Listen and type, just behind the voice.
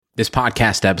This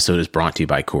podcast episode is brought to you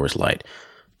by Coors Light.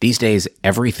 These days,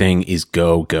 everything is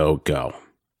go, go, go.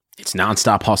 It's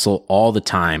nonstop hustle all the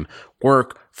time.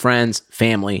 Work, friends,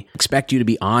 family expect you to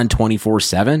be on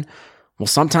 24/7. Well,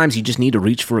 sometimes you just need to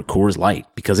reach for a Coors Light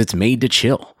because it's made to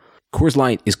chill. Coors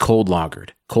Light is cold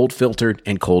lagered, cold filtered,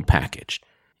 and cold packaged.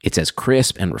 It's as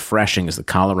crisp and refreshing as the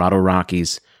Colorado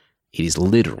Rockies. It is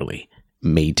literally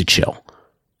made to chill.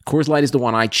 Coors Light is the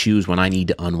one I choose when I need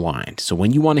to unwind. So when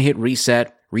you want to hit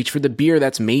reset, reach for the beer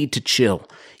that's made to chill.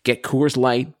 Get Coors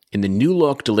Light in the new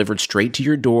look delivered straight to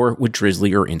your door with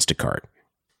Drizzly or Instacart.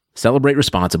 Celebrate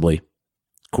responsibly.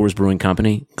 Coors Brewing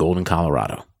Company, Golden,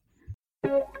 Colorado.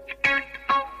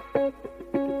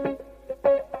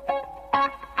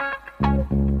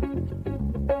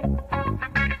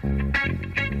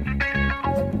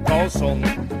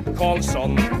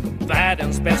 Karlsson,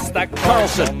 världens bästa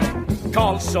Karlsson,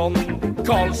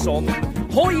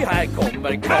 hoj här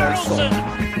kommer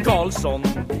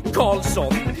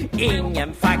Karlsson,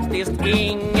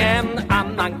 ingen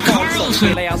annan Karlsson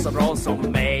spelar jag så bra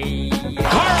som mig.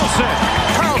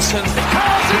 Karlsson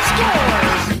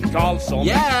scores! Karlsson!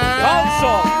 Yes!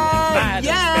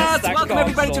 Welcome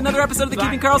everybody to another episode of the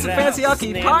Keeping Karlsson Fantasy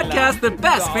Hockey Podcast, the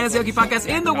best fantasy hockey podcast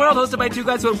in the world, hosted by two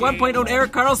guys who at one point owned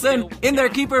Erik Karlsson in their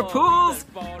keeper pools.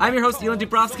 I'm your host, Elon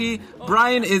Dubrovsky.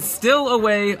 Brian is still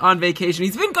away on vacation.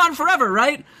 He's been gone forever,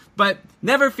 right? But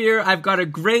never fear, I've got a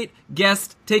great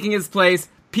guest taking his place.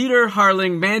 Peter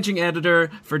Harling, managing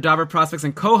editor for Dobber Prospects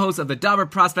and co-host of the Dobber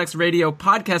Prospects Radio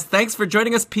podcast. Thanks for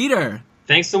joining us, Peter.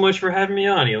 Thanks so much for having me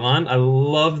on, Elon. I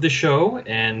love the show,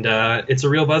 and it's a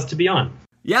real buzz to be on.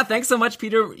 Yeah, thanks so much,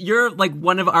 Peter. You're like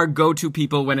one of our go-to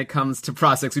people when it comes to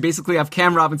prospects. We basically have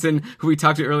Cam Robinson, who we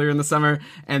talked to earlier in the summer,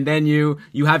 and then you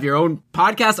have your own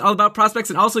podcast all about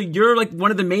prospects, and also you're like one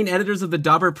of the main editors of the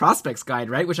Dobber Prospects Guide,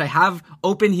 right? Which I have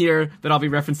open here that I'll be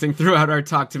referencing throughout our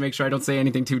talk to make sure I don't say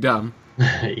anything too dumb.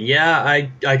 Yeah,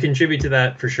 I contribute to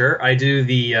that for sure. I do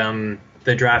the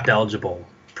draft-eligible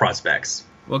prospects.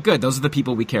 Well, good. Those are the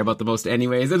people we care about the most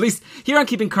anyways. At least here on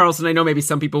Keeping Karlsson, I know maybe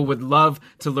some people would love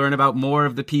to learn about more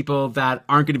of the people that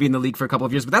aren't going to be in the league for a couple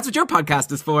of years, but that's what your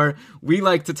podcast is for. We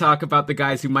like to talk about the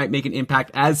guys who might make an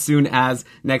impact as soon as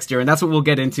next year, and that's what we'll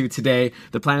get into today.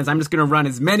 The plan is I'm just going to run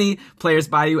as many players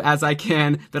by you as I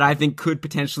can that I think could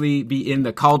potentially be in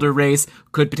the Calder race,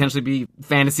 could potentially be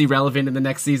fantasy relevant in the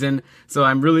next season. So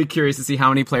I'm really curious to see how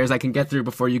many players I can get through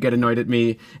before you get annoyed at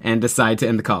me and decide to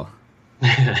end the call.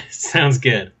 Sounds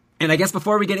good. And I guess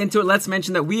before we get into it, let's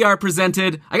mention that we are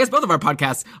presented, I guess both of our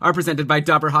podcasts are presented by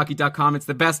DobberHockey.com. It's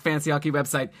the best fantasy hockey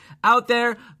website out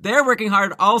there. They're working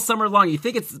hard all summer long. You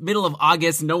think it's middle of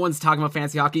August, no one's talking about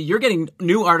fantasy hockey. You're getting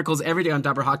new articles every day on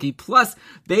Dobber Hockey. Plus,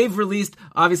 they've released,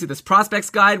 obviously, this prospects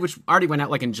guide, which already went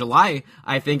out like in July,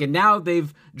 I think. And now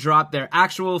they've dropped their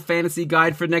actual fantasy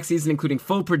guide for next season, including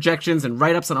full projections and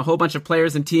write-ups on a whole bunch of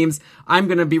players and teams. I'm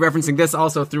going to be referencing this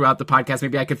also throughout the podcast.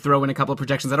 Maybe I could throw in a couple of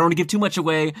projections. I don't want to give too much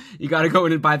away. You got to go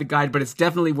in and buy the guide, but it's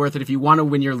definitely worth it. If you want to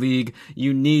win your league,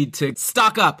 you need to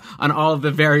stock up on all of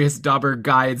the various Dobber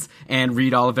guides and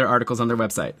read all of their articles on their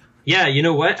website. Yeah, you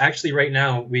know what? Actually, right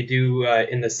now, we do,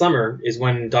 in the summer, is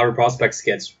when Dobber Prospects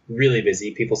gets really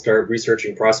busy. People start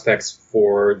researching prospects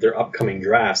for their upcoming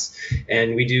drafts.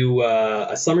 And we do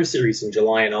a summer series in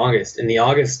July and August. In the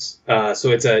August,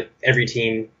 so it's every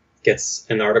team gets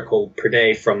an article per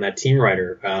day from that team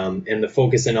writer. And the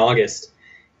focus in August,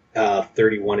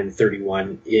 31 and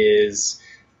 31, is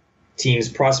teams'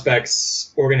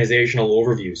 prospects organizational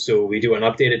overview. So we do an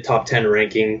updated top 10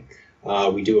 ranking.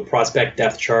 We do a prospect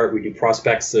depth chart. We do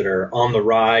prospects that are on the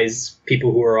rise,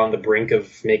 people who are on the brink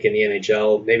of making the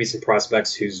NHL, maybe some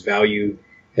prospects whose value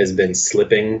has been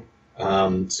slipping.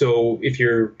 So if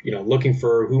you're looking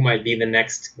for who might be the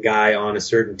next guy on a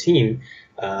certain team,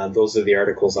 those are the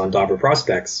articles on Dobber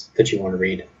Prospects that you want to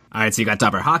read. All right, so you got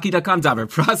DobberHockey.com, Dobber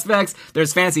Prospects.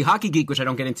 There's Fantasy Hockey Geek, which I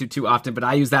don't get into too often, but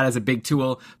I use that as a big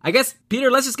tool. I guess, Peter,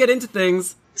 let's just get into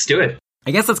things. Let's do it.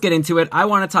 Let's get into it. I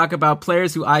want to talk about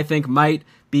players who I think might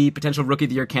be potential Rookie of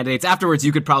the Year candidates. Afterwards,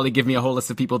 you could probably give me a whole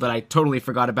list of people that I totally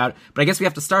forgot about. But I guess we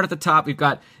have to start at the top. We've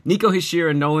got Nico Hischier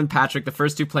and Nolan Patrick, the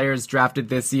first two players drafted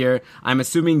this year. I'm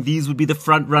assuming these would be the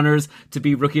front runners to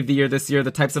be Rookie of the Year this year,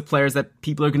 the types of players that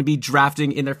people are going to be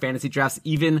drafting in their fantasy drafts,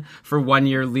 even for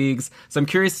one-year leagues. So I'm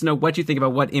curious to know what you think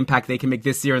about what impact they can make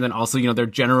this year, and then also, their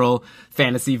general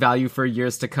fantasy value for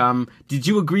years to come. Did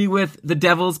you agree with the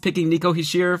Devils picking Nico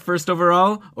Hischier first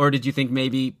overall, or did you think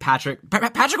maybe Patrick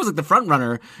was like the front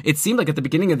runner? It seemed like at the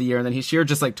beginning of the year, and then Hischier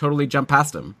just like totally jumped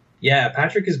past him. Yeah,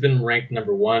 Patrick has been ranked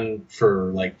number one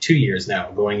for like 2 years now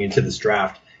going into this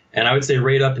draft. And I would say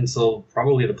right up until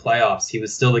probably the playoffs, he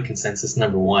was still the consensus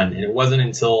number one. And it wasn't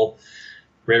until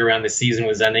right around the season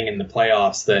was ending in the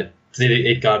playoffs that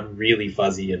it got really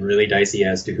fuzzy and really dicey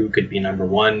as to who could be number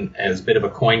one. It was a bit of a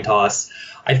coin toss.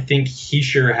 I think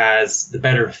Hischier has the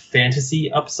better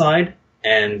fantasy upside,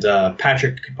 and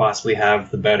Patrick could possibly have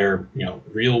the better,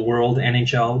 real world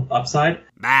NHL upside.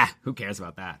 Bah, who cares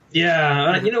about that?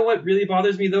 Yeah, you know what really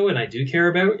bothers me though, and I do care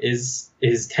about, is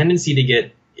his tendency to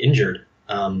get injured.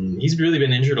 He's really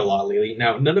been injured a lot lately.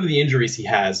 Now, none of the injuries he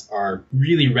has are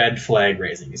really red flag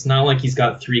raising. It's not like he's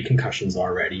got 3 concussions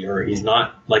already, or he's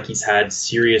not like he's had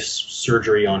serious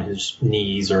surgery on his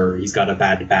knees, or he's got a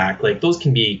bad back. Like, those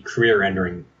can be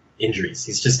career-ending injuries.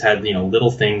 He's just had,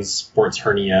 little things, sports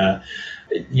hernia,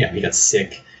 he got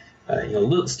sick,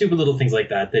 stupid little things like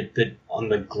that on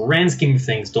the grand scheme of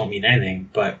things don't mean anything,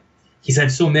 but he's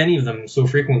had so many of them so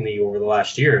frequently over the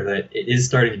last year that it is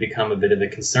starting to become a bit of a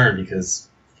concern, because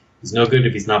he's no good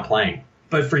if he's not playing.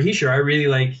 But for Hischier, I really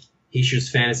like Hischier's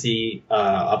fantasy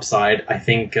upside. I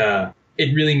think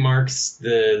it really marks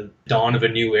the dawn of a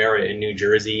new era in New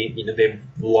Jersey. They've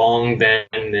long been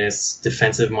this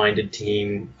defensive-minded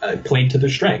team, played to their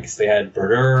strengths. They had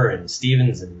Brodeur and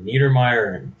Stevens and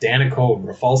Niedermeyer and Danico and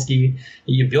Rafalski.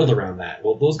 You build around that.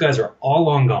 Well, those guys are all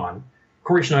long gone.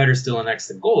 Corey Schneider's still an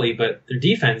excellent goalie, but their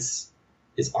defense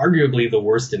is arguably the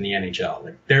worst in the NHL.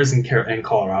 Like, theirs and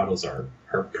Colorado's are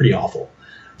pretty awful.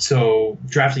 So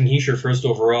drafting Hischier first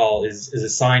overall is a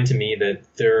sign to me that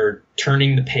they're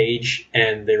turning the page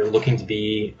and they're looking to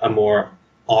be a more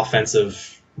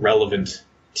offensive relevant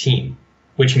team,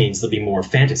 which means they'll be more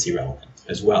fantasy relevant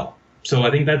as well. So I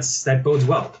think that bodes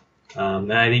well.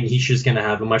 And I think Hischier's going to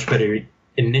have a much better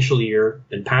initial year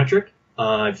than Patrick.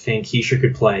 I think Hischier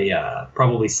could play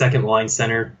probably second line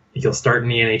center. He'll start in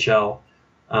the NHL.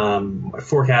 My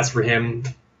forecast for him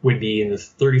would be in the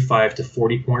 35 to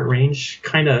 40 point range.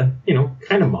 Kind of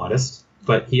modest,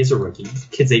 but he is a rookie.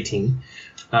 Kid's 18.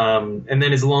 And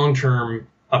then his long-term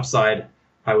upside,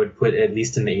 I would put at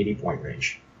least in the 80 point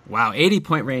range. Wow,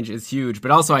 80-point range is huge,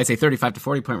 but also I'd say 35 to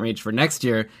 40-point range for next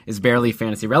year is barely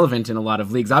fantasy relevant in a lot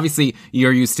of leagues. Obviously,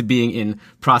 you're used to being in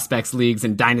prospects leagues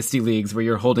and dynasty leagues where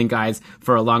you're holding guys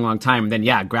for a long, long time. And then,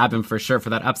 yeah, grab him for sure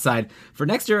for that upside. For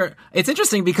next year, it's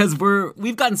interesting because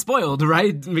we've gotten spoiled,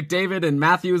 right? McDavid and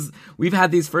Matthews, we've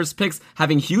had these first picks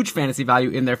having huge fantasy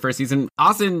value in their first season.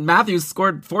 Austin Matthews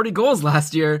scored 40 goals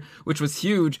last year, which was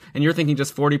huge, and you're thinking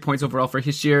just 40 points overall for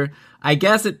Hischier. I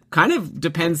guess it kind of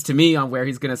depends to me on where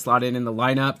he's going to slot in the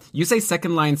lineup. You say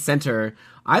second line center.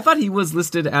 I thought he was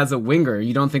listed as a winger.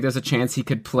 You don't think there's a chance he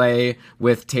could play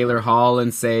with Taylor Hall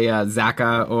and say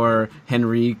Zaka or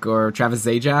Henrique or Travis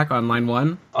Zajac on line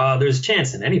one? There's a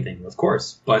chance in anything, of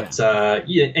course. But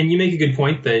and you make a good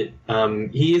point that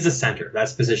he is a center.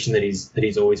 That's the position that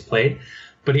he's always played.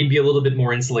 But he'd be a little bit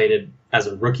more insulated as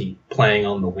a rookie playing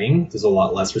on the wing. There's a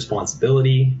lot less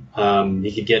responsibility.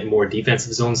 He could get more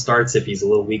defensive zone starts if he's a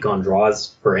little weak on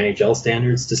draws for NHL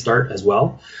standards to start as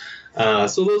well.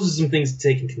 So those are some things to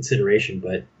take in consideration,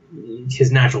 but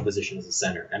his natural position is a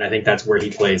center, and I think that's where he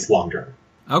plays long term.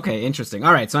 Okay, interesting.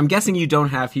 All right, so I'm guessing you don't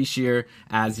have Hischier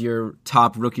as your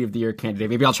top Rookie of the Year candidate.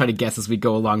 Maybe I'll try to guess as we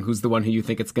go along who's the one who you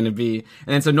think it's going to be.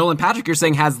 And then so Nolan Patrick, you're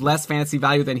saying has less fantasy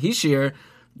value than Hischier.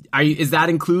 Is that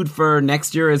include for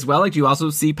next year as well? Like, do you also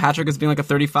see Patrick as being like a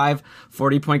 35,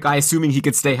 40-point guy, assuming he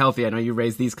could stay healthy? I know you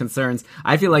raised these concerns.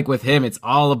 I feel like with him, it's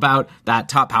all about that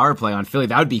top power play on Philly.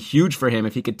 That would be huge for him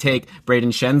if he could take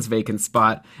Braden Shen's vacant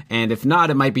spot. And if not,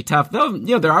 it might be tough. Though,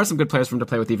 there are some good players for him to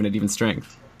play with even at even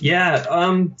strength. Yeah,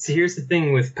 so here's the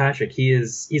thing with Patrick.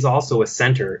 He's also a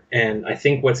center, and I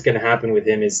think what's going to happen with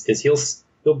him is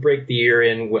he'll break the year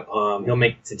in. He'll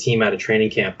make the team out of training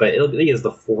camp, but he is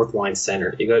the fourth line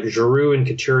center. You got Giroux and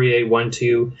Couturier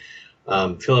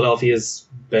 1-2. Philadelphia's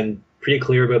been pretty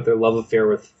clear about their love affair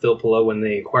with Phil Pelot when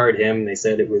they acquired him. They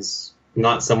said it was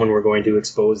not someone we're going to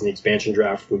expose in the expansion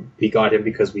draft. We got him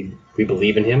because we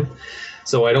believe in him.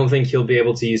 So I don't think he'll be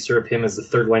able to usurp him as the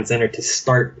third line center to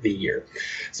start the year.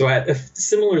 So a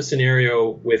similar scenario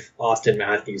with Austin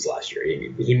Matthews last year.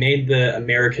 He made the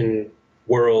American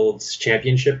World's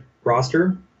Championship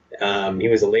roster. He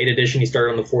was a late addition. He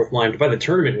started on the fourth line. But by the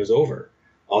tournament was over,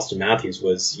 Austin Matthews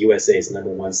was USA's number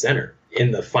one center.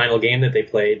 In the final game that they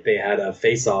played, they had a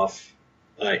face-off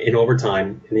in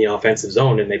overtime in the offensive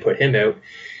zone, and they put him out,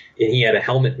 and he had a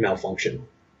helmet malfunction.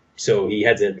 So he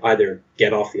had to either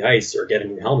get off the ice or get a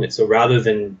new helmet. So rather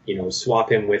than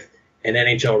swap him with an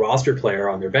NHL roster player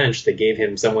on their bench, they gave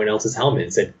him someone else's helmet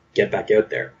and said, get back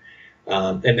out there.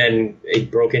 And then he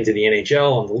broke into the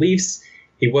NHL on the Leafs.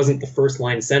 He wasn't the first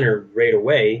line center right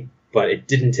away, but it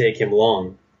didn't take him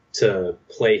long to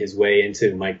play his way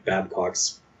into Mike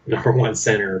Babcock's number one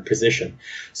center position.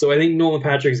 So I think Nolan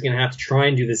Patrick is going to have to try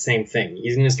and do the same thing.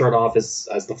 He's going to start off as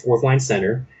the fourth line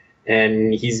center,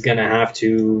 and he's going to have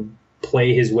to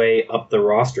play his way up the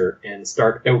roster and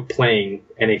start outplaying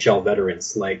NHL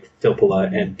veterans like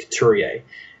Filppula and Couturier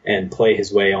and play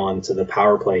his way on to the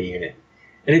power play unit.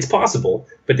 And it's possible,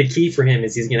 but the key for him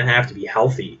is he's going to have to be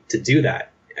healthy to do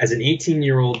that. As an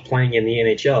 18-year-old playing in the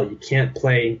NHL, you can't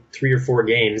play 3 or 4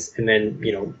 games and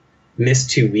then, miss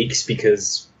 2 weeks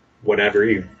because whatever,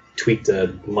 you tweaked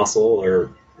a muscle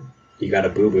or you got a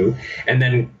boo-boo, and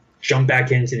then jump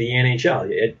back into the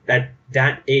NHL. At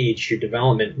that age, your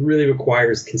development really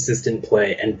requires consistent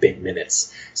play and big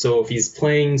minutes. So if he's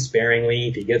playing sparingly,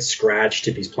 if he gets scratched,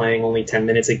 if he's playing only 10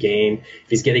 minutes a game, if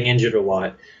he's getting injured a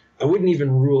lot, I wouldn't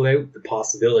even rule out the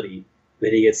possibility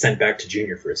that he gets sent back to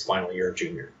junior for his final year of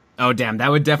junior. Oh, damn. That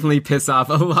would definitely piss off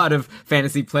a lot of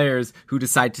fantasy players who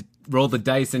decide to roll the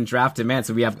dice and draft him in.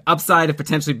 So we have upside of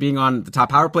potentially being on the top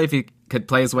power play if he could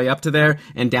play his way up to there,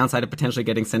 and downside of potentially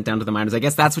getting sent down to the minors. I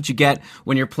guess that's what you get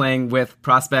when you're playing with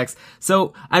prospects.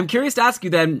 So I'm curious to ask you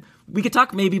then, we could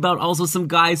talk maybe about also some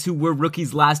guys who were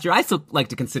rookies last year. I still like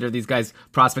to consider these guys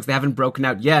prospects. They haven't broken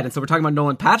out yet. And so we're talking about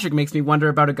Nolan Patrick. Makes me wonder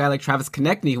about a guy like Travis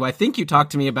Konechny, who I think you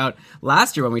talked to me about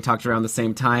last year when we talked around the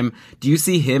same time. Do you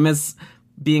see him as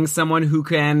being someone who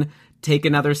can take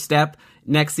another step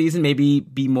next season, maybe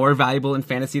be more valuable in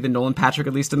fantasy than Nolan Patrick,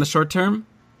 at least in the short term?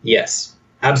 Yes,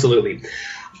 absolutely.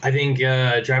 I think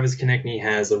Travis Konechny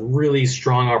has a really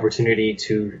strong opportunity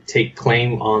to take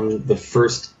claim on the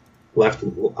first left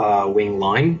wing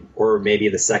line, or maybe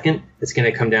the second. It's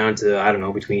going to come down to, I don't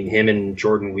know, between him and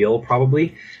Jordan Wheel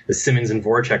probably. The Simmons and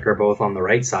Voracek are both on the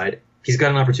right side. He's got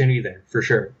an opportunity there, for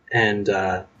sure. And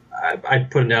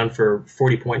I'd put him down for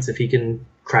 40 points if he can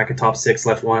crack a top 6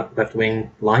 left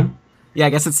wing line. Yeah, I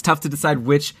guess it's tough to decide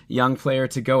which young player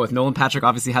to go with. Nolan Patrick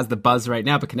obviously has the buzz right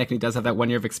now, but Konechny does have that 1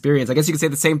 year of experience. I guess you could say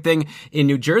the same thing in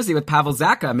New Jersey with Pavel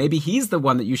Zacha. Maybe he's the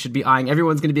one that you should be eyeing.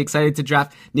 Everyone's going to be excited to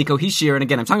draft Nico Hischier. And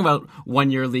again, I'm talking about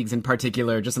 1 year leagues in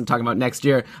particular. I'm talking about next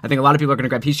year. I think a lot of people are going to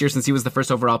grab Hischier since he was the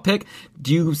first overall pick.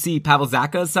 Do you see Pavel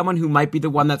Zacha as someone who might be the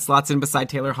one that slots in beside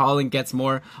Taylor Hall and gets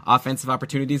more offensive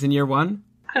opportunities in year one?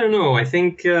 I don't know. I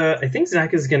think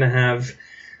Zacha's going to have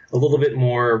a little bit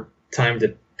more time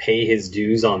to pay his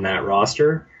dues on that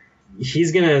roster.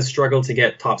 He's going to struggle to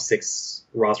get top 6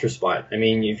 roster spot. I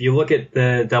mean, if you look at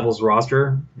the Devils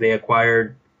roster, they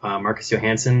acquired Marcus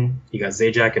Johansson, you got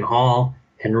Zajac and Hall,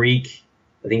 Henrique.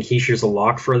 I think Hischier's a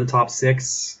lock for the top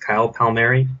 6, Kyle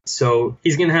Palmieri. So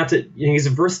he's going to have to, he's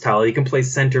versatile. He can play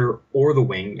center or the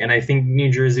wing, and I think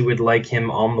New Jersey would like him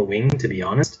on the wing, to be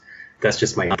honest. That's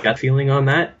just my gut feeling on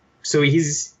that. So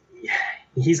he's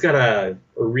got a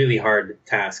really hard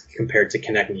task compared to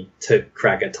Konechny to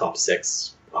crack a top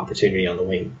 6 opportunity on the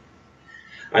wing.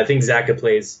 I think Zacha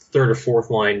plays third or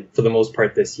fourth line for the most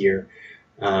part this year,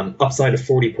 upside of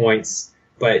 40 points.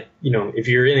 But, if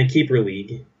you're in a keeper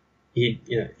league, you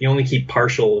only keep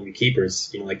partial of your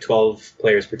keepers, like 12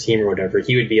 players per team or whatever.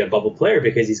 He would be a bubble player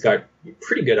because he's got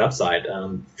pretty good upside,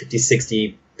 50,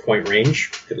 60 point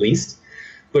range at least.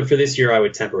 But for this year, I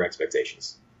would temper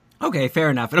expectations. Okay, fair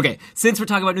enough. Okay, since we're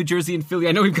talking about New Jersey and Philly,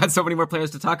 I know we've got so many more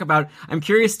players to talk about. I'm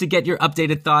curious to get your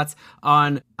updated thoughts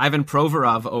on Ivan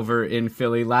Provorov over in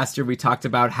Philly. Last year we talked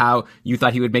about how you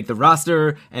thought he would make the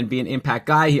roster and be an impact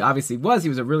guy. He obviously was. He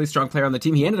was a really strong player on the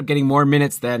team. He ended up getting more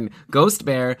minutes than Ghost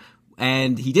Bear,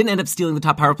 and he didn't end up stealing the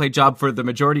top power play job for the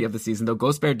majority of the season, though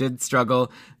Ghost Bear did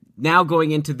struggle. Now going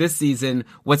into this season,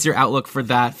 what's your outlook for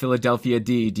that Philadelphia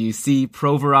D? Do you see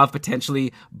Provorov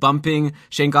potentially bumping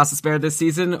Shane Gostisbehere this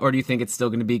season, or do you think it's still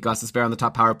going to be Gostisbehere on the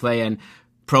top power play and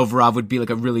Provorov would be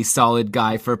like a really solid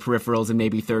guy for peripherals and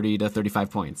maybe 30 to 35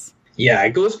 points? Yeah,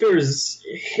 Gostisbehere's,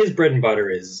 his bread and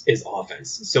butter is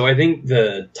offense. So I think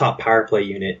the top power play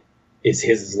unit is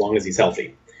his as long as he's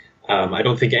healthy. I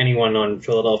don't think anyone on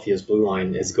Philadelphia's blue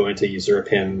line is going to usurp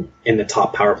him in the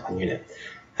top power play unit.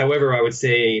 However, I would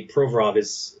say Provorov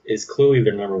is clearly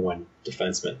their number one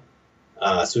defenseman.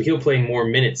 So he'll play more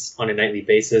minutes on a nightly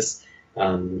basis.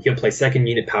 He'll play second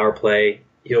unit power play.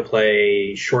 He'll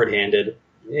play shorthanded.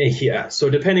 Yeah, so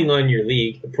depending on your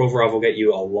league, Provorov will get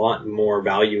you a lot more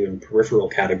value in peripheral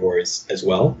categories as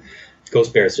well.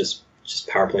 Ghost Bear is just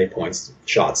power play points,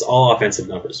 shots, all offensive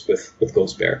numbers with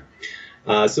Ghost Bear.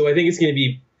 So I think it's going to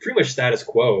be pretty much status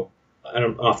quo. I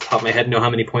don't off the top of my head know how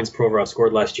many points Provorov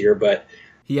scored last year, but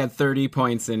he had 30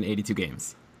 points in 82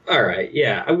 games. All right,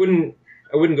 yeah, I wouldn't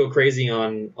go crazy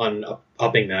on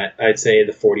upping that. I'd say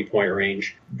the 40-point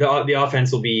range. The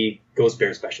offense will be Ghost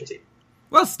Bear's specialty.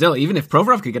 Well, still, even if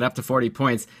Provorov could get up to 40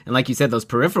 points, and like you said, those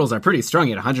peripherals are pretty strong.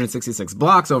 He had 166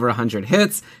 blocks, over 100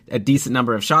 hits, a decent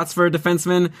number of shots for a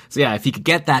defenseman. So yeah, if he could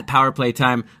get that power play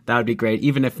time, that would be great.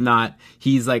 Even if not,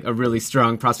 he's like a really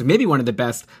strong prospect, maybe one of the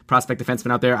best prospect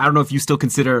defensemen out there. I don't know if you still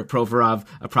consider Provorov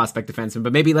a prospect defenseman,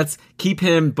 but maybe let's keep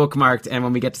him bookmarked, and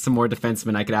when we get to some more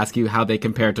defensemen, I could ask you how they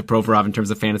compare to Provorov in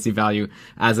terms of fantasy value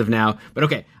as of now. But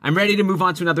okay, I'm ready to move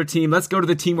on to another team. Let's go to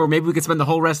the team where maybe we could spend the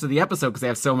whole rest of the episode because they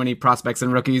have so many prospects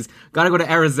and rookies. Gotta go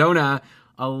to Arizona.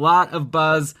 A lot of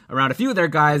buzz around a few of their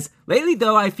guys. Lately,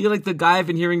 though, I feel like the guy I've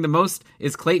been hearing the most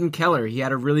is Clayton Keller. He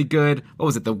had a really good,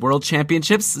 the World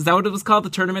Championships? Is that what it was called?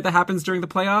 The tournament that happens during the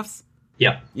playoffs?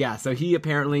 Yep. Yeah, so he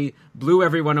apparently blew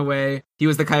everyone away. He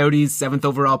was the Coyotes' 7th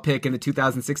overall pick in the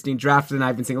 2016 draft, and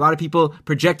I've been seeing a lot of people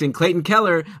projecting Clayton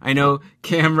Keller, I know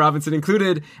Cam Robinson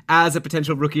included, as a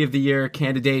potential Rookie of the Year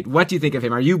candidate. What do you think of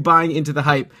him? Are you buying into the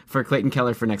hype for Clayton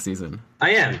Keller for next season?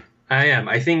 I am.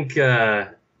 I think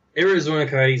Arizona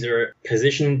Coyotes are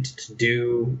positioned to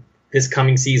do this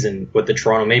coming season what the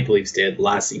Toronto Maple Leafs did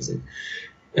last season,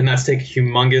 and that's take a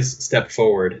humongous step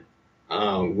forward,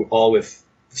 all with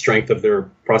the strength of their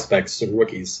prospects and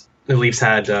rookies. The Leafs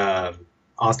had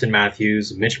Austin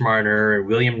Matthews, Mitch Marner,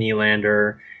 William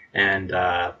Nylander, and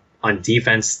on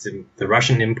defense, the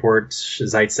Russian import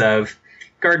Zaitsev.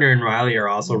 Gardner and Riley are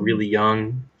also really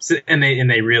young, and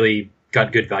they really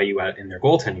got good value out in their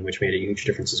goaltending, which made a huge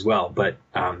difference as well. But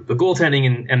the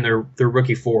goaltending and their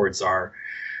rookie forwards are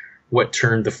what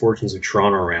turned the fortunes of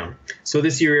Toronto around. So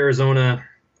this year, Arizona,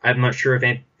 I'm not sure if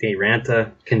Anthony Ranta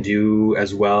can do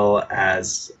as well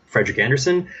as Frederik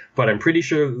Andersen, but I'm pretty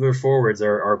sure their forwards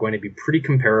are going to be pretty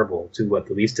comparable to what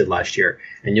the Leafs did last year.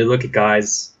 And you look at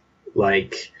guys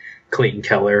like Clayton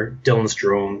Keller, Dylan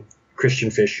Strome,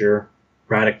 Christian Fischer,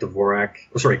 Christian Dvorak,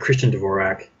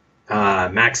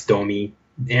 Max Domi,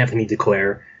 Anthony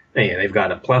Duclair. They've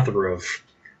got a plethora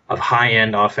of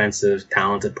high-end offensive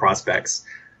talented prospects.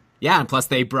 Yeah, and plus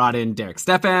they brought in Derek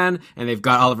Stepan, and they've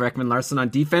got Oliver Ekman-Larsson on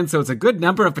defense, so it's a good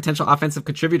number of potential offensive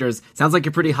contributors. Sounds like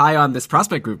you're pretty high on this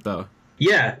prospect group, though.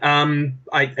 Yeah,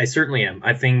 I certainly am.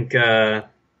 I think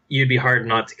you'd be hard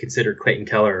not to consider Clayton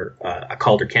Keller a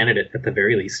Calder candidate at the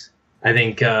very least. I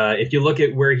think if you look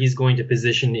at where he's going to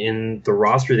position in the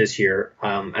roster this year,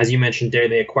 as you mentioned,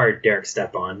 they acquired Derek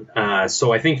Stepan.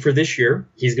 So I think for this year,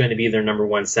 he's going to be their number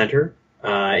one center.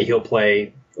 He'll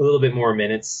play a little bit more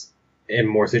minutes in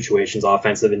more situations,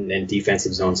 offensive and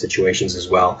defensive zone situations as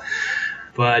well.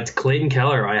 But Clayton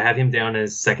Keller, I have him down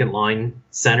as second line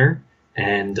center.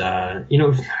 And,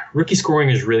 rookie scoring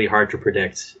is really hard to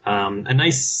predict. A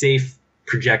nice, safe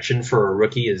projection for a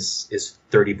rookie is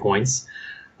 30 points.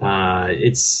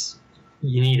 You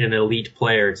need an elite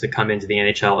player to come into the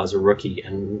NHL as a rookie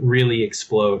and really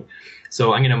explode.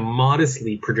 So I'm going to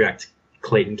modestly project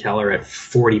Clayton Keller at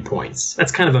 40 points.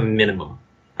 That's kind of a minimum,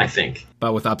 I think.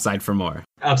 But with upside for more.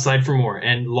 Upside for more.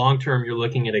 And long term, you're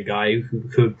looking at a guy who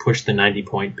could push the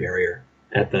 90-point barrier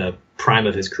at the prime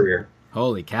of his career.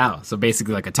 Holy cow. So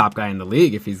basically like a top guy in the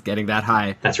league if he's getting that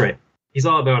high. That's right. He's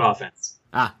all about offense.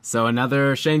 So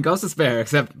another Shane Gostisbehere,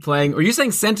 except playing... Are you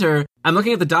saying center? I'm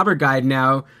looking at the Dobber guide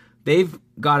now. They've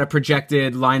got a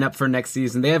projected lineup for next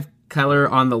season. They have Keller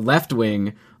on the left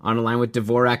wing on a line with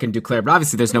Dvorak and Duclair, but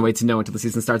obviously there's no way to know until the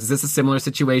season starts. Is this a similar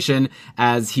situation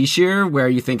as Hischier, where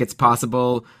you think it's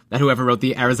possible that whoever wrote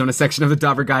the Arizona section of the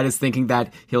Dobber guide is thinking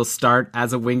that he'll start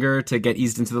as a winger to get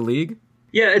eased into the league?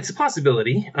 Yeah, it's a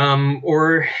possibility. He's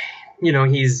only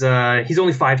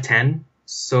 5'10",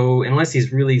 so unless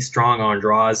he's really strong on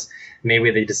draws,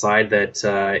 maybe they decide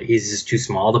that he's just too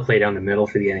small to play down the middle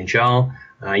for the NHL.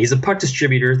 He's a puck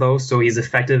distributor, though, so he's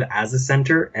effective as a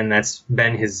center, and that's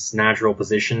been his natural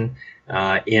position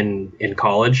in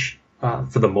college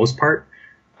for the most part.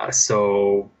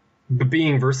 But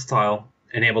being versatile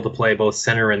and able to play both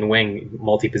center and wing,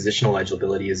 multi-positional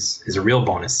eligibility is a real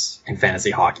bonus in fantasy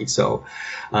hockey. So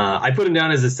I put him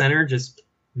down as a center just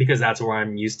because that's where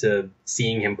I'm used to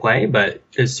seeing him play, but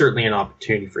there's certainly an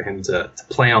opportunity for him to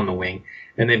play on the wing.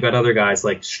 And they've got other guys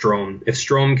like Strome. If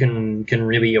Strome can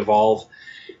really evolve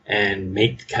and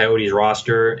make the Coyotes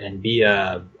roster and be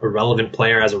a relevant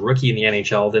player as a rookie in the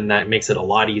NHL, then that makes it a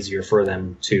lot easier for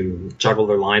them to juggle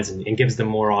their lines and gives them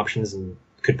more options and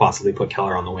could possibly put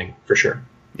Keller on the wing for sure.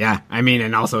 Yeah, I mean,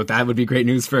 and also that would be great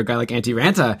news for a guy like Antti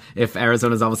Ranta if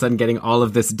Arizona's all of a sudden getting all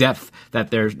of this depth that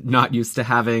they're not used to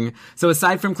having. So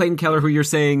aside from Clayton Keller, who you're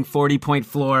saying 40-point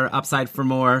floor, upside for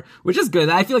more, which is good.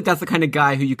 I feel like that's the kind of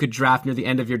guy who you could draft near the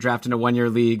end of your draft in a one-year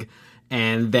league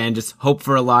and then just hope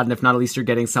for a lot, and if not, at least you're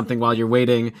getting something while you're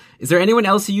waiting. Is there anyone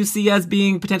else who you see as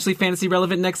being potentially fantasy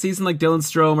relevant next season, like Dylan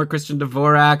Strome or Christian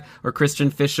Dvorak or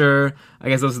Christian Fischer? I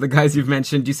guess those are the guys you've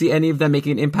mentioned. Do you see any of them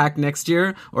making an impact next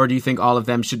year, or do you think all of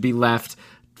them should be left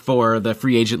for the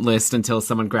free agent list until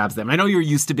someone grabs them? I know you're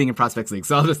used to being in Prospects League,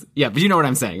 so I'll just, but you know what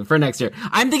I'm saying, for next year.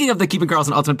 I'm thinking of the Keeping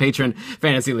Karlsson Ultimate Patron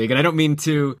Fantasy League, and I don't mean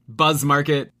to buzz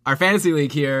market our fantasy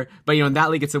league here, but in that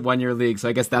league, it's a 1-year league, so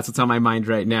I guess that's what's on my mind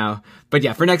right now. But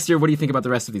for next year, what do you think about the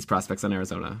rest of these prospects on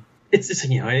Arizona? It's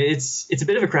a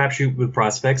bit of a crapshoot with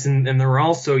prospects, and they're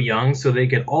all so young, so they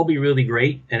could all be really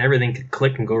great, and everything could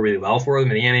click and go really well for them.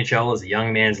 And the NHL is a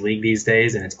young man's league these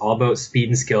days, and it's all about speed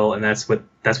and skill, and that's what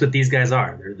these guys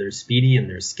are. They're speedy and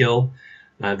they're skill.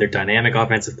 They're dynamic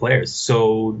offensive players.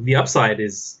 So the upside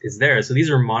is there. So these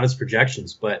are modest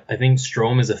projections, but I think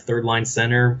Strome as a third-line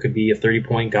center could be a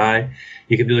 30-point guy.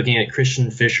 You could be looking at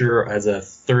Christian Fischer as a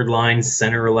third-line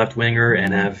center or left winger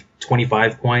and have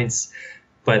 25 points.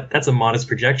 But that's a modest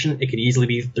projection. It could easily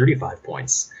be 35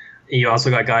 points. You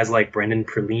also got guys like Brendan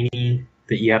Perlini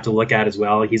that you have to look at as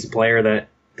well. He's a player that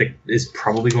is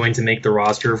probably going to make the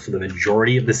roster for the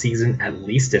majority of the season, at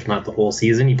least, if not the whole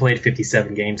season. He played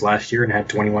 57 games last year and had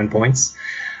 21 points.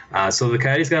 So the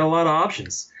Coyotes got a lot of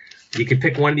options. You could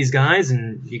pick one of these guys,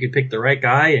 and you could pick the right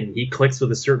guy, and he clicks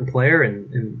with a certain player,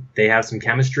 and they have some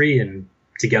chemistry, and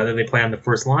together they play on the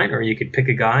first line. Or you could pick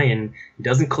a guy, and he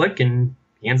doesn't click, and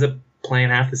he ends up playing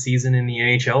half the season in the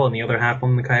AHL and the other half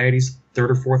on the Coyotes' third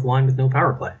or fourth line with no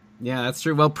power play. Yeah, that's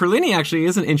true. Well, Perlini actually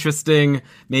is an interesting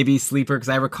maybe sleeper, because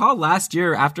I recall last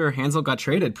year after Hansel got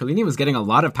traded, Perlini was getting a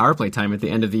lot of power play time at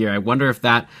the end of the year. I wonder if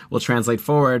that will translate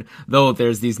forward, though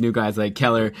there's these new guys like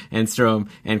Keller and Strome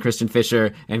and Christian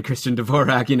Fischer and Christian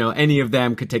Dvorak. Any of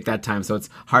them could take that time, so it's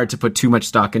hard to put too much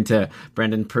stock into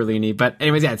Brendan Perlini. But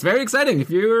anyways, it's very exciting. If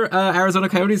you're an Arizona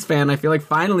Coyotes fan, I feel like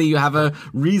finally you have a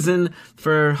reason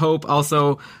for hope.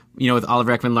 Also, with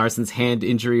Oliver Ekman-Larsson's hand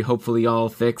injury hopefully all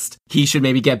fixed, he should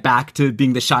maybe get back to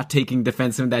being the shot-taking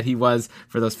defenseman that he was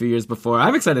for those few years before.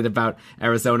 I'm excited about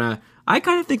Arizona. I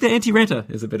kind of think that Antti Raanta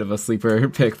is a bit of a sleeper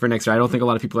pick for next year. I don't think a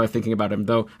lot of people are thinking about him,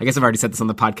 though. I guess I've already said this on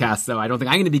the podcast, so I don't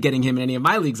think I'm going to be getting him in any of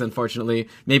my leagues, unfortunately.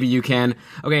 Maybe you can.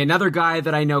 Okay, another guy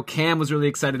that I know Cam was really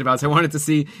excited about, so I wanted to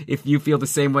see if you feel the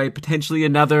same way. Potentially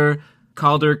another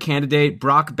Calder candidate,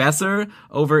 Brock Besser,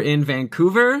 over in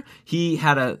Vancouver. He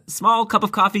had a small cup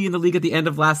of coffee in the league at the end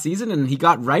of last season, and he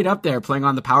got right up there playing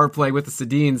on the power play with the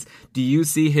Sedins. Do you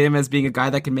see him as being a guy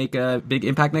that can make a big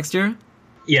impact next year?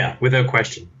 Yeah, without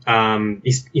question.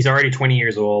 He's already 20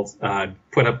 years old,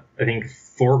 put up, I think,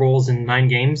 4 goals in 9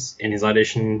 games in his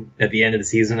audition at the end of the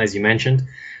season, as you mentioned.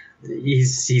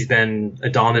 He's been a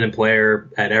dominant player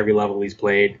at every level he's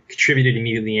played, contributed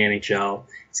immediately in the NHL.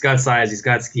 He's got size, he's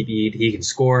got speed, he can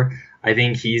score. I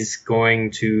think the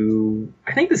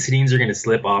Sedins are going to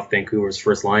slip off Vancouver's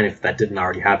first line if that didn't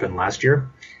already happen last year.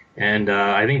 And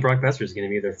I think Brock Besser is going to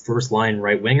be their first line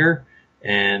right winger.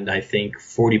 And I think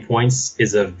 40 points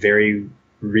is a very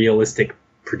realistic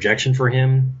projection for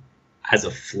him as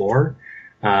a floor,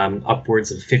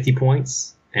 upwards of 50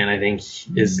 points. And I think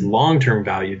his long-term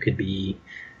value could be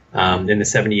in the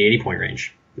 70, 80 point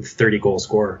range with 30 goal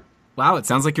scorer. Wow, it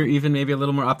sounds like you're even maybe a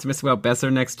little more optimistic about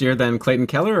Besser next year than Clayton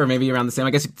Keller, or maybe around the same.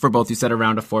 I guess for both you said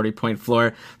around a 40-point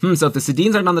floor. So if the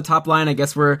Sedins aren't on the top line, I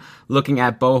guess we're looking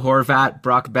at Bo Horvat,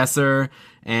 Brock Besser,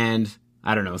 and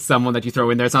I don't know, someone that you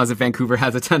throw in there. It's not as if Vancouver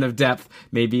has a ton of depth.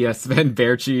 Maybe a Sven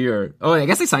Berchi I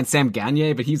guess they signed Sam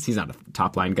Gagner, but he's not a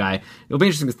top line guy. It'll be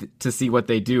interesting to see what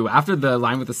they do after the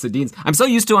line with the Sedins. I'm so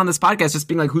used to on this podcast just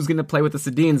being like, who's going to play with the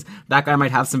Sedins? That guy might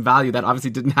have some value. That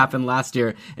obviously didn't happen last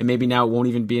year, and maybe now it won't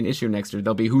even be an issue next year.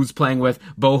 They'll be who's playing with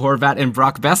Bo Horvat and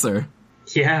Brock Besser.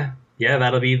 Yeah,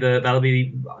 that'll be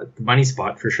the money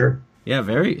spot for sure. Yeah,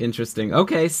 very interesting.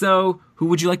 Okay, so who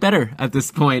would you like better at this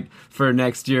point for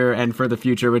next year and for the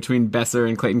future between Besser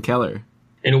and Clayton Keller?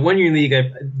 In a 1-year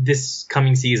league, this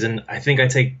coming season, I think I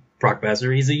take Brock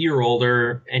Besser. He's a year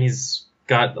older, and he's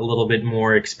got a little bit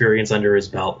more experience under his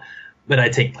belt. But I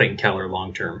take Clayton Keller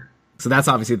long term. So that's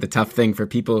obviously the tough thing for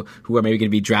people who are maybe going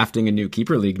to be drafting a new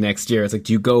keeper league next year. It's like,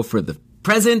 do you go for the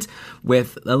present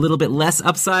with a little bit less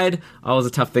upside? Always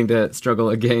a tough thing to struggle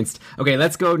against. Okay,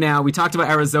 let's go now. We talked about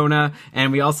Arizona,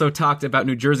 and we also talked about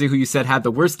New Jersey, who you said had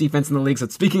the worst defense in the league. So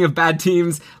speaking of bad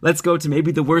teams, let's go to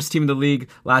maybe the worst team in the league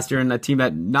last year, and a team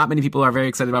that not many people are very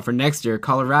excited about for next year,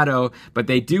 Colorado. But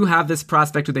they do have this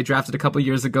prospect who they drafted a couple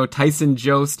years ago, Tyson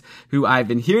Jost, who I've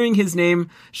been hearing his name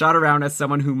shot around as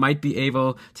someone who might be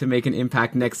able to make an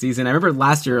impact next season. I remember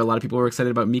last year a lot of people were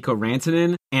excited about Mikko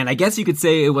Rantanen. And I guess you could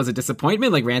say it was a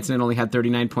disappointment, like Rantanen only had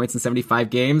 39 points in 75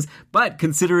 games, but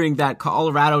considering that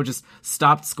Colorado just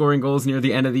stopped scoring goals near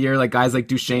the end of the year, like guys like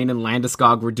Duchesne and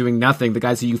Landeskog were doing nothing, the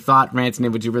guys who you thought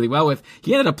Rantanen would do really well with,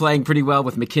 he ended up playing pretty well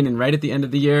with McKinnon right at the end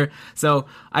of the year. So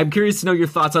I'm curious to know your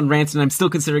thoughts on Rantanen. I'm still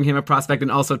considering him a prospect,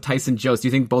 and also Tyson Jost. Do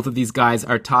you think both of these guys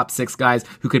are top 6 guys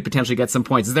who could potentially get some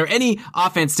points? Is there any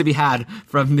offense to be had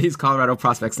from these Colorado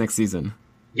prospects next season?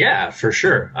 Yeah, for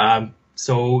sure.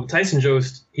 So Tyson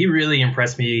Jost, he really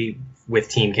impressed me with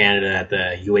Team Canada at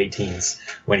the U18s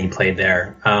when he played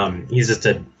there. He's just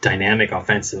a dynamic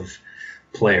offensive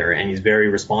player, and he's very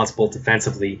responsible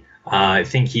defensively. I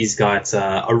think he's got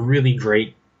a really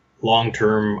great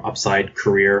long-term upside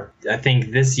career. I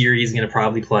think this year he's going to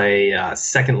probably play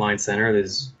second-line center.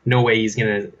 There's no way he's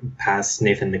going to pass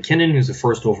Nathan McKinnon, who's a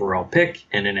first overall pick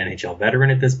and an NHL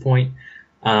veteran at this point.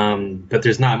 But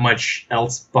there's not much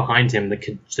else behind him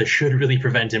that should really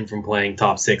prevent him from playing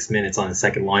top 6 minutes on the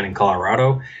second line in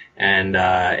Colorado.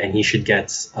 And he should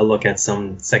get a look at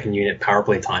some second unit power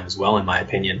play time as well, in my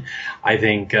opinion. I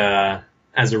think,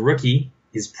 as a rookie,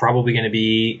 he's probably going to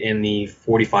be in the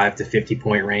 45 to 50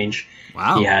 point range.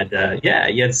 Wow. He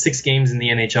had 6 games in the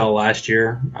NHL last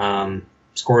year,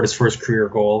 scored his first career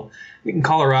goal. I think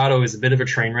Colorado is a bit of a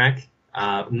train wreck.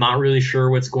 I'm not really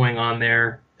sure what's going on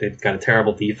there. They've got a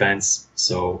terrible defense,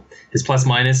 so his plus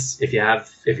minus, if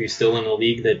you're still in a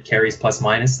league that carries plus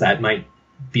minus, that might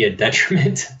be a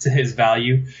detriment to his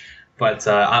value. But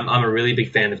I'm a really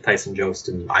big fan of Tyson Jost,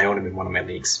 and I own him in one of my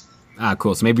leagues. Ah,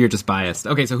 cool. So maybe you're just biased.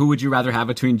 Okay, so who would you rather have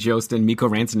between Jost and Mikko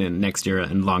Rantanen next year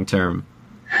and long term?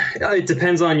 It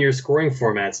depends on your scoring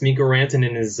formats. Mikko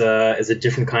Rantanen is a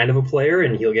different kind of a player,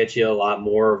 and he'll get you a lot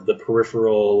more of the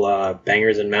peripheral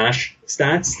bangers and mash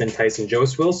stats than Tyson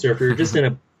Jost will. So if you're just in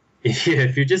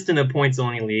a points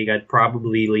only league, I'd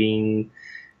probably lean,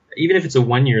 even if it's a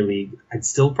 1-year league, I'd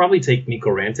still probably take Mikko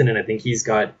Rantanen. I think he's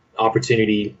got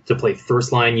opportunity to play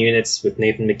first line units with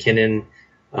Nathan McKinnon,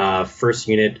 first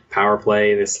unit power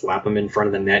play. They slap him in front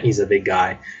of the net. He's a big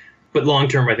guy. But long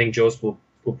term, I think Jost will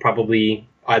probably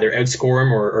either outscore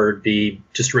him or be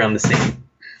just around the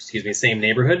same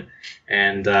neighborhood,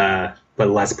 and but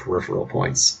less peripheral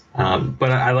points.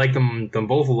 But I like them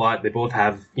both a lot. They both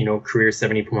have, career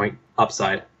 70-point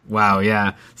upside. Wow,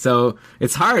 yeah. So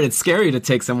it's hard. It's scary to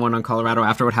take someone on Colorado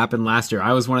after what happened last year.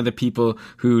 I was one of the people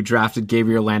who drafted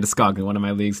Gabriel Landeskog in one of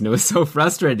my leagues, and it was so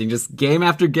frustrating. Just game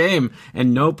after game,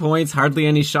 and no points, hardly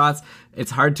any shots.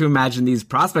 It's hard to imagine these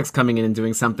prospects coming in and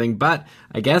doing something, but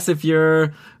I guess if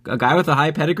you're a guy with a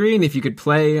high pedigree, and if you could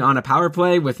play on a power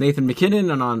play with Nathan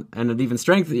McKinnon and an even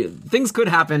strength, things could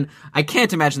happen. I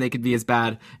can't imagine they could be as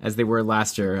bad as they were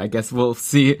last year. I guess we'll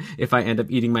see if I end up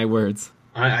eating my words.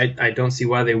 I don't see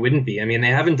why they wouldn't be. I mean, they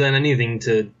haven't done anything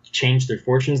to change their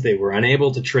fortunes. They were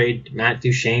unable to trade Matt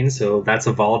Duchesne, so that's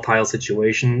a volatile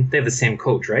situation. They have the same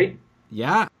coach, right?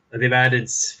 Yeah. They've added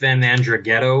Sven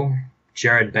Andrighetto.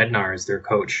 Jared Bednar is their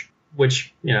coach,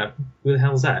 which, who the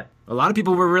hell is that? A lot of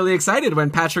people were really excited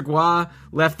when Patrick Waugh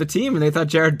left the team, and they thought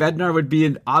Jared Bednar would be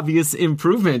an obvious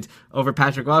improvement over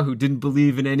Patrick Waugh, who didn't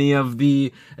believe in any of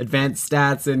the advanced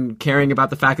stats and caring about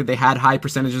the fact that they had high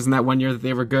percentages in that 1 year that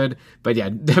they were good. But yeah,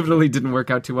 definitely didn't work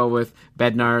out too well with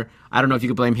Bednar. I don't know if you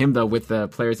could blame him, though, with the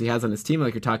players he has on his team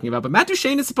like you're talking about. But Matt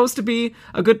Duchesne is supposed to be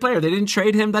a good player. They didn't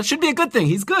trade him. That should be a good thing.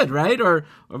 He's good, right? Or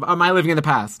am I living in the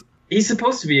past? He's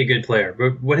supposed to be a good player,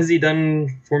 but what has he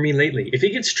done for me lately? If he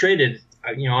gets traded,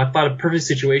 I thought a perfect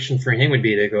situation for him would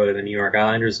be to go to the New York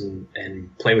Islanders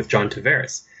and play with John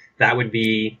Tavares. That would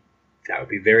be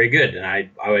very good, and I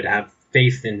would have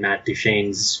faith in Matt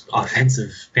Duchesne's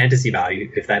offensive fantasy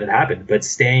value if that had happened. But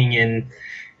staying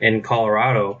in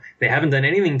Colorado, they haven't done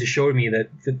anything to show me that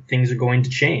things are going to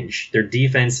change. Their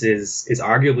defense is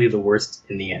arguably the worst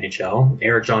in the NHL.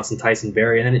 Erik Johnson, Tyson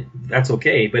Barrie, and that's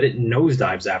okay, but it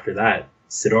nosedives after that.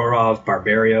 Sidorov,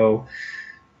 Barberio,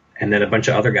 and then a bunch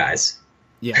of other guys.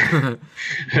 Yeah.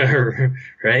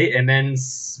 Right? And then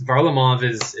Varlamov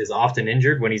is often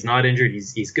injured. When he's not injured,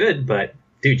 he's good, but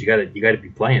dude, you gotta be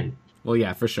playing. Well,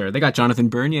 yeah, for sure. They got Jonathan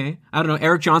Bernier. I don't know.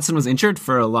 Erik Johnson was injured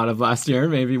for a lot of last year.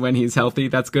 Maybe when he's healthy,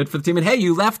 that's good for the team. And hey,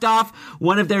 you left off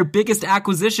one of their biggest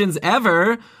acquisitions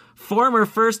ever. Former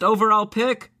first overall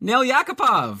pick, Nail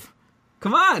Yakupov.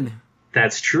 Come on.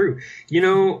 That's true.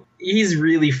 He's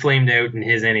really flamed out in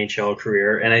his NHL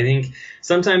career. And I think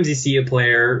sometimes you see a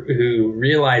player who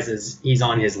realizes he's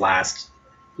on his last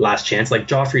chance, like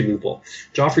Joffrey Lupul.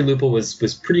 Joffrey Lupul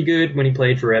was pretty good when he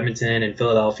played for Edmonton and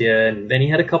Philadelphia, and then he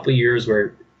had a couple of years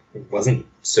where it wasn't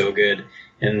so good,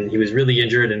 and he was really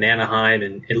injured in Anaheim,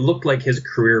 and it looked like his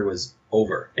career was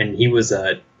over, and he was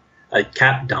a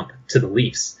cap dump to the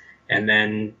Leafs. And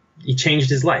then he changed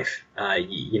his life.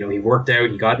 He worked out,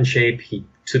 he got in shape, he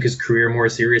took his career more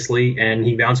seriously, and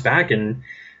he bounced back, and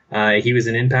he was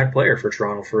an impact player for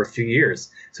Toronto for a few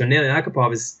years. So Nail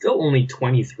Yakupov is still only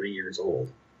 23 years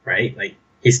old, right? Like,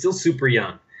 he's still super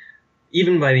young,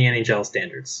 even by the NHL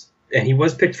standards. And he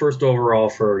was picked first overall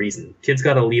for a reason. Kid's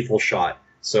got a lethal shot.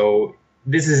 So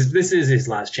this is his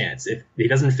last chance. If he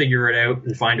doesn't figure it out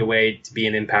and find a way to be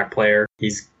an impact player,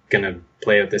 he's going to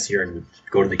play out this year and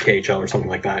go to the KHL or something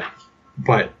like that.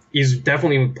 But he's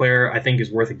definitely a player I think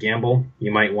is worth a gamble.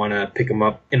 You might want to pick him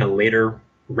up in a later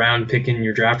round pick in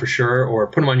your draft for sure, or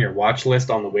put him on your watch list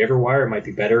on the waiver wire. It might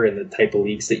be better in the type of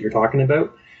leagues that you're talking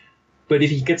about. But if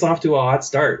he gets off to a hot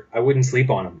start, I wouldn't sleep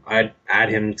on him. I'd add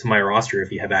him to my roster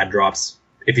if you have ad drops,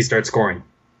 if he starts scoring.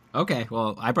 Okay,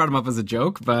 well, I brought him up as a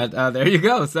joke, but there you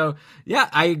go. So, yeah,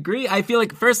 I agree. I feel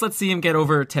like first let's see him get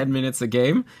over 10 minutes a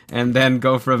game and then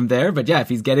go from there. But yeah, if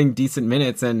he's getting decent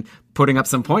minutes and putting up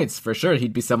some points, for sure,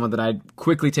 he'd be someone that I'd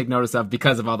quickly take notice of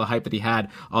because of all the hype that he had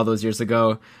all those years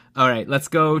ago. All right, let's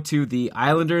go to the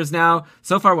Islanders now.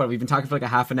 So far, we've been talking for like a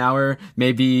half an hour,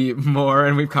 maybe more,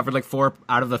 and we've covered like 4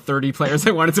 out of the 30 players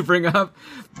I wanted to bring up.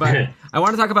 But I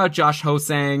want to talk about Josh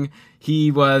Ho-Sang.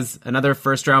 He was another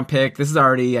first-round pick. This is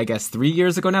already, I guess, 3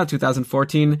 years ago now,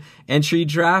 2014 entry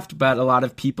draft, but a lot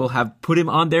of people have put him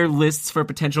on their lists for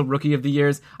potential Rookie of the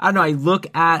Years. I don't know, I look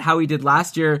at how he did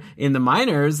last year in the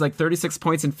minors, like 36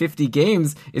 points in 50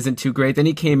 games isn't too great. Then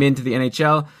he came into the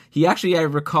NHL. He actually, I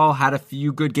recall, had a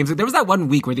few good games. There was that one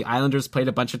week where the Islanders played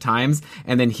a bunch of times,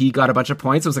 and then he got a bunch of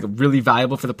points. It was like really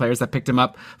valuable for the players that picked him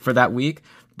up for that week.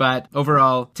 But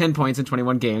overall, 10 points in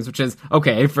 21 games, which is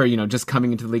okay for, just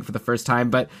coming into the league for the first time.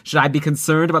 But should I be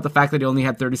concerned about the fact that he only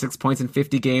had 36 points in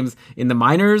 50 games in the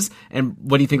minors? And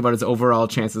what do you think about his overall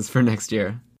chances for next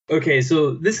year? Okay,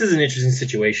 so this is an interesting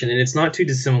situation, and it's not too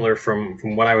dissimilar from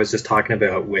what I was just talking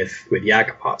about with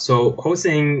Yakupov. So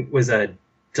Ho-Sang was a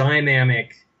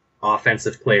dynamic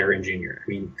offensive player in junior. I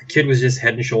mean, the kid was just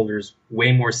head and shoulders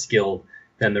way more skilled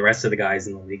than the rest of the guys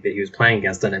in the league that he was playing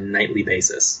against on a nightly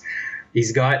basis.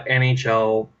 He's got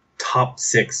NHL top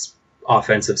 6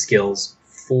 offensive skills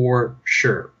for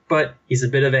sure, but he's a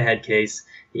bit of a head case.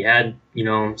 He had,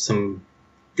 some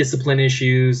discipline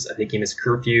issues. I think he missed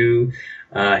curfew.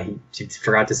 He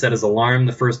forgot to set his alarm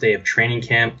the first day of training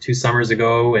camp 2 summers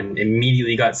ago and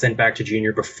immediately got sent back to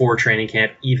junior before training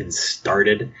camp even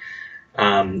started.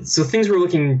 So things were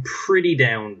looking pretty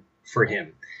down for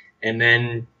him. And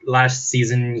then last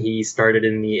season he started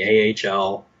in the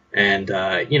AHL and,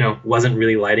 wasn't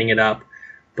really lighting it up.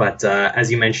 But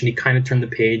as you mentioned, he kind of turned the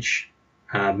page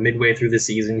midway through the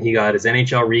season. He got his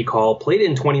NHL recall, played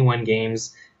in 21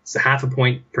 games. It's a half a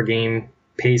point per game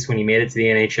pace when he made it to the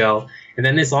NHL. And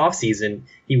then this offseason,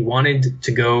 he wanted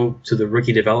to go to the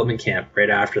rookie development camp right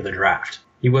after the draft.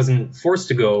 He wasn't forced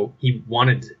to go. He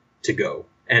wanted to go.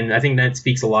 And I think that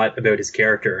speaks a lot about his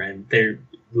character. And they're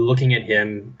looking at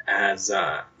him as,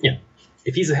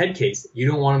 if he's a head case, you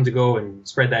don't want him to go and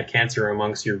spread that cancer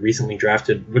amongst your recently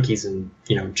drafted rookies and,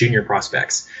 junior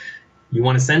prospects. You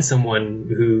want to send someone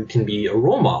who can be a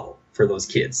role model for those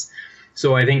kids.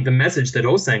 So I think the message that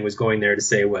Ho-Sang was going there to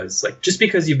say was, like, just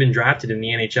because you've been drafted in the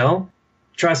NHL,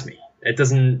 trust me, it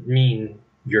doesn't mean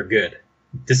you're good.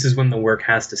 This is when the work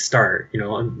has to start.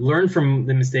 Learn from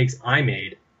the mistakes I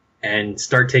made and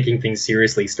start taking things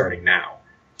seriously starting now.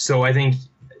 So I think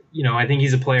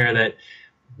he's a player that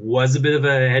was a bit of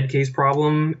a head case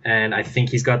problem, and I think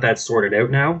he's got that sorted out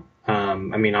now.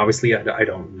 Obviously, I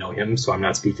don't know him, so I'm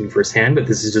not speaking firsthand, but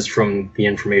this is just from the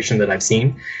information that I've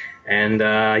seen. And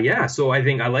so I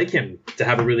think I like him to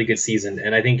have a really good season,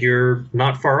 and I think you're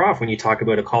not far off when you talk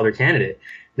about a Calder candidate.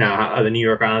 Now, are the New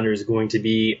York Islanders going to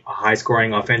be a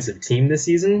high-scoring offensive team this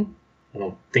season? I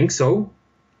don't think so.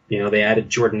 They added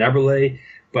Jordan Eberle,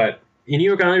 but the New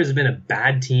York Islanders have been a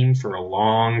bad team for a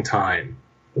long time.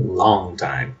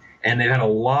 And they've had a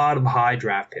lot of high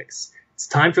draft picks. It's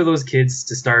time for those kids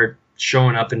to start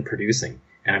showing up and producing.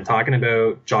 And I'm talking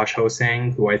about Josh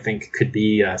Ho-Sang, who I think could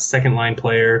be a second-line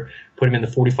player, put him in the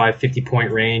 45,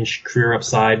 50-point range, career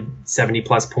upside,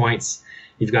 70-plus points.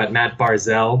 You've got Matt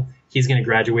Barzal. He's going to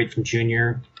graduate from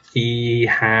junior. He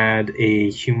had a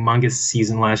humongous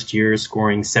season last year,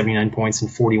 scoring 79 points in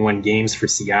 41 games for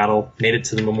Seattle. Made it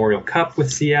to the Memorial Cup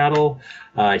with Seattle.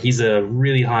 He's a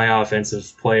really high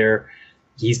offensive player.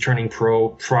 He's turning pro,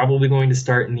 probably going to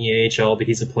start in the AHL, but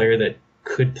he's a player that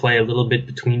could play a little bit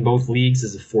between both leagues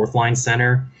as a fourth-line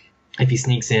center. If he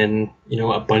sneaks in,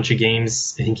 a bunch of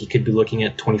games, I think he could be looking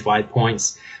at 25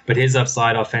 points. But his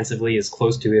upside offensively is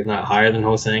close to, if not higher than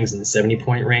Ho-Sang's, in the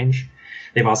 70-point range.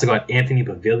 They've also got Anthony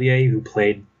Beauvillier, who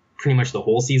played pretty much the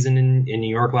whole season in New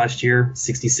York last year,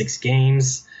 66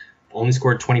 games. only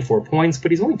scored 24 points,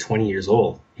 but he's only 20 years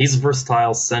old. He's a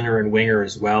versatile center and winger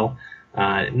as well.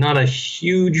 Not a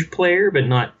huge player, but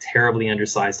not terribly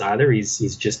undersized either.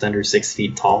 He's just under 6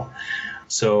 feet tall.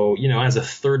 So, as a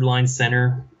third-line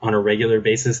center on a regular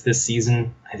basis this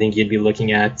season, I think you'd be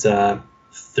looking at 30,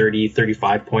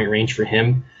 35-point range for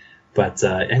him. But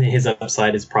and his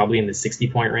upside is probably in the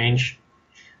 60-point range.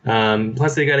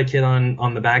 Plus, they got a kid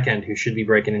on the back end who should be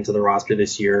breaking into the roster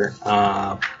this year.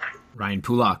 Ryan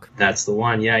Pulock. That's the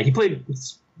one. Yeah, he played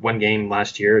one game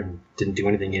last year and didn't do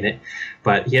anything in it.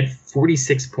 But he had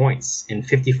 46 points in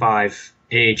 55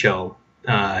 AHL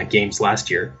games last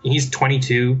year. He's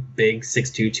 22, big,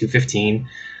 6'2", 215.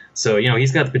 So,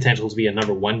 he's got the potential to be a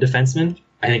number one defenseman.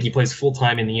 I think he plays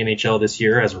full-time in the NHL this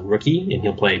year as a rookie, and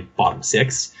he'll play bottom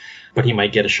six. But he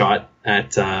might get a shot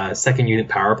at second unit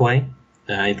power play.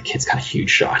 The kid's got a huge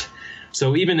shot.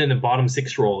 So even in the bottom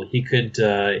six role, he could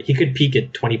peak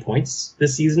at 20 points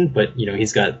this season, but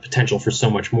he's got potential for so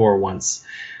much more once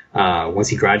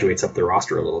he graduates up the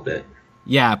roster a little bit.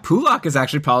 Yeah, Pulock is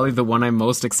actually probably the one I'm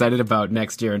most excited about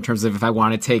next year in terms of if I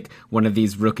want to take one of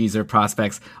these rookies or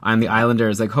prospects on the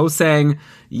Islanders. Like Ho-Sang,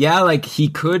 yeah, like he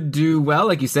could do well,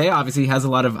 like you say, obviously he has a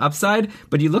lot of upside,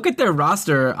 but you look at their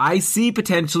roster, I see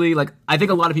potentially, like, I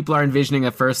think a lot of people are envisioning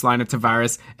a first line of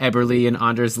Tavares, Eberle, and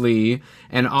Anders Lee,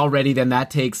 and already then that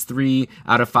takes 3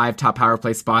 out of 5 top power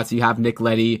play spots. You have Nick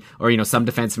Leddy, or, some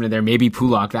defenseman in there, maybe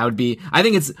Pulock. That would be, I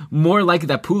think it's more likely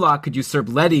that Pulock could usurp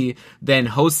Leddy than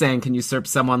Ho-Sang can usurp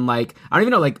someone like, I don't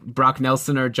even know, like Brock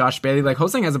Nelson or Josh Bailey. Like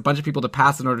Ho-Sang has a bunch of people to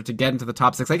pass in order to get into the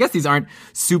top 6. I guess these aren't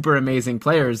super amazing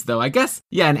players though. I guess,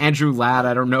 yeah, and Andrew Ladd,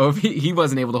 I don't know if he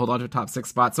wasn't able to hold on to a top 6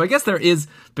 spot. So I guess there is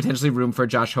potentially room for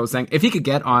Josh Ho-Sang if he could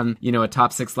get on, a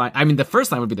top 6 line. I mean, the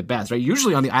first line would be the best, right?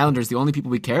 Usually on the Islanders, the only people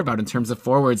we care about in terms of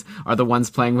forwards are the ones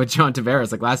playing with John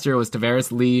Tavares. Like last year it was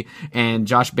Tavares, Lee, and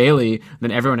Josh Bailey. Then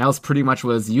everyone else pretty much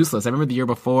was useless. I remember the year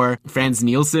before, Franz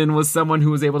Nielsen was someone who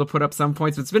was able to put up some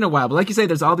points, but it's been a while. But like you say,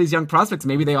 there's all these young prospects.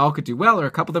 Maybe they all could do well, or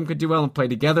a couple of them could do well and play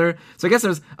together. So I guess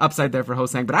there's upside there for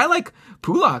Ho-Sang. But I like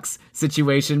Pulock's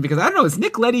situation because I don't know, is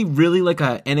Nick Leddy really like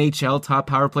a NHL top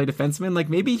power play defenseman? Like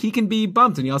maybe he can be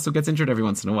bumped and he also gets injured every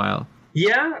once in a while.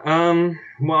 Yeah,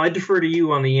 well, I defer to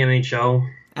you on the NHL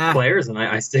players, and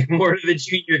I stick more to the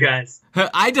junior guys.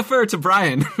 I defer to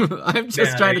Brian. I'm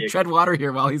just trying to tread water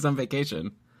here while he's on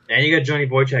vacation. And you got Johnny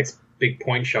Boychuk's big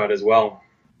point shot as well.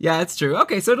 Yeah, it's true.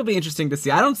 Okay, so it'll be interesting to see.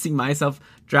 I don't see myself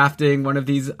drafting one of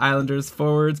these Islanders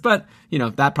forwards, but,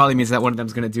 that probably means that one of them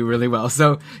is going to do really well.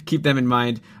 So keep them in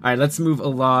mind. All right, let's move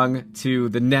along to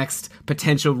the next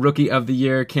potential Rookie of the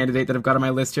Year candidate that I've got on my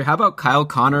list here. How about Kyle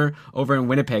Connor over in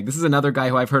Winnipeg? This is another guy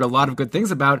who I've heard a lot of good things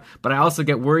about, but I also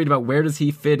get worried about where does he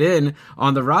fit in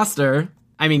on the roster.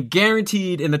 I mean,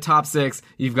 guaranteed in the top 6,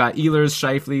 you've got Ehlers,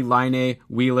 Scheifele, Laine,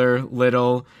 Wheeler,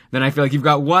 Little. Then I feel like you've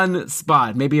got one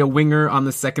spot, maybe a winger on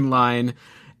the second line,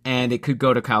 and it could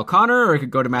go to Kyle Connor or it could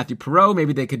go to Matthew Perreault.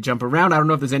 Maybe they could jump around. I don't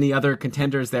know if there's any other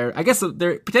contenders there. I guess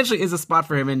there potentially is a spot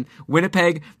for him in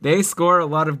Winnipeg. They score a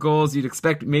lot of goals. You'd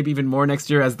expect maybe even more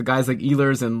next year as the guys like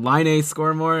Ehlers and Laine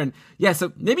score more. And yeah,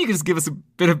 so maybe you could just give us a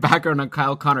bit of background on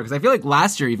Kyle Connor, because I feel like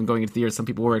last year, even going into the year, some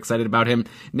people were excited about him.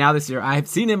 Now this year, I've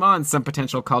seen him on some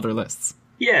potential Calder lists.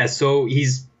 Yeah, so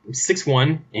he's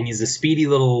 6'1", and he's a speedy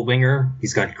little winger.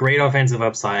 He's got great offensive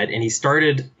upside, and he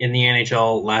started in the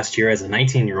NHL last year as a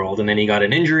 19-year-old, and then he got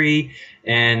an injury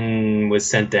and was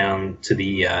sent down to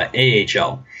the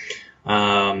AHL.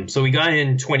 So we got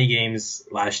in 20 games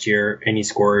last year, and he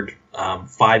scored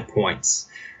 5 points.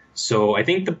 So I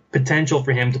think the potential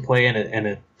for him to play in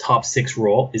a top 6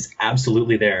 role is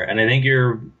absolutely there, and I think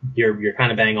you're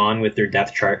kind of bang on with their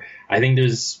depth chart. I think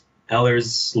there's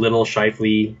Ehlers, Little,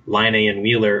 Scheifele, Laine, and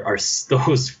Wheeler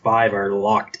those 5 are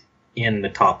locked in the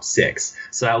top 6.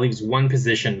 So that leaves one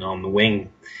position on the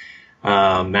wing.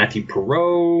 Matthew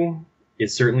Perreault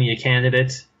is certainly a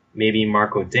candidate. Maybe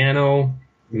Marco Dano,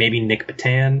 maybe Nick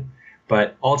Petan.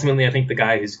 But ultimately, I think the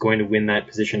guy who's going to win that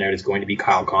position out is going to be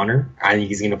Kyle Connor. I think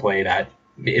he's going to play that,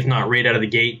 if not right out of the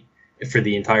gate for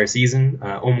the entire season,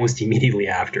 almost immediately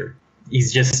after.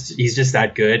 He's just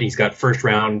that good. He's got first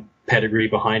round pedigree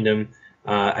behind him.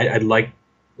 I'd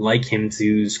like him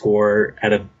to score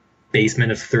at a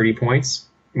basement of 30 points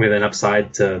with an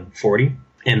upside to 40.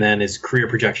 And then his career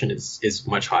projection is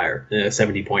much higher, in a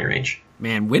 70-point range.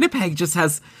 Man, Winnipeg just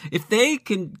has, if they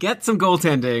can get some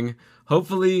goaltending,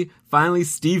 hopefully, finally,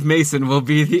 Steve Mason will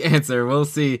be the answer. We'll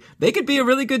see. They could be a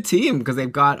really good team because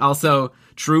they've got also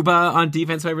Trouba on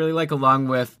defense, who I really like, along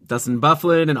with Dustin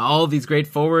Byfuglien and all these great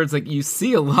forwards. Like, you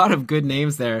see a lot of good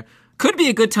names there. Could be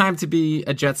a good time to be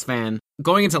a Jets fan.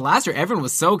 Going into last year, everyone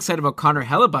was so excited about Connor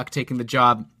Hellebuck taking the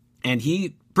job, and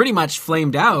he pretty much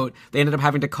flamed out. They ended up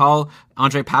having to call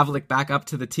Andre Pavlik back up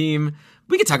to the team.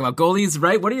 We could talk about goalies,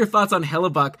 right? What are your thoughts on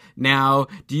Hellebuyck now?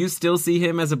 Do you still see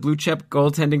him as a blue chip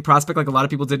goaltending prospect like a lot of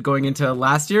people did going into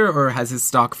last year, or has his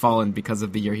stock fallen because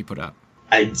of the year he put up?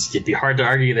 It'd be hard to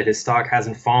argue that his stock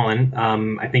hasn't fallen.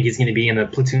 I think he's going to be in a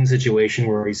platoon situation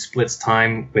where he splits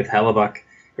time with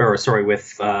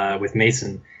with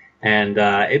Mason, and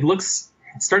it's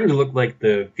starting to look like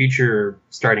the future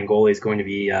starting goalie is going to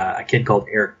be a kid called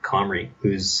Eric Comrie,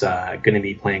 who's going to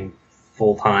be playing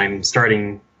full-time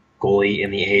starting goalie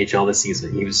in the AHL this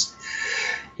season.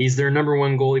 He's their number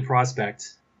one goalie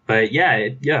prospect. But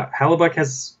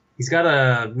Hellebuyck he's got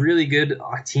a really good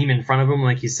team in front of him.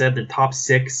 Like you said, the top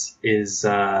six is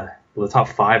the top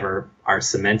five are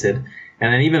cemented,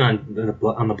 and then even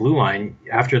on the blue line,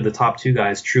 after the top two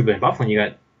guys, Trouba and Byfuglien, you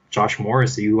got Josh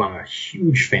Morrissey, who I'm a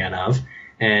huge fan of,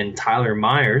 and Tyler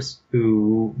Myers,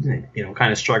 who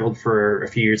kind of struggled for a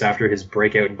few years after his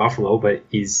breakout in Buffalo, but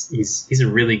he's a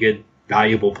really good,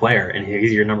 valuable player, and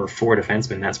he's your number 4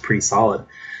 defenseman. That's pretty solid.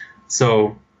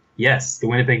 So yes, the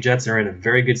Winnipeg Jets are in a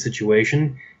very good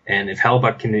situation, and if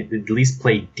Hellebuyck can at least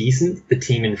play decent, the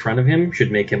team in front of him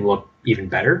should make him look even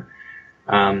better.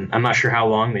 I'm not sure how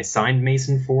long they signed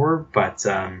Mason for, but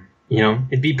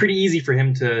it'd be pretty easy for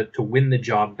him to win the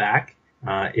job back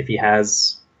if he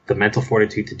has the mental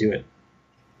fortitude to do it.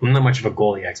 I'm not much of a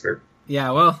goalie expert.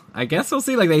 Yeah, well, I guess we'll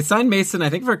see. Like, they signed Mason, I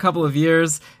think, for a couple of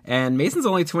years, and Mason's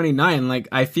only 29. Like,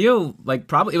 I feel like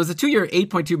probably it was a 2-year,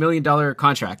 $8.2 million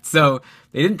contract. So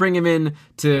they didn't bring him in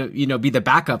to, be the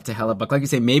backup to Hellebuyck. Like you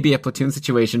say, maybe a platoon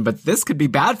situation, but this could be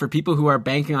bad for people who are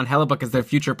banking on Hellebuyck as their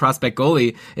future prospect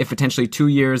goalie if potentially 2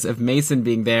 years of Mason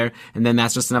being there, and then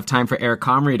that's just enough time for Eric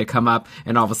Comrie to come up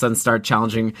and all of a sudden start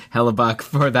challenging Hellebuyck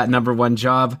for that number 1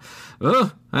 job.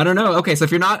 Ugh, I don't know. Okay, so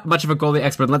if you're not much of a goalie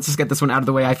expert, let's just get this one out of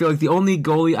the way. I feel like the only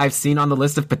goalie I've seen on the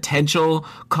list of potential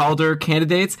Calder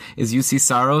candidates is UC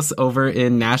Saros over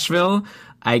in Nashville.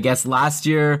 I guess last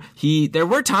year, there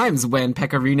were times when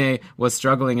Pekka Rinne was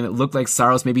struggling and it looked like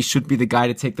Saros maybe should be the guy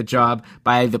to take the job.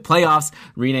 By the playoffs,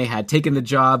 Rinne had taken the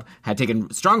job, had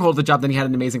taken stronghold of the job, then he had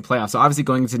an amazing playoff. So obviously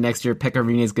going into next year, Pekka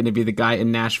Rinne is going to be the guy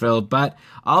in Nashville. But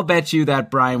I'll bet you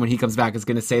that Brian, when he comes back, is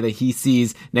going to say that he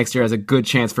sees next year as a good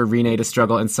chance for Rinne to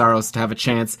struggle and Saros to have a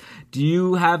chance. Do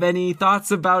you have any thoughts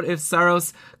about if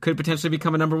Saros could potentially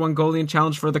become a number 1 goalie and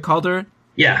challenge for the Calder?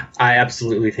 Yeah, I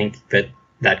absolutely think that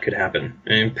could happen.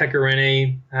 And Pekka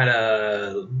Rinne had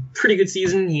a pretty good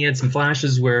season. He had some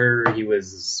flashes where he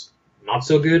was not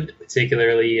so good,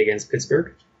 particularly against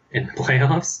Pittsburgh in the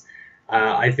playoffs.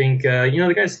 I think,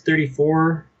 the guy's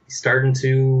 34. He's starting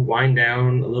to wind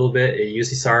down a little bit.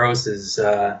 UC Saros is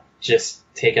just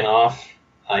taken off.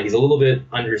 He's a little bit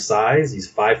undersized.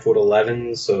 He's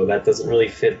 5'11", so that doesn't really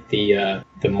fit the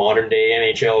modern day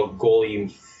NHL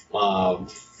goalie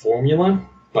formula.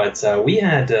 But we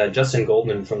had Justin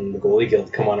Goldman from the Goalie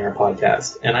Guild come on our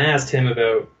podcast, and I asked him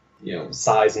about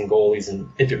size and goalies and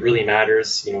if it really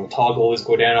matters. Tall goalies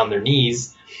go down on their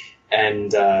knees,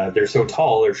 and they're so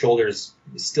tall, their shoulders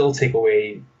still take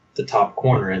away the top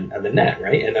corner of the net,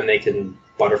 right? And then they can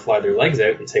butterfly their legs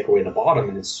out and take away the bottom,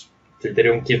 and they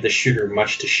don't give the shooter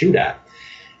much to shoot at.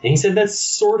 And he said that's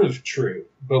sort of true,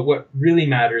 but what really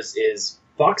matters is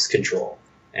box control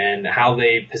and how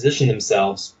they position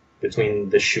themselves between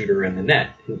the shooter and the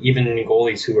net. And even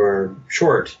goalies who are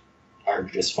short are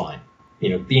just fine.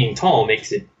 Being tall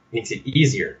makes it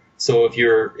easier. So if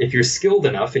you're skilled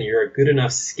enough and you're a good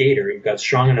enough skater, you've got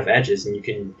strong enough edges, and you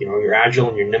can, you're agile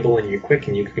and you're nimble and you're quick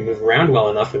and you can move around well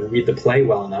enough and read the play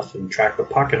well enough and track the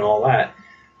puck and all that,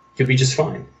 you'll be just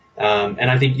fine. And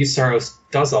I think Saros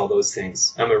does all those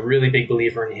things. I'm a really big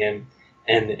believer in him.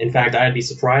 And in fact, I'd be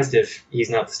surprised if he's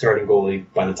not the starting goalie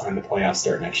by the time the playoffs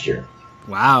start next year.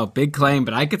 Wow, big claim,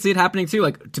 but I could see it happening too.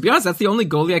 Like, to be honest, that's the only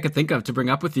goalie I could think of to bring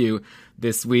up with you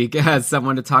this week as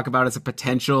someone to talk about as a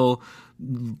potential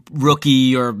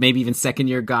rookie or maybe even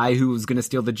second-year guy who's going to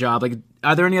steal the job. Like,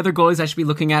 are there any other goalies I should be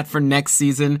looking at for next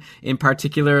season in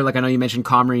particular? Like, I know you mentioned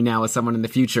Comrie now as someone in the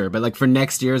future, but like for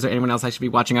next year, is there anyone else I should be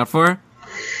watching out for?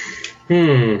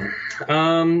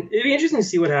 It'd be interesting to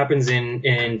see what happens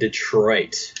in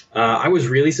Detroit. I was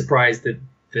really surprised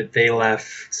that they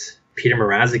left Peter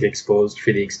Mrazek exposed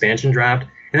for the expansion draft,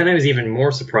 and then I was even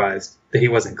more surprised that he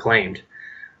wasn't claimed.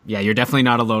 Yeah, you're definitely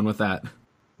not alone with that.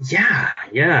 Yeah.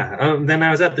 Then I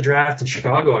was at the draft in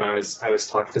Chicago, and I was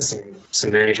talking to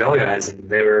some NHL guys, and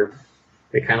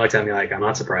they kind of looked at me like, I'm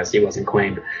not surprised he wasn't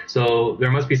claimed. So there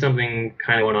must be something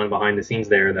kind of going on behind the scenes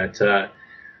there that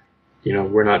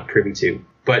we're not privy to.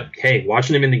 But hey,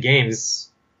 watching him in the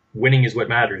games, winning is what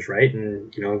matters, right?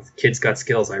 And the kid's got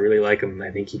skills. I really like him.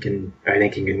 I think he can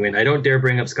win. I don't dare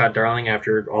bring up Scott Darling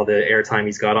after all the airtime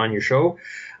he's got on your show.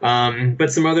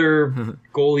 But some other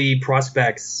goalie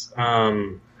prospects.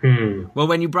 Well,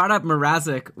 when you brought up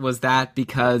Mrazek, was that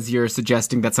because you're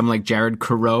suggesting that someone like Jared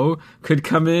Coreau could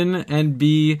come in and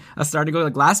be a starting goalie?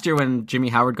 Like last year when Jimmy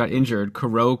Howard got injured,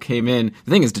 Coreau came in.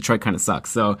 The thing is, Detroit kind of sucks,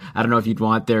 so I don't know if you'd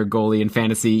want their goalie in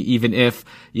fantasy, even if,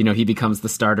 he becomes the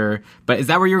starter. But is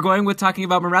that where you're going with talking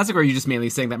about Mrazek, or are you just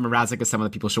mainly saying that Mrazek is someone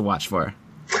that people should watch for?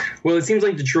 Well, it seems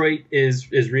like Detroit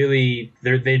is really,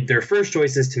 their first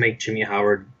choice is to make Jimmy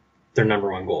Howard their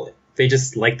number one goalie. They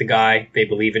just like the guy. They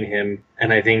believe in him.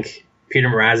 And I think Peter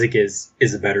Mrazek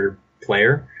is a better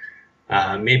player.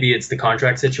 Maybe it's the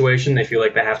contract situation. They feel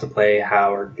like they have to play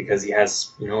Howard because he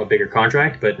has, a bigger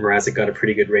contract, but Mrazek got a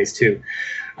pretty good raise too.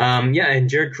 And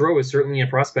Jared Coreau is certainly a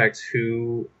prospect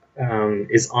who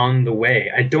is on the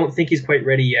way. I don't think he's quite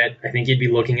ready yet. I think you'd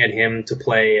be looking at him to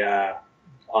play a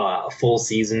full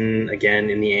season again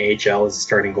in the AHL as a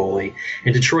starting goalie.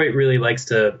 And Detroit really likes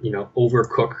to,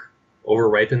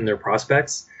 overripen their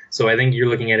prospects. So I think you're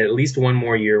looking at least one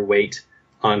more year wait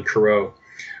on Coreau.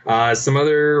 Some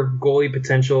other goalie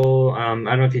potential. I don't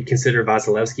know if you'd consider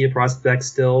Vasilevsky a prospect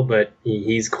still, but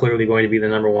he's clearly going to be the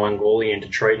number one goalie in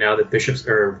Detroit now that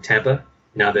Tampa,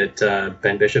 now that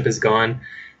Ben Bishop is gone.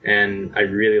 And I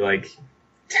really like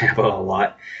Tampa a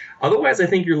lot. Otherwise, I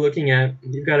think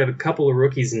you've got a couple of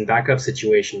rookies in backup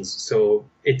situations. So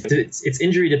it's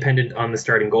injury dependent on the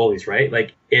starting goalies, right?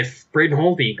 Like if Braden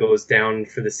Holtby goes down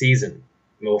for the season,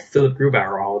 well, Philip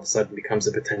Grubauer all of a sudden becomes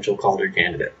a potential Calder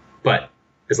candidate. But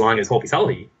as long as Holtby's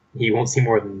healthy, he won't see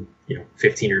more than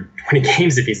 15 or 20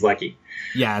 games if he's lucky.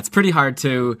 Yeah, it's pretty hard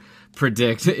to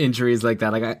predict injuries like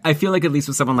that. Like I feel like at least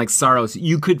with someone like Saros,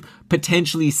 you could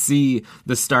potentially see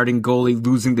the starting goalie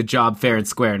losing the job fair and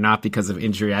square, not because of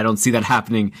injury. I don't see that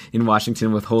happening in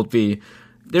Washington with Holtby.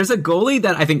 There's a goalie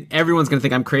that I think everyone's going to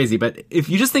think I'm crazy, but if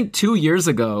you just think 2 years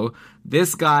ago,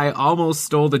 this guy almost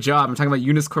stole the job. I'm talking about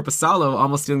Joonas Korpisalo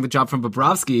almost stealing the job from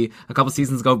Bobrovsky. A couple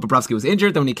seasons ago, Bobrovsky was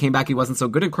injured. Then when he came back, he wasn't so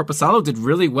good, and Korpisalo did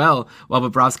really well while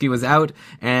Bobrovsky was out.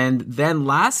 And then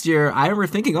last year, I remember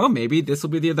thinking, maybe this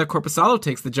will be the year that Korpisalo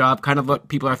takes the job, kind of what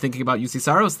people are thinking about UC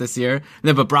Saros this year. And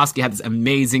then Bobrovsky had this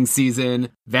amazing season,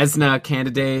 Vezina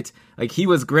candidate. Like, he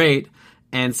was great.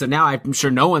 And so now I'm sure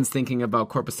no one's thinking about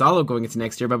Korpisalo going into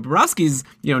next year, but Bobrovsky's,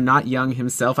 not young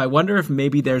himself. I wonder if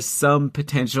maybe there's some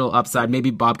potential upside.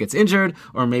 Maybe Bob gets injured,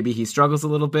 or maybe he struggles a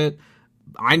little bit.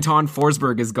 Anton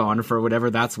Forsberg is gone for whatever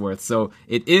that's worth. So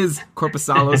it is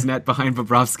Korpisalo's net behind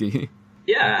Bobrovsky.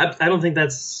 Yeah, I don't think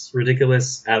that's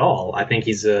ridiculous at all. I think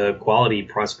he's a quality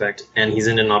prospect, and he's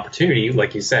in an opportunity,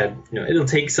 like you said. It'll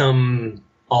take some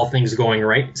all things going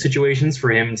right situations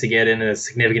for him to get in a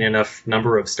significant enough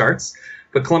number of starts.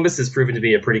 But Columbus has proven to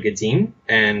be a pretty good team,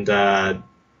 and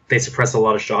they suppress a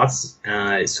lot of shots.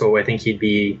 So I think he'd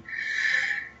be,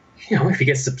 if he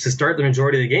gets to start the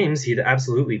majority of the games, he'd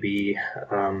absolutely be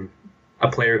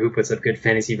a player who puts up good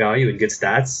fantasy value and good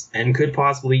stats, and could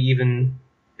possibly even,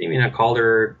 maybe in a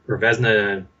Calder or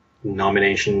Vezina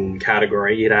nomination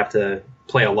category. You'd have to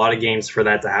play a lot of games for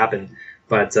that to happen.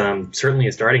 But certainly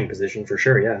a starting position for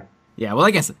sure, yeah. Yeah, well,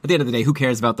 I guess at the end of the day, who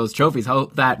cares about those trophies? All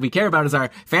that we care about is our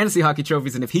fantasy hockey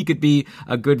trophies, and if he could be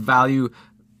a good value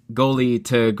goalie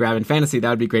to grab in fantasy, that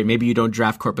would be great. Maybe you don't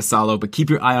draft Korpisalo, but keep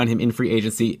your eye on him in free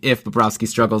agency if Bobrovsky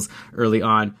struggles early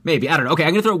on. Maybe, I don't know. Okay,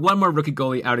 I'm going to throw one more rookie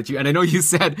goalie out at you, and I know you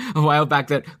said a while back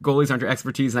that goalies aren't your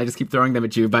expertise, and I just keep throwing them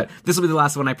at you, but this will be the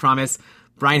last one, I promise.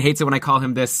 Brian hates it when I call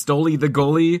him this Stoli the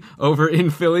goalie over in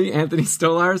Philly, Anthony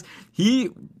Stolarz. He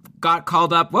got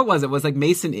called up. What was it? Was like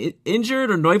Mason injured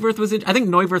or Neuwirth was injured? I think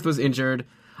Neuwirth was injured.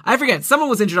 I forget. Someone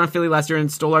was injured on Philly last year, and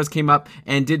Stolarz came up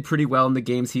and did pretty well in the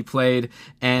games he played,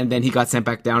 and then he got sent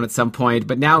back down at some point.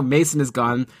 But now Mason is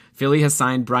gone. Philly has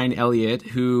signed Brian Elliott,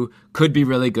 who could be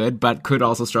really good, but could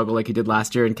also struggle like he did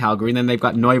last year in Calgary. And then they've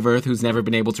got Neuwirth, who's never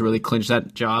been able to really clinch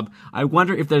that job. I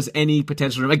wonder if there's any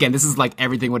potential. Again, this is like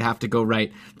everything would have to go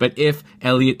right. But if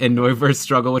Elliott and Neuwirth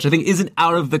struggle, which I think isn't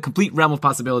out of the complete realm of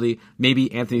possibility,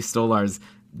 maybe Anthony Stolarz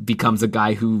becomes a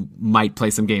guy who might play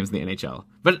some games in the NHL.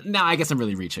 But now I guess I'm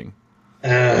really reaching.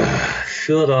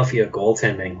 Philadelphia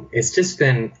goaltending. It's just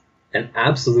been an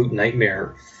absolute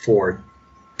nightmare for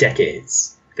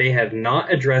decades. They have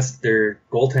not addressed their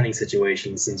goaltending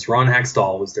situation since Ron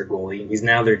Hextall was their goalie. He's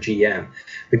now their GM.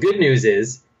 The good news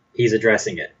is he's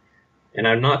addressing it. And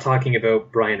I'm not talking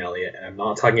about Brian Elliott, and I'm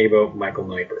not talking about Michael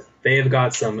Neuwirth. They have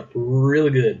got some really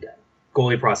good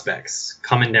goalie prospects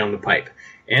coming down the pipe.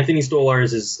 Anthony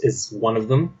Stolarz is one of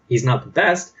them. He's not the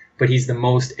best, but he's the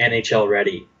most NHL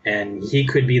ready, and he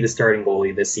could be the starting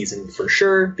goalie this season for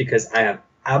sure, because I have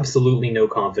absolutely no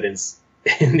confidence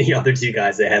in the other two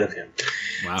guys ahead of him.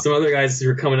 Wow. Some other guys who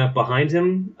are coming up behind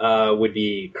him would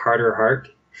be Carter Hart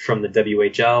from the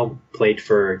WHL, played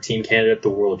for Team Canada at the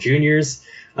World Juniors.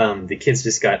 The kid's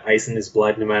just got ice in his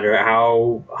blood. No matter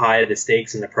how high the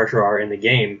stakes and the pressure are in the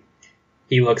game,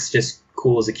 he looks just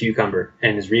cool as a cucumber,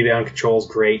 and his rebound control is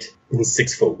great. He's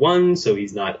 6'1", so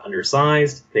he's not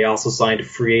undersized. They also signed a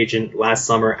free agent last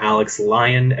summer, Alex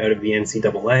Lyon, out of the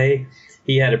NCAA.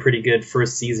 He had a pretty good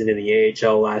first season in the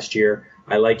AHL last year.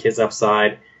 I like his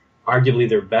upside. Arguably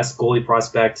their best goalie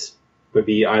prospect would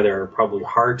be either probably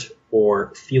Hart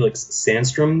or Felix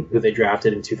Sandstrom, who they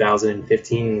drafted in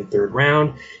 2015 in the third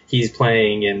round. He's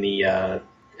playing in the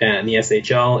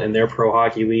SHL, in their pro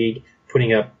hockey league,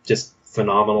 putting up just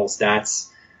phenomenal stats.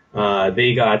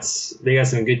 They got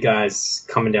some good guys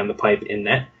coming down the pipe in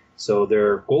net. So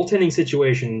their goaltending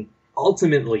situation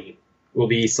ultimately will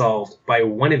be solved by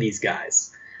one of these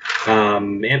guys.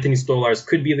 Anthony Stolarz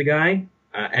could be the guy,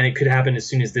 and it could happen as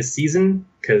soon as this season,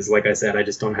 because, like I said, I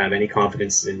just don't have any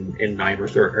confidence in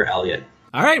Neimerth or Elliott.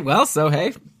 All right, well, so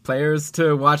hey, players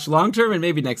to watch long-term, and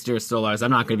maybe next year Stolarz.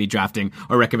 I'm not going to be drafting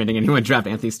or recommending anyone draft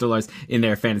Anthony Stolarz in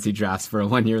their fantasy drafts for a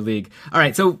one-year league. All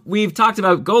right, so we've talked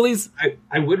about goalies.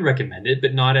 I would recommend it,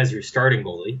 but not as your starting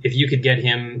goalie. If you could get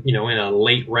him, in a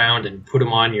late round and put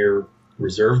him on your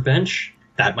reserve bench,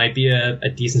 that might be a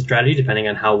decent strategy, depending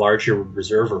on how large your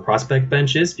reserve or prospect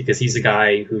bench is, because he's a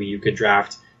guy who you could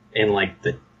draft in like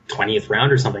the 20th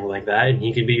round or something like that, and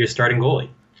he could be your starting goalie.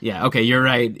 Yeah, okay, you're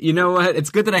right. You know what? It's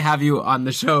good that I have you on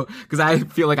the show, because I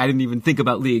feel like I didn't even think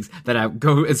about leagues that I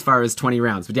go as far as 20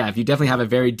 rounds. But yeah, if you definitely have a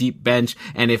very deep bench,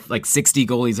 and if like 60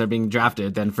 goalies are being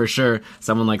drafted, then for sure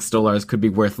someone like Stolarz could be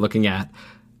worth looking at.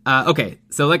 Okay,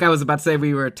 so like I was about to say,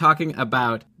 we were talking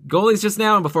about goalies just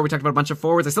now, and before we talked about a bunch of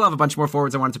forwards. I still have a bunch more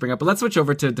forwards I wanted to bring up, but let's switch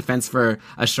over to defense for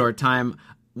a short time.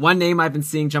 One name I've been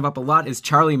seeing jump up a lot is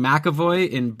Charlie McAvoy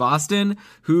in Boston,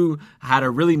 who had a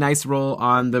really nice role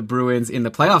on the Bruins in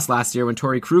the playoffs last year when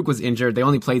Torrey Krug was injured. They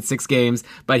only played 6 games,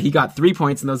 but he got 3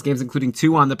 points in those games, including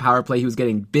 2 on the power play. He was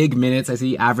getting big minutes. I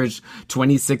see he averaged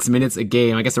 26 minutes a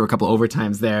game. I guess there were a couple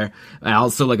overtimes there, and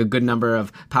also like a good number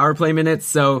of power play minutes.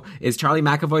 So is Charlie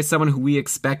McAvoy someone who we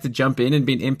expect to jump in and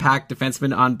be an impact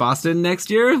defenseman on Boston next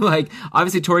year? Like,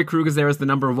 obviously Torrey Krug is there as the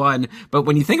number 1, but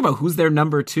when you think about who's their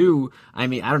number 2, I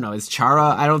mean, I don't know. Is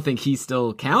Chara? I don't think he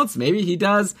still counts. Maybe he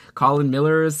does. Colin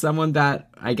Miller is someone that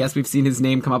I guess we've seen his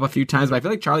name come up a few times, but I feel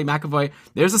like Charlie McAvoy,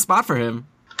 there's a spot for him.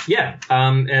 Yeah.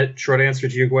 Short answer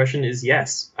to your question is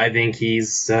yes. I think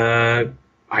he's going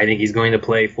to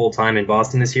play full time in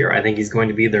Boston this year. I think he's going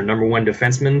to be their number 1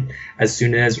 defenseman as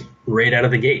soon as right out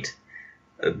of the gate.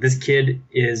 This kid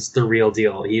is the real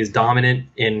deal. He is dominant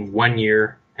in 1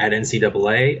 year at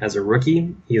NCAA as a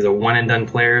rookie. He's a one-and-done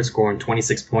player, scoring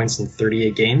 26 points in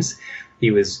 38 games. He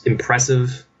was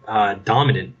impressive,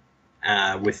 dominant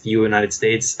with United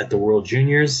States at the World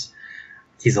Juniors.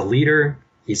 He's a leader.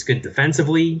 He's good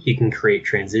defensively. He can create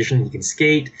transition. He can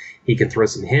skate. He can throw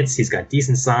some hits. He's got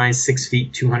decent size, 6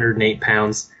 feet, 208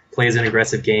 pounds, plays an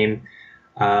aggressive game.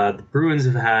 The Bruins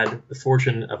have had the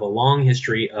fortune of a long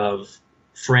history of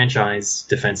franchise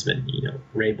defensemen.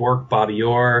 Ray Bourque, Bobby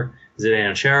Orr,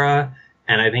 Zdeno Chara,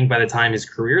 and I think by the time his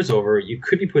career's over, you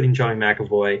could be putting Charlie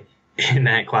McAvoy in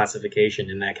that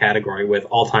classification, in that category, with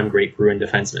all-time great Bruin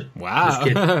defensemen.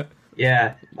 Wow.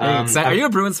 Yeah. Are you a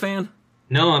Bruins fan?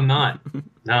 No, I'm not.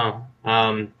 No.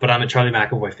 But I'm a Charlie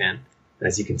McAvoy fan,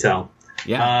 as you can tell.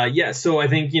 Yeah. So I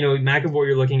think, McAvoy,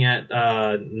 you're looking at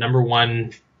number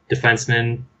 1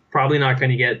 defenseman. Probably not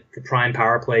going to get the prime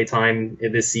power play time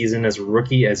this season as a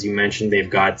rookie. As you mentioned, they've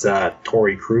got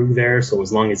Torrey Krug there, so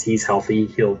as long as he's healthy,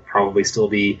 he'll probably still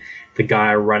be the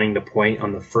guy running the point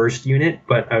on the first unit.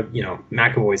 But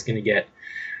McAvoy's going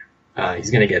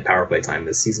to get power play time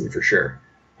this season for sure.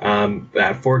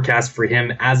 Forecast for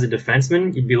him as a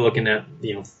defenseman, you'd be looking at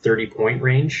 30-point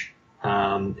range,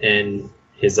 and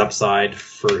his upside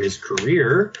for his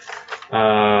career.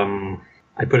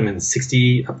 I put him in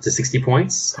 60 up to 60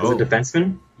 points as a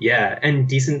defenseman. Yeah, and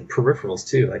decent peripherals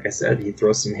too. Like I said, he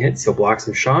throws some hits, he'll block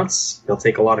some shots, he'll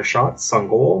take a lot of shots on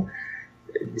goal.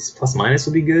 His plus minus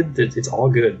will be good. It's all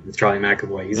good with Charlie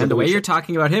McAvoy. And the way you're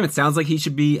talking about him, it sounds like he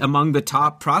should be among the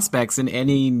top prospects in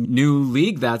any new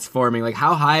league that's forming. Like,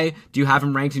 how high do you have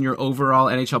him ranked in your overall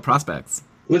NHL prospects?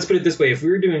 Let's put it this way. If we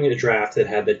were doing a draft that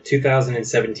had the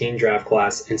 2017 draft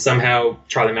class and somehow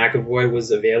Charlie McAvoy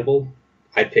was available,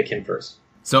 I'd pick him first.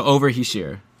 So over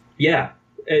Hischier. Yeah.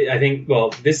 I think,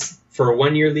 this for a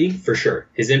one-year league, for sure.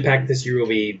 His impact this year will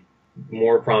be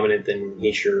more prominent than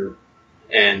Hischier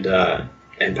and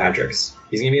and Patrick's.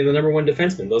 He's going to be the number one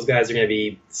defenseman. Those guys are going to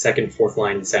be second, fourth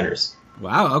line centers.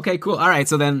 Wow. Okay, cool. All right.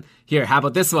 So then here, how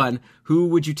about this one? Who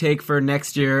would you take for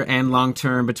next year and long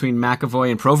term between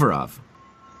McAvoy and Provorov?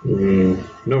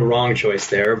 No wrong choice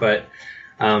there, but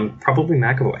probably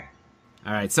McAvoy.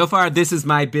 All right. So far, this is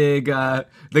my big,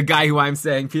 the guy who I'm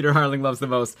saying Peter Harling loves the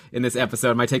most in this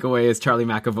episode. My takeaway is Charlie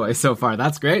McAvoy so far.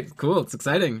 That's great. Cool. It's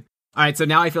exciting. All right. So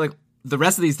now I feel like the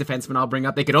rest of these defensemen I'll bring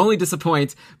up, they could only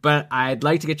disappoint, but I'd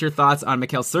like to get your thoughts on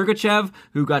Mikhail Sergachev,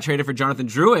 who got traded for Jonathan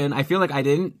Drouin. I feel like I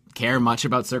didn't care much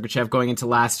about Sergachev going into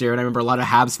last year, and I remember a lot of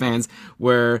Habs fans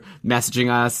were messaging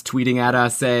us, tweeting at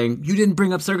us, saying, you didn't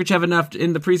bring up Sergachev enough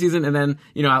in the preseason, and then,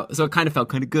 so it kind of felt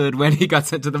kind of good when he got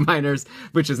sent to the minors,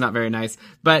 which is not very nice,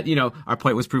 but, our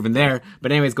point was proven there.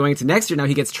 But anyways, going into next year, now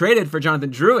he gets traded for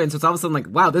Jonathan Drouin, so it's all of a sudden like,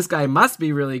 wow, this guy must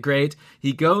be really great.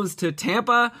 He goes to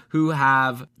Tampa, who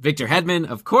have Victor Hedman,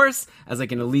 of course, as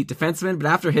like an elite defenseman, but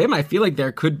after him, I feel like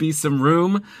there could be some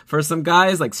room for some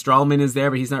guys, like Strawman is there,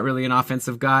 but he's not really an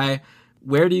offensive guy.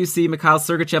 Where do you see Mikhail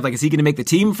Sergachev? Like, is he going to make the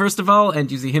team, first of all? And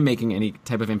do you see him making any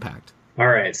type of impact? All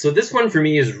right. So this one for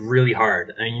me is really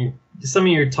hard. I mean, some of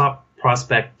your top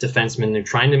prospect defensemen, they're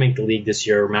trying to make the league this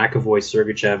year. McAvoy,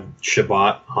 Sergachev,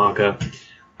 Shabbat, Honka.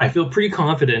 I feel pretty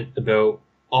confident about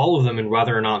all of them and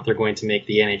whether or not they're going to make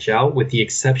the NHL, with the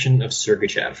exception of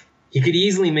Sergachev. He could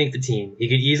easily make the team. He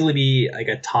could easily be like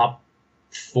a top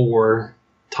 4,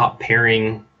 top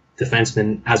pairing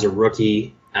defenseman as a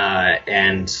rookie,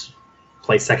 and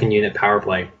play second unit power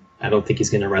play. I don't think he's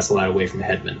going to wrestle that away from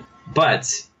Hedman. But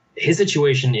his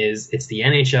situation is it's the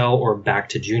NHL or back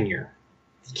to junior.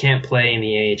 He can't play in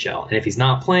the AHL. And if he's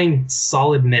not playing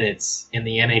solid minutes in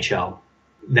the NHL,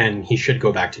 then he should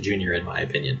go back to junior, in my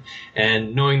opinion.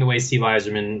 And knowing the way Steve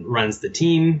Yzerman runs the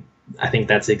team, I think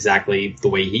that's exactly the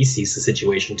way he sees the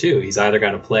situation too. He's either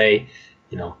got to play,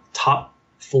 top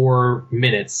 4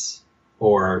 minutes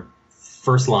or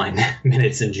first line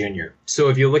minutes in junior. So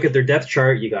if you look at their depth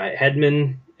chart, you got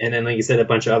Hedman, and then, like you said, a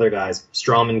bunch of other guys.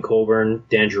 Strawman, Colburn,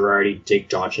 Dan Girardi, Jake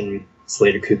Johnson,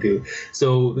 Slater Cuckoo.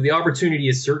 So the opportunity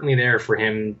is certainly there for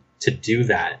him to do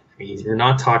that. I mean, you're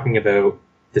not talking about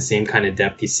the same kind of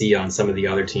depth you see on some of the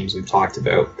other teams we've talked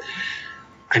about.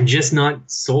 I'm just not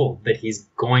sold that he's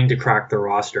going to crack the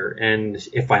roster. And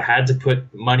if I had to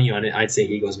put money on it, I'd say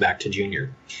he goes back to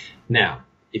junior. Now,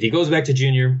 if he goes back to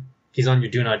junior, he's on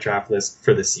your do not draft list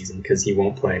for this season because he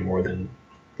won't play more than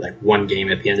like 1 game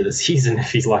at the end of the season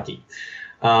if he's lucky.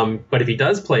 But if he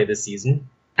does play this season,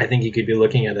 I think you could be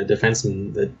looking at a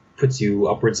defenseman that puts you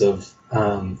upwards of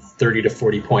 30 to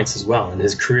 40 points as well. And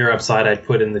his career upside, I'd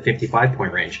put in the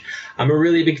 55-point range. I'm a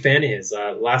really big fan of his.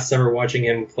 Last summer, watching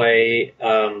him play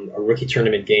a rookie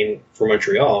tournament game for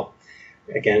Montreal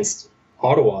against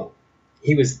Ottawa,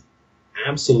 he was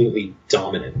absolutely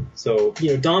dominant. So,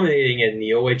 dominating in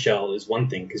the OHL is one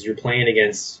thing because you're playing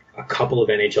against a couple of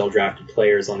NHL drafted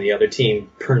players on the other team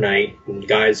per night, and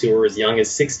guys who are as young as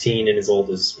 16 and as old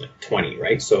as 20,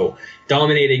 right? So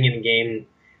dominating in a game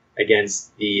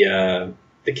against the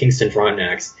Kingston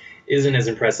Frontenacs isn't as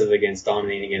impressive against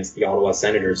dominating against the Ottawa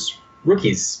Senators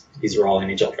rookies. These are all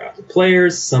NHL drafted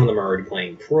players. Some of them are already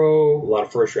playing pro, a lot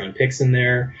of first round picks in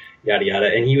there, yada yada.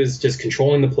 And he was just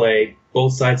controlling the play,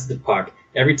 both sides of the puck.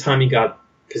 Every time he got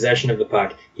possession of the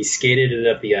puck, he skated it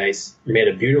up the ice, made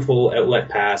a beautiful outlet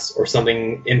pass or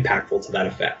something impactful to that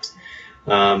effect.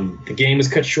 The game was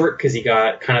cut short because he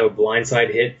got kind of a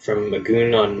blindside hit from a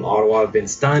goon on Ottawa,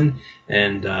 Vince Dunn,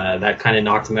 and that kind of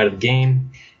knocked him out of the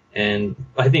game. And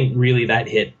I think really that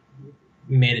hit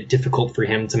made it difficult for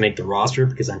him to make the roster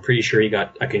because I'm pretty sure he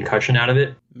got a concussion out of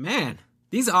it. Man,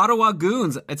 these Ottawa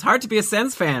goons, it's hard to be a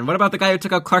Sens fan. What about the guy who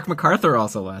took out Clark MacArthur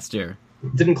also last year?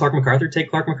 Didn't Clark MacArthur take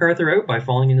Clark MacArthur out by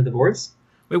falling into the boards?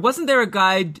 Wait, wasn't there a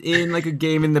guy in like a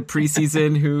game in the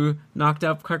preseason who knocked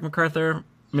out Clark MacArthur?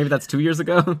 Maybe that's 2 years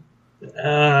ago?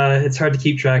 It's hard to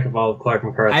keep track of all of Clark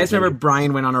MacArthur. I just remember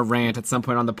Brian went on a rant at some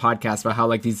point on the podcast about how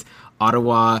like these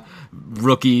Ottawa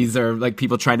rookies or like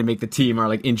people trying to make the team are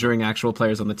like injuring actual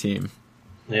players on the team.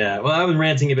 Yeah, well, I was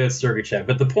ranting about Sergachev,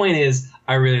 but the point is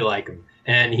I really like him.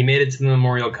 And he made it to the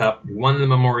Memorial Cup. He won the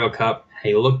Memorial Cup.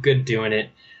 He looked good doing it.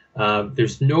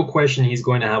 There's no question he's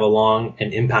going to have a long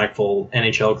and impactful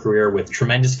NHL career with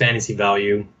tremendous fantasy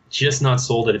value. Just not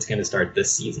sold that it's going to start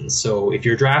this season. So if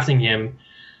you're drafting him,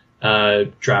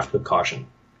 draft with caution.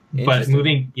 But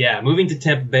moving to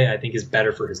Tampa Bay, I think is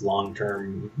better for his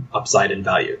long-term upside and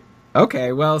value.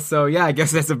 Okay, well, so yeah, I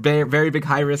guess that's a very big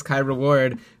high risk, high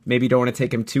reward. Maybe you don't want to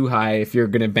take him too high if you're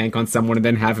going to bank on someone and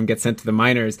then have him get sent to the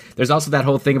minors. There's also that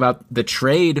whole thing about the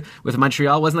trade with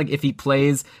Montreal. Wasn't like if he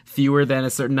plays fewer than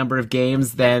a certain number of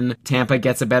games, then Tampa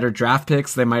gets a better draft pick.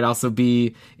 So they might also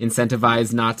be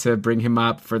incentivized not to bring him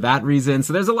up for that reason.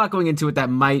 So there's a lot going into it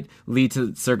that might lead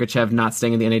to Sergachev not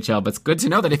staying in the NHL. But it's good to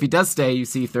know that if he does stay, you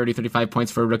see 30, 35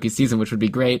 points for a rookie season, which would be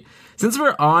great. Since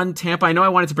we're on Tampa, I know I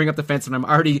wanted to bring up the fence and I'm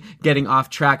already getting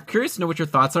off track. Curious to know what your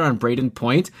thoughts are on Braden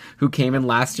Point, who came in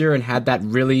last year and had that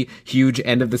really huge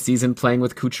end of the season playing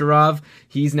with Kucherov.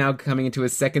 He's now coming into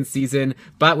his second season,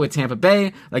 but with Tampa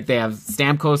Bay, like they have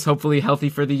Stamkos hopefully healthy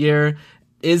for the year.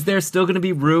 Is there still going to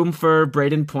be room for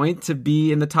Braden Point to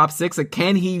be in the top 6? Like,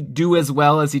 can he do as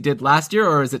well as he did last year,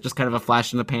 or is it just kind of a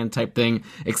flash in the pan type thing?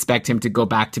 Expect him to go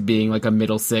back to being like a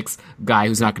middle 6 guy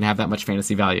who's not going to have that much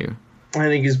fantasy value? I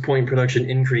think his point production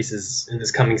increases in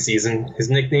this coming season. His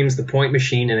nickname's the Point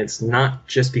Machine, and it's not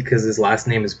just because his last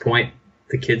name is Point.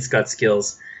 The kid's got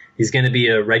skills. He's going to be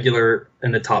a regular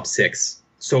in the top 6.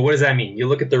 So what does that mean? You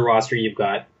look at their roster, you've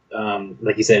got,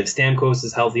 like you said, if Stamkos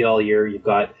is healthy all year, you've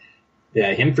got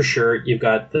him for sure. You've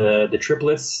got the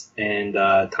triplets and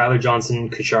Tyler Johnson,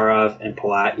 Kucherov, and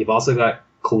Palat. You've also got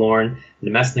Killorn.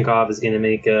 Nemesnikov is going to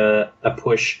make a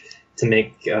push to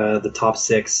make the top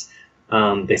 6.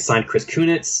 They signed Chris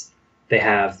Kunitz. They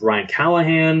have Ryan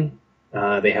Callahan.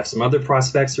 They have some other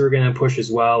prospects who are going to push as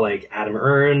well, like Adam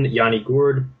Ern. Yanni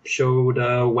Gourde showed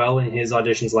well in his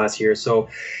auditions last year. So,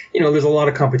 there's a lot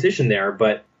of competition there,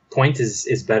 but Point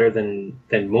is better than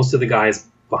most of the guys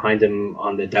behind him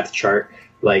on the depth chart,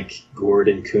 like Gourde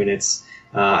and Kunitz.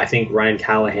 I think Ryan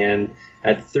Callahan,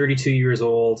 at 32 years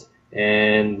old,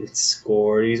 and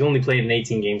scored. He's only played in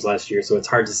 18 games last year, so it's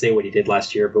hard to say what he did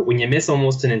last year. But when you miss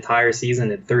almost an entire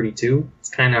season at 32, it's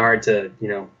kind of hard to,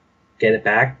 get it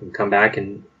back and come back.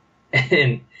 And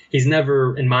he's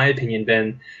never, in my opinion,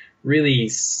 been really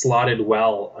slotted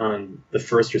well on the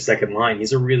first or second line.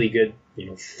 He's a really good,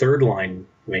 third line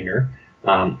winger,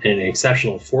 and an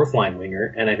exceptional fourth line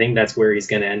winger. And I think that's where he's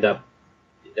going to end up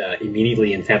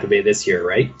immediately in Tampa Bay this year,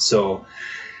 right? So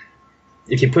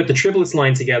if you put the triplets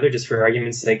line together, just for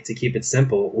argument's sake, to keep it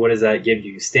simple, what does that give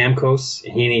you? Stamkos,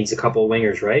 he needs a couple of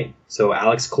wingers, right? So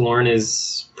Alex Killorn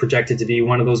is projected to be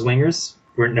one of those wingers.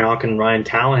 We're knocking Ryan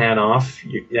Callahan off.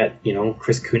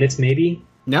 Chris Kunitz maybe.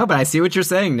 No, but I see what you're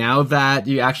saying. Now that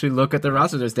you actually look at the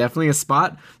roster, there's definitely a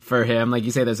spot for him. Like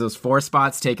you say, there's those 4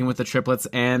 spots taken with the triplets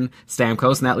and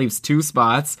Stamkos, and that leaves 2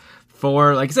 spots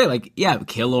for, like you say,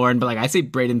 Killorn. But I say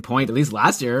Braden Point, at least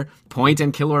last year, Point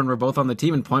and Killorn were both on the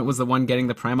team, and Point was the one getting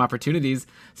the prime opportunities.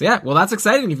 So yeah, well, that's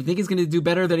exciting. If you think he's going to do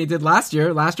better than he did last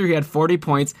year he had 40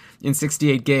 points in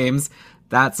 68 games.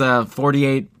 That's a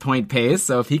 48-point pace.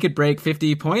 So if he could break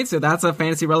 50 points, that's a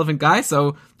fantasy relevant guy.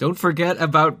 So don't forget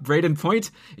about Braden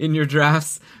Point in your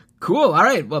drafts. Cool. All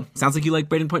right. Well, sounds like you like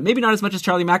Braden Point. Maybe not as much as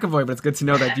Charlie McAvoy, but it's good to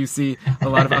know that you see a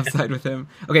lot of upside with him.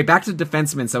 Okay, back to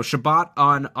defensemen. So Chabot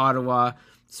on Ottawa.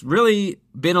 It's really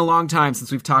been a long time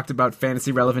since we've talked about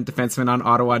fantasy relevant defensemen on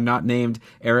Ottawa, not named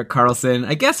Erik Karlsson.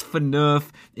 I guess Phaneuf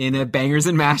in a bangers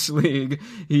and mash league.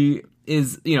 He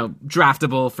is,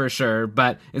 draftable for sure.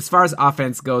 But as far as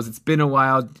offense goes, it's been a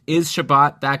while. Is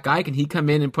Chabot that guy? Can he come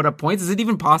in and put up points? Is it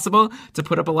even possible to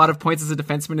put up a lot of points as a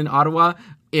defenseman in Ottawa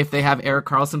if they have Erik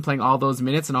Karlsson playing all those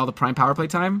minutes and all the prime power play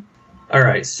time? All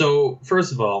right. So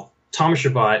first of all, Thomas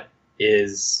Chabot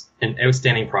is an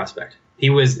outstanding prospect. He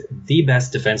was the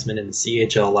best defenseman in the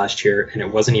CHL last year, and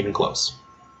it wasn't even close.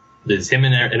 There's him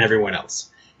and everyone else.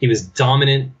 He was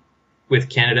dominant with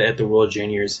Canada at the World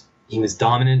Juniors. He was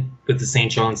dominant with the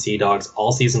St. John Sea Dogs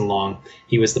all season long.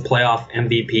 He was the playoff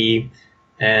MVP,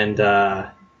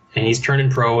 and he's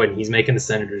turning pro, and he's making the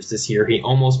Senators this year. He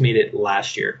almost made it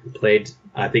last year. He played,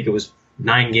 I think it was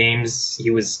 9 games.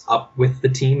 He was up with the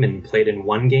team and played in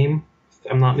 1 game,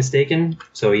 if I'm not mistaken.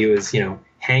 So he was,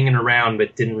 hanging around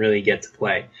but didn't really get to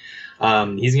play.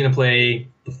 He's going to play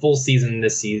the full season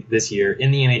this year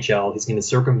in the NHL. He's going to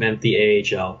circumvent the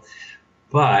AHL.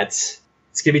 But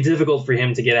it's going to be difficult for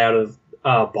him to get out of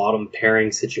a bottom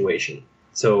pairing situation.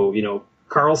 So,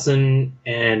 Karlsson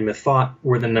and Methot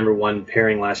were the number 1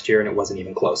 pairing last year, and it wasn't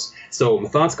even close. So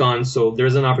Methot's gone, so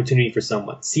there's an opportunity for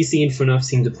someone. Ceci and Phaneuf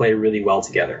seem to play really well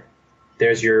together.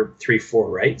 There's your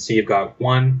 3-4, right? So you've got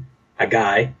a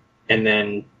guy, and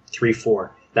then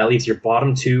 3-4. That leaves your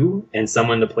bottom 2 and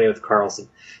someone to play with Karlsson.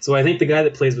 So I think the guy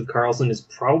that plays with Karlsson is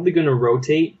probably going to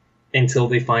rotate until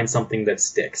they find something that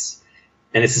sticks.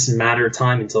 And it's just a matter of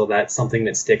time until that something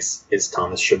that sticks is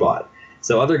Thomas Chabot.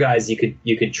 So other guys you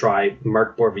could try.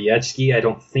 Mark Borowiecki, I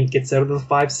don't think gets out of the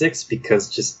 5-6 because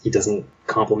just he doesn't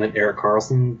complement Erik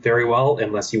Karlsson very well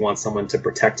unless you want someone to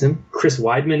protect him. Chris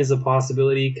Weidman is a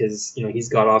possibility because he's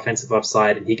got offensive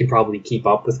upside and he can probably keep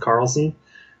up with Karlsson.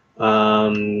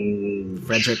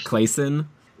 Fredrik Claesson.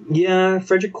 Yeah,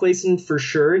 Fredrik Claesson for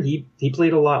sure. He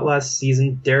played a lot last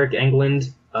season. Derek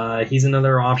Englund, he's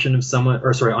another option of someone,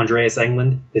 Andreas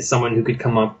Englund is someone who could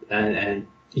come up and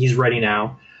he's ready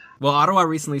now. Well, Ottawa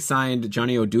recently signed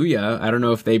Johnny Oduya. I don't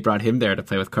know if they brought him there to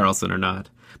play with Karlsson or not.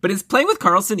 But is playing with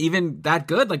Karlsson even that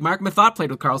good? Like Mark Methot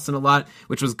played with Karlsson a lot,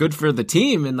 which was good for the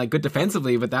team and like good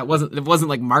defensively, but it wasn't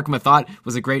like Mark Methot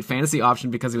was a great fantasy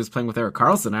option because he was playing with Erik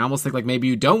Karlsson. I almost think like maybe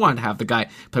you don't want to have the guy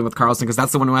playing with Karlsson because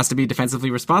that's the one who has to be defensively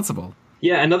responsible.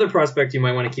 Yeah, another prospect you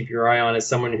might want to keep your eye on is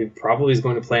someone who probably is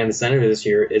going to play in the center this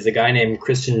year is a guy named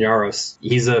Christian Jaros.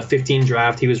 He's a 15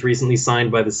 draft. He was recently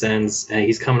signed by the Sens, and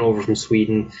he's coming over from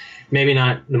Sweden. Maybe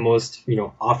not the most,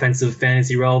 offensive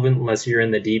fantasy relevant unless you're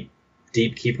in the deep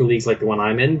keeper leagues like the one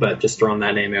I'm in, but just throwing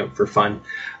that name out for fun.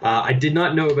 I did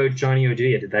not know about Johnny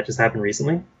Oduya. Did that just happen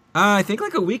recently? I think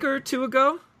like a week or two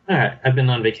ago. All right, I've been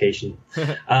on vacation.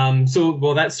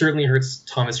 That certainly hurts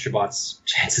Thomas Chabot's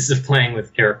chances of playing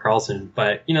with Erik Karlsson.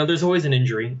 But, there's always an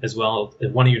injury as well.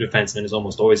 One of your defensemen is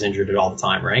almost always injured all the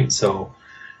time, right? So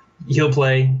he'll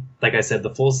play, like I said,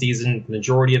 the full season,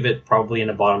 majority of it probably in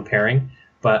a bottom pairing.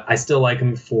 But I still like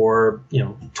him for,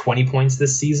 20 points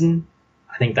this season.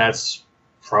 I think that's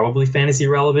probably fantasy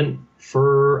relevant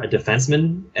for a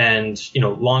defenseman. And,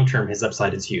 long-term, his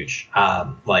upside is huge.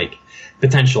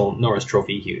 Potential Norris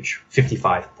Trophy huge,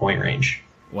 55-point range.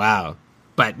 Wow.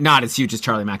 But not as huge as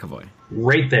Charlie McAvoy.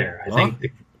 Right there.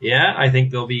 I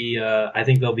think they'll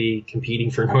be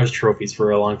competing for Norris Trophies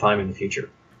for a long time in the future.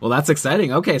 Well, that's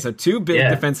exciting. Okay, so two big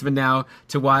defensemen now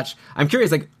to watch. I'm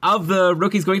curious, of the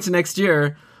rookies going to next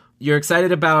year, you're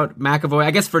excited about McAvoy.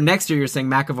 I guess for next year, you're saying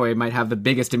McAvoy might have the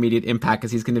biggest immediate impact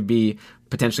because he's going to be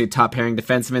potentially a top pairing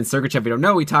defenseman. Sergachev, we don't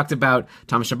know. We talked about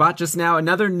Thomas Chabot just now.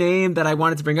 Another name that I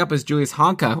wanted to bring up is Julius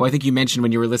Honka, who I think you mentioned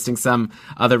when you were listing some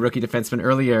other rookie defensemen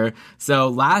earlier. So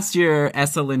last year,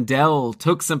 Esa Lindell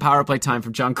took some power play time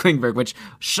from John Klingberg, which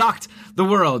shocked the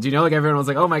world. Everyone was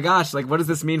like, oh my gosh, what does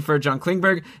this mean for John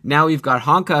Klingberg? Now we've got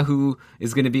Honka, who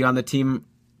is going to be on the team.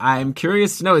 I'm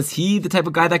curious to know, is he the type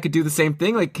of guy that could do the same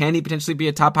thing? Can he potentially be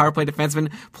a top power play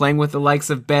defenseman playing with the likes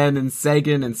of Ben and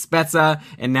Sagan and Spezza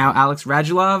and now Alex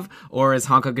Radulov? Or is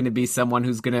Honka going to be someone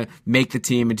who's going to make the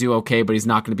team and do okay, but he's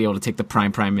not going to be able to take the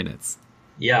prime minutes?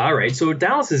 Yeah, all right. So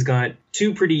Dallas has got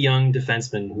two pretty young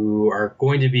defensemen who are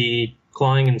going to be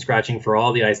clawing and scratching for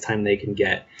all the ice time they can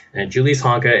get. And Julius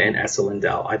Honka and Esa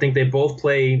Lindell. I think they both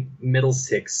play middle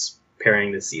six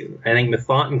pairing this season. I think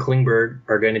Methot and Klingberg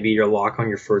are going to be your lock on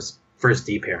your first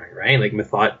D pairing, right?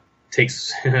 Methot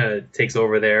takes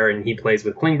over there and he plays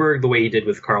with Klingberg the way he did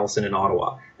with Karlsson in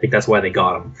Ottawa. I think that's why they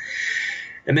got him.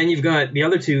 And then you've got the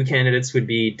other two candidates would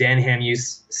be Dan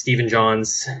Hamhuis, Stephen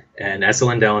Johns, and Esa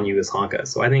Lindell and Julius Honka.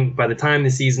 So I think by the time the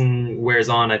season wears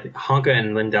on, I think Honka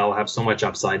and Lindell have so much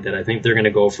upside that I think they're going to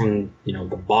go from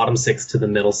the bottom six to the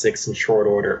middle six in short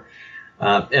order.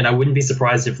 And I wouldn't be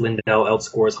surprised if Lindell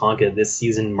outscores Honka this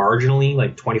season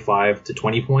marginally, 25 to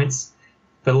 20 points.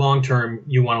 But long term,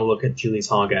 you want to look at Julius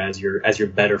Honka as your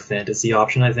better fantasy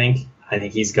option. I think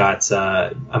he's got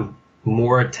a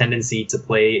more tendency to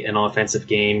play an offensive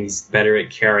game. He's better at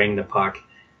carrying the puck,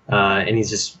 and he's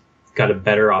just got a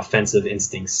better offensive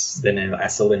instincts than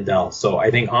Esa Lindell. So I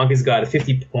think Honka's got a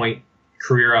 50-point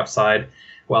career upside,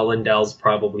 while Lindell's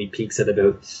probably peaks at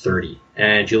about 30.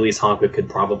 And Julius Honka could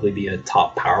probably be a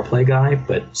top power play guy,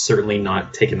 but certainly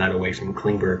not taking that away from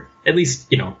Klingberg. At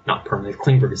least, not permanently. If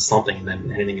Klingberg is something,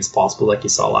 then anything is possible like you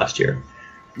saw last year.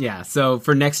 Yeah, so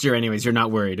for next year anyways, you're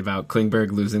not worried about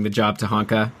Klingberg losing the job to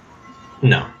Honka?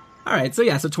 No. All right, so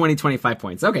 20, 25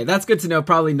 points. Okay, that's good to know.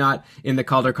 Probably not in the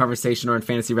Calder conversation or in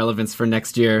fantasy relevance for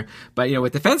next year. But,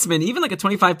 with defensemen, even a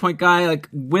 25-point guy,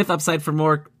 with upside for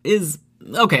more is...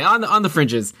 okay, on the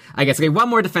fringes, I guess. Okay, one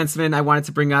more defenseman I wanted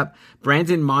to bring up,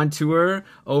 Brandon Montour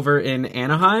over in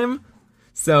Anaheim.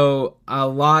 So a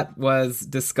lot was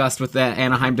discussed with the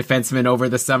Anaheim defenseman over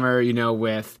the summer,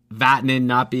 with Vatanen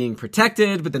not being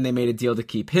protected, but then they made a deal to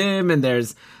keep him, and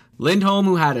there's Lindholm,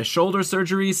 who had a shoulder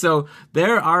surgery. So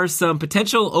there are some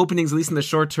potential openings, at least in the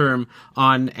short term,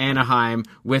 on Anaheim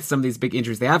with some of these big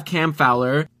injuries. They have Cam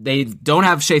Fowler. They don't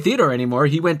have Shea Theodore anymore.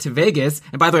 He went to Vegas.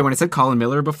 And by the way, when I said Colin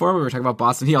Miller before, we were talking about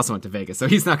Boston, he also went to Vegas. So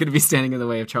he's not going to be standing in the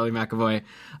way of Charlie McAvoy.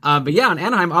 But on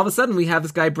Anaheim, all of a sudden we have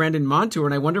this guy, Brandon Montour,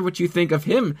 and I wonder what you think of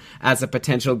him as a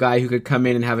potential guy who could come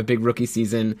in and have a big rookie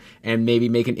season and maybe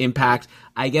make an impact.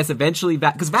 I guess eventually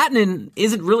because Vatanen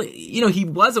isn't really, he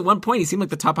was at one point, he seemed like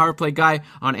the top power play guy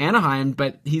on Anaheim,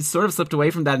 but he's sort of slipped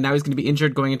away from that, and now he's going to be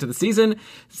injured going into the season.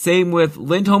 Same with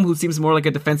Lindholm, who seems more like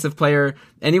a defensive player.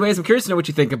 Anyways, I'm curious to know what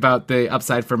you think about the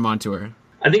upside for Montour.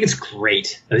 I think it's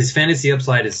great. His fantasy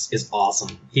upside is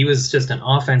awesome. He was just an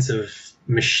offensive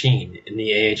machine in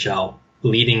the AHL,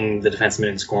 leading the defenseman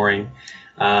in scoring.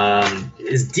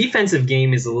 His defensive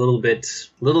game is a little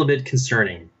bit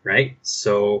concerning, right?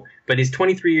 So, but he's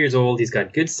 23 years old. He's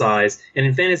got good size, and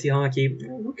in fantasy hockey,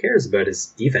 who cares about his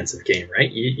defensive game,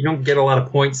 right? You don't get a lot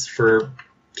of points for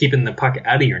keeping the puck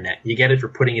out of your net. You get it for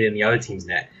putting it in the other team's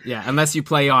net. Yeah, unless you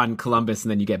play on Columbus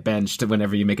and then you get benched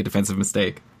whenever you make a defensive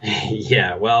mistake.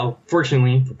 Yeah, well,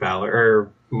 fortunately for Fowler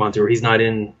or Montour, he's not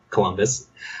in Columbus.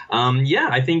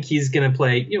 I think he's going to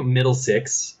play, middle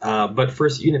six, but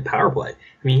first unit power play.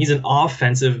 I mean, he's an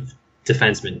offensive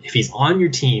defenseman. If he's on your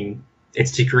team,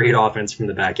 it's to create offense from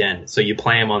the back end. So you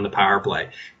play him on the power play,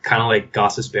 kind of like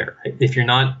Gostisbehere. If you're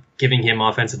not giving him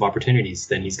offensive opportunities,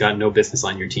 then he's got no business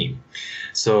on your team.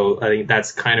 So I think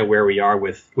that's kind of where we are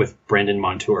with Brandon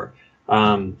Montour.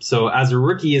 So as a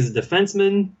rookie, as a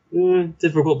defenseman,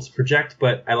 difficult to project,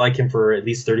 but I like him for at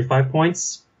least 35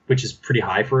 points, which is pretty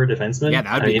high for a defenseman. Yeah,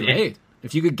 that would be great.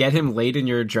 If you could get him late in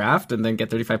your draft and then get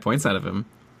 35 points out of him.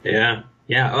 Yeah.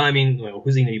 Well, I mean,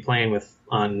 who's he going to be playing with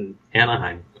on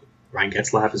Anaheim? Ryan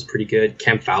Getzlaf is pretty good.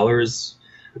 Kemp Fowler's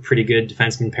a pretty good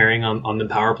defenseman pairing on the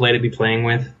power play to be playing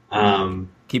with.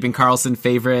 Keeping Carlson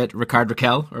favorite Ricard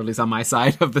Raquel, or at least on my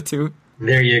side of the two.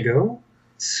 There you go.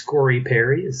 Scory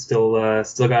Perry is still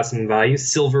got some value.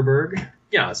 Silverberg.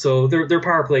 Yeah, so their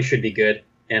power play should be good,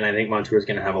 and I think Montour is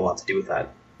going to have a lot to do with that.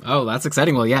 Oh, that's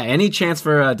exciting. Well, yeah, any chance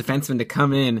for a defenseman to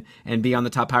come in and be on the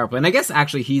top power play. And I guess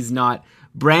actually he's not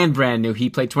brand new. He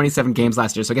played 27 games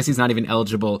last year, so I guess he's not even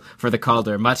eligible for the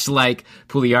Calder, much like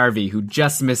Puljujarvi, who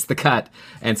just missed the cut.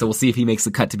 And so we'll see if he makes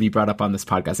the cut to be brought up on this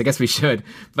podcast. I guess we should.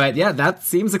 But yeah, that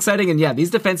seems exciting. And yeah,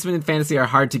 these defensemen in fantasy are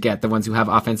hard to get, the ones who have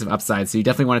offensive upside. So you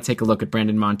definitely want to take a look at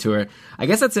Brandon Montour. I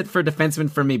guess that's it for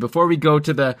defensemen for me. Before we go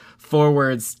to the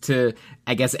forwards to,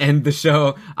 I guess, end the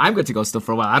show, I'm good to go still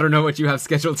for a while. I don't know what you have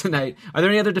scheduled tonight. Are there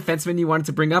any other defensemen you wanted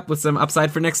to bring up with some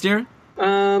upside for next year?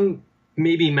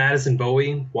 Maybe Madison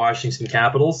Bowie, Washington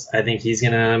Capitals. I think he's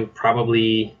going to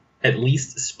probably at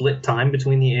least split time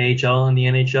between the AHL and the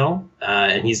NHL,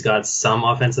 and he's got some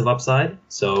offensive upside.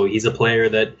 So he's a player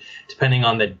that, depending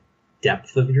on the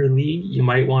depth of your league, you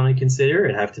might want to consider.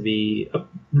 It'd have to be a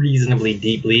reasonably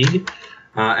deep league.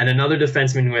 And another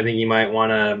defenseman who I think you might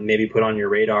want to maybe put on your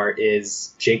radar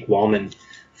is Jake Wallman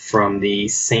from the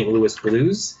St. Louis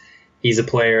Blues. He's a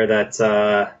player that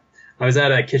I was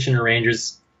at a Kitchener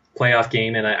Rangers playoff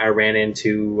game, and I ran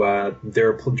into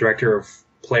their director of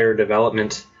player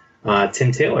development,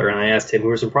 Tim Taylor, and I asked him who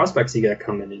are some prospects he got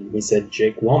coming, and he said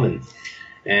Jake Wallman.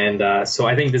 And so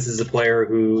I think this is a player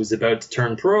who's about to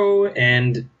turn pro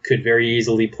and could very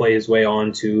easily play his way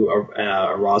on to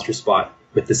a roster spot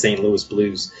with the St. Louis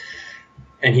Blues.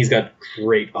 And he's got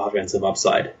great offensive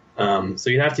upside. So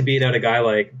you'd have to beat out a guy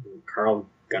like Carl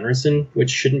Gunnarsson, which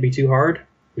shouldn't be too hard.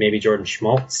 Maybe Jordan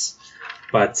Schmaltz.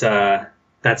 But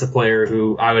that's a player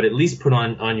who I would at least put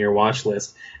on your watch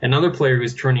list. Another player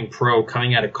who's turning pro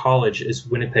coming out of college is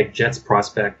Winnipeg Jets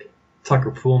prospect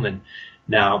Tucker Poolman.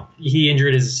 Now, he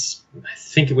injured I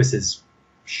think it was his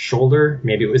shoulder,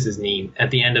 maybe it was his knee,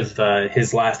 at the end of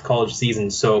his last college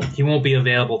season, so he won't be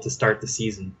available to start the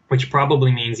season, which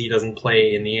probably means he doesn't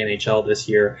play in the NHL this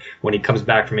year. When he comes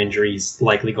back from injury, he's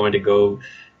likely going to go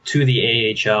to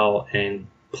the AHL and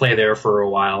play there for a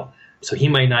while. So he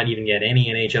might not even get any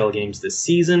NHL games this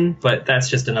season, but that's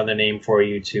just another name for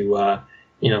you to,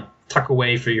 tuck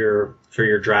away for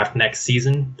your draft next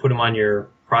season. Put him on your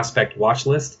prospect watch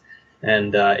list,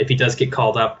 and if he does get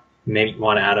called up, maybe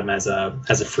want to add him as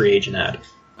a free agent ad.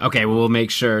 Okay, well, we'll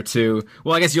make sure to...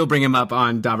 Well, I guess you'll bring him up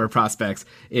on Dobber Prospects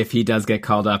if he does get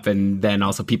called up, and then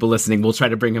also people listening will try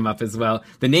to bring him up as well.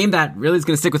 The name that really is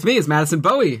going to stick with me is Madison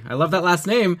Bowie. I love that last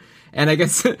name. And I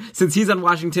guess since he's on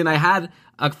Washington, I had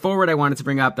a forward I wanted to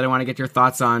bring up that I want to get your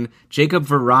thoughts on. Jacob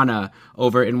Vrana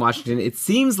over in Washington. It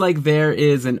seems like there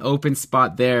is an open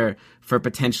spot there for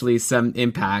potentially some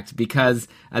impact because,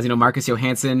 as you know, Marcus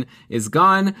Johansson is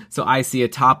gone. So I see a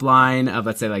top line of,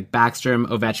 let's say, like Backstrom,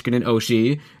 Ovechkin, and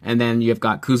Oshie. And then you've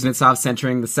got Kuznetsov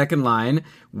centering the second line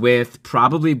with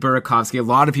probably Burakovsky. A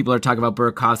lot of people are talking about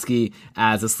Burakovsky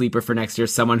as a sleeper for next year,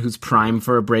 someone who's primed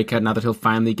for a breakout now that he'll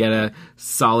finally get a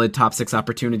solid top six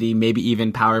opportunity, maybe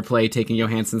even power play taking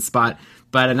Johansson's spot.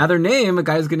 But another name, a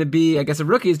guy who's going to be, I guess, a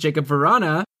rookie is Jacob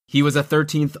Vrana. He was a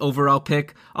 13th overall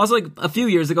pick, also like a few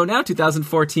years ago now,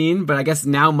 2014, but I guess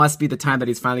now must be the time that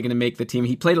he's finally going to make the team.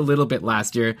 He played a little bit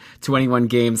last year, 21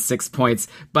 games, 6 points,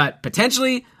 but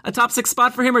potentially a top 6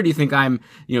 spot for him, or do you think I'm,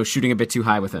 shooting a bit too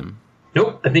high with him?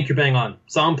 Nope, I think you're bang on.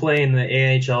 Saw him play in the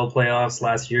AHL playoffs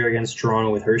last year against Toronto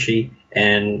with Hershey,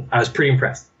 and I was pretty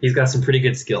impressed. He's got some pretty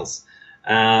good skills.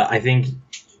 I think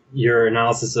your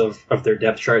analysis of their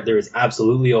depth chart, there is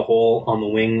absolutely a hole on the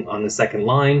wing on the second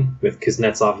line with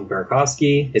Kuznetsov and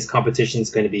Burakovsky. His competition is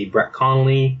going to be Brett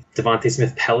Connolly, Devontae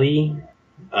Smith-Pelly,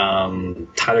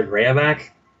 Tyler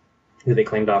Graovac, who they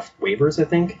claimed off waivers, I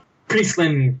think. Pretty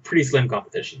slim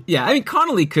competition. Yeah, I mean,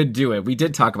 Connolly could do it. We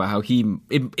did talk about how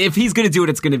if he's going to do it,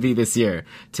 it's going to be this year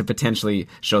to potentially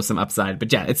show some upside.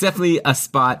 But yeah, it's definitely a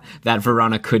spot that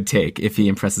Verona could take if he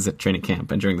impresses at training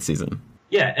camp and during the season.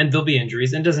 Yeah, and there'll be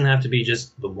injuries. And it doesn't have to be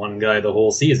just the one guy the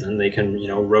whole season. They can,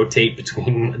 rotate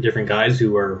between different guys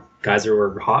who are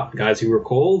hot, guys who are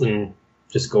cold, and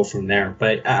just go from there.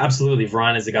 But absolutely,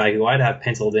 Vrana is a guy who I'd have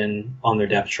penciled in on their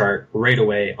depth chart right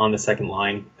away on the second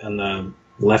line, on the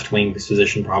left wing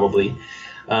position probably,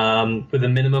 with a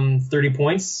minimum 30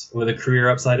 points with a career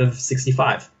upside of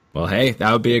 65. Well, hey,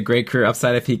 that would be a great career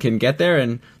upside if he can get there,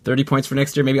 and 30 points for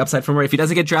next year, maybe upside for more. If he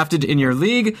doesn't get drafted in your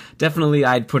league, definitely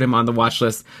I'd put him on the watch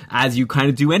list, as you kind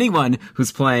of do anyone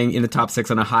who's playing in the top 6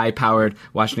 on a high-powered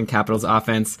Washington Capitals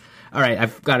offense. All right,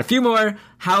 I've got a few more.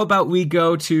 How about we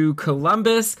go to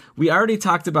Columbus? We already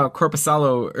talked about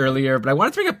Korpisalo earlier, but I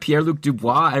wanted to bring up Pierre-Luc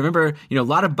Dubois. I remember, a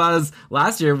lot of buzz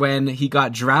last year when he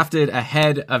got drafted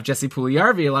ahead of Jesse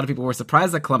Puljujarvi. A lot of people were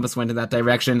surprised that Columbus went in that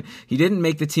direction. He didn't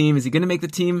make the team. Is he going to make the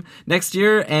team next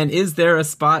year? And is there a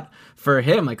spot for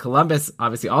him? Like, Columbus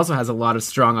obviously also has a lot of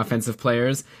strong offensive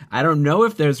players. I don't know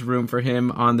if there's room for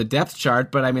him on the depth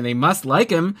chart, but I mean, they must like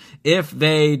him if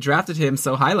they drafted him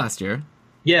so high last year.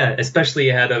 Yeah, especially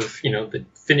ahead of, the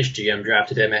Finnish GM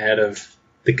drafted him ahead of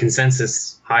the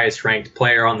consensus highest ranked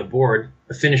player on the board,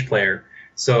 a Finnish player.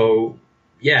 So,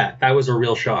 yeah, that was a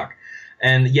real shock.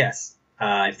 And yes,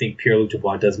 I think Pierre-Luc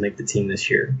Dubois does make the team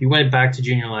this year. He went back to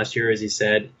junior last year, as he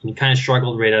said. He kind of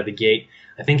struggled right out of the gate.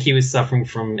 I think he was suffering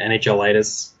from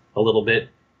NHL-itis a little bit.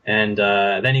 And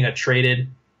then he got traded.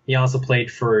 He also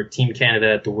played for Team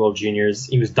Canada at the World Juniors.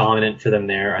 He was dominant for them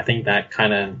there. I think that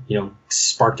kind of,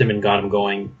 sparked him and got him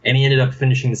going. And he ended up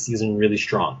finishing the season really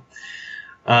strong.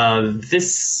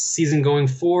 This season going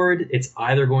forward, it's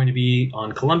either going to be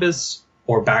on Columbus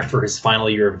or back for his final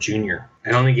year of junior.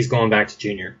 I don't think he's going back to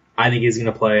junior. I think he's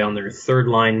going to play on their third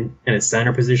line in a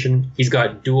center position. He's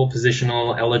got dual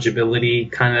positional eligibility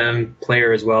kind of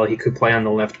player as well. He could play on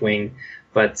the left wing,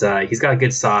 but he's got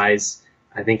good size.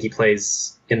 I think he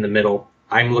plays in the middle.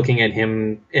 I'm looking at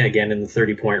him, again, in the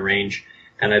 30-point range,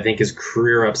 and I think his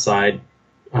career upside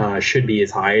should be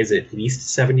as high as at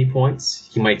least 70 points.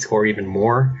 He might score even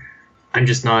more. I'm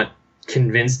just not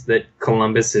convinced that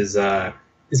Columbus is going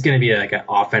to be like an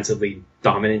offensively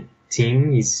dominant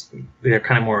team. They're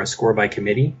kind of more a score by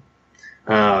committee.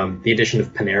 The addition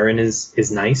of Panarin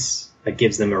is nice. That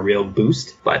gives them a real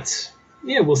boost, but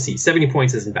yeah, we'll see. 70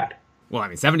 points isn't bad. Well, I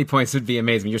mean, 70 points would be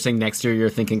amazing. You're saying next year you're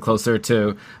thinking closer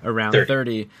to around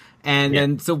 30. And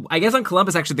then, so I guess on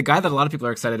Columbus, actually, the guy that a lot of people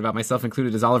are excited about, myself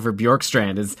included, is Oliver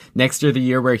Bjorkstrand. Is next year the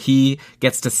year where he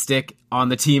gets to stick on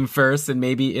the team first and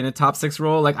maybe in a top 6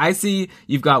 role? Like, I see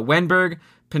you've got Wenberg,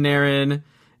 Panarin,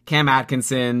 Cam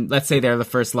Atkinson, let's say they're the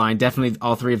first line. Definitely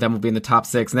all 3 of them will be in the top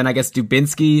 6. And then I guess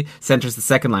Dubinsky centers the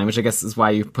second line, which I guess is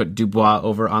why you put Dubois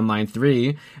over on line 3.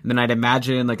 And then I'd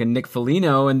imagine like a Nick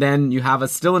Foligno, and then you have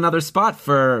still another spot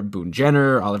for Boone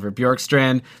Jenner, Oliver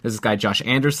Bjorkstrand. There's this guy Josh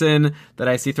Anderson that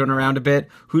I see thrown around a bit.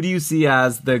 Who do you see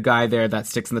as the guy there that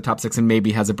sticks in the top 6 and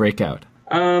maybe has a breakout?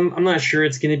 I'm not sure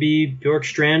it's going to be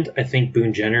Bjorkstrand. I think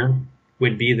Boone Jenner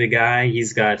would be the guy.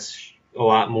 He's got a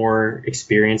lot more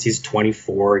experience. He's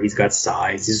 24. He's got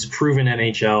size. He's a proven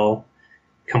NHL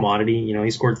commodity.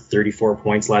 He scored 34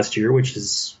 points last year, which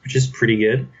is pretty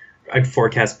good. I'd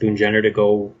forecast Boone Jenner to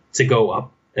go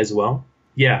up as well.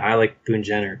 Yeah, I like Boone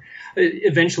Jenner.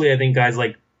 Eventually, I think guys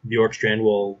like Bjorkstrand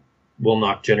will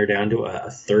knock Jenner down to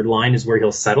a third line is where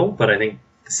he'll settle. But I think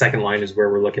the second line is where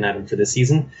we're looking at him for this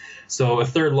season. So a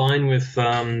third line with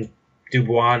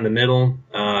Dubois in the middle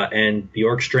and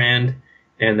Bjorkstrand.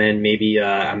 And then maybe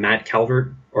a Matt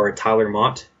Calvert or a Tyler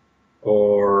Mott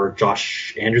or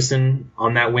Josh Anderson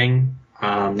on that wing,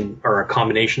 or a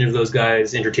combination of those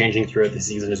guys interchanging throughout the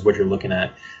season is what you're looking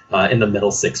at in the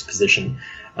middle 6 position.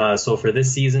 So for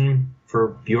this season,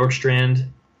 for Bjorkstrand,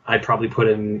 I'd probably put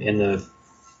him in the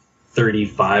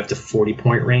 35 to 40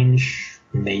 point range,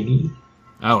 maybe.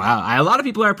 Oh, wow. A lot of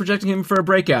people are projecting him for a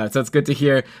breakout, so it's good to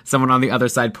hear someone on the other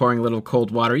side pouring a little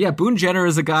cold water. Yeah, Boone Jenner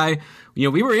is a guy, we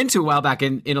were into a while back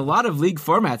in a lot of league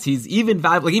formats. He's even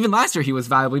valuable. Like, even last year he was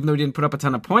valuable, even though he didn't put up a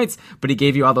ton of points, but he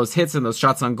gave you all those hits and those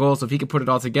shots on goal, so if he could put it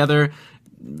all together,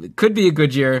 it could be a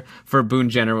good year for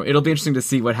Boone Jenner. It'll be interesting to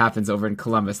see what happens over in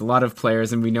Columbus. A lot of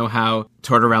players, and we know how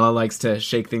Tortorella likes to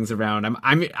shake things around.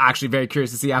 I'm actually very curious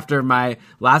to see, after my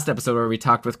last episode where we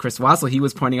talked with Chris Wassel, he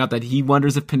was pointing out that he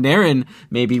wonders if Panarin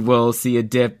maybe will see a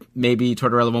dip. Maybe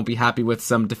Tortorella won't be happy with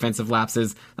some defensive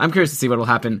lapses. I'm curious to see what will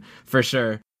happen for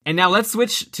sure. And now let's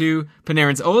switch to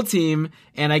Panarin's old team,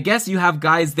 and I guess you have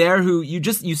guys there who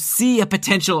you see a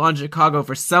potential on Chicago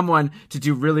for someone to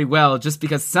do really well, just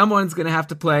because someone's going to have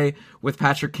to play with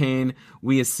Patrick Kane.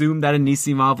 We assume that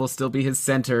Anisimov will still be his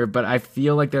center, but I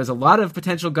feel like there's a lot of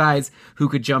potential guys who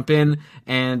could jump in,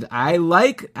 and I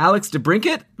like Alex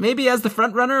DeBrincat maybe as the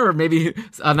front runner, or maybe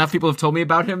enough people have told me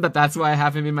about him that that's why I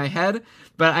have him in my head.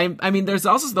 But I mean, there's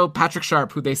also, though, Patrick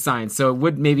Sharp, who they signed, so it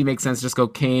would maybe make sense to just go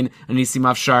Kane,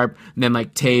 Anisimov, Sharp, and then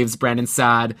like Taves, Brandon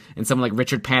Saad, and someone like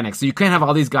Richard Panik. So you can't have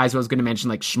all these guys who I was going to mention,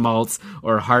 like Schmaltz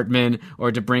or Hartman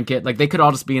or DeBrincat. Like, they could all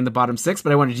just be in the bottom six,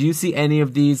 but I wondered, do you see any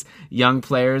of these young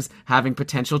players having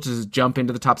potential to jump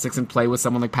into the top six and play with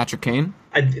someone like Patrick Kane?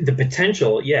 The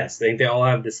potential, yes. I think they all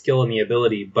have the skill and the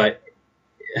ability, but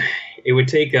it would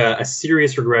take a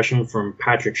serious regression from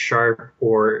Patrick Sharp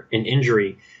or an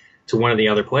injury to one of the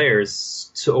other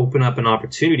players to open up an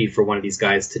opportunity for one of these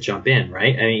guys to jump in,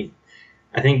 right? I mean,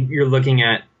 I think you're looking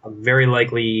at a very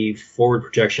likely forward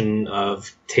projection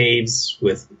of Taves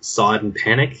with Saad and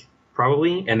Panik,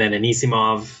 probably, and then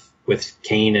Anisimov with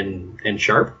Kane and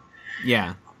Sharp.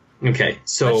 Yeah. Okay,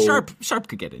 so but Sharp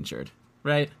could get injured,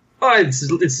 right? Oh,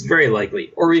 it's very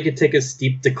likely. Or he could take a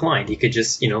steep decline. He could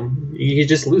just, he could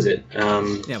just lose it. Yeah,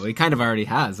 well, he kind of already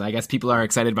has. I guess people are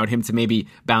excited about him to maybe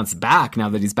bounce back now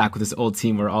that he's back with his old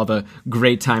team where all the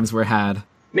great times were had.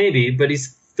 Maybe, but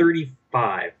he's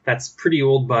 35. That's pretty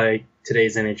old by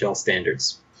today's NHL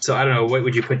standards. So I don't know, what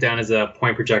would you put down as a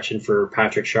point projection for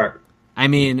Patrick Sharp? I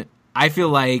mean, I feel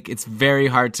like it's very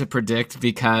hard to predict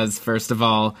because, first of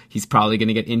all, he's probably going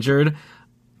to get injured.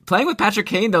 Playing with Patrick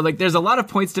Kane, though, like, there's a lot of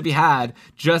points to be had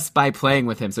just by playing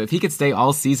with him. So if he could stay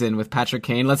all season with Patrick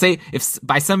Kane, let's say if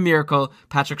by some miracle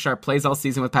Patrick Sharp plays all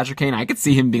season with Patrick Kane, I could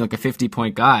see him being like a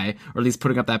 50-point guy, or at least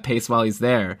putting up that pace while he's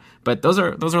there. But those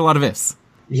are a lot of ifs.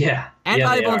 Yeah. And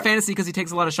valuable in fantasy because he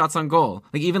takes a lot of shots on goal.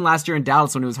 Like, even last year in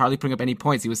Dallas when he was hardly putting up any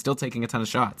points, he was still taking a ton of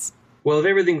shots. Well, if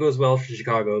everything goes well for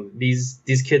Chicago, these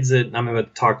kids that I'm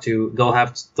about to talk to, they'll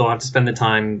have to spend the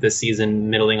time this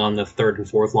season middling on the third and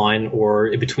fourth line,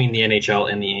 or between the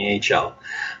NHL and the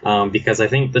AHL, because I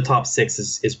think the top six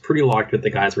is pretty locked with the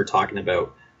guys we're talking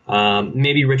about.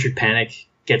 Maybe Richard Panik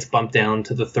gets bumped down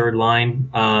to the third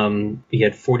line. He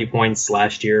had 40 points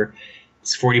last year.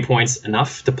 Is 40 points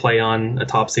enough to play on a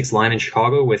top six line in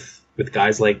Chicago with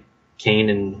guys like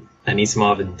Kane and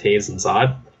Anisimov and Taves and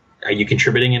Saad? Are you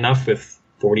contributing enough with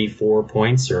 44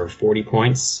 points or 40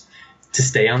 points to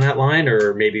stay on that line?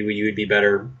 Or maybe you would be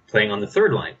better playing on the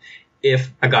third line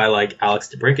if a guy like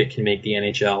Alex DeBrincat can make the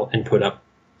NHL and put up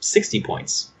 60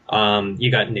 points.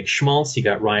 You got Nick Schmaltz, you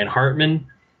got Ryan Hartman,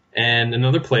 and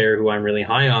another player who I'm really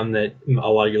high on that a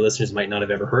lot of your listeners might not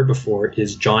have ever heard before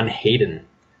is John Hayden.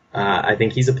 I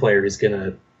think he's a player who's going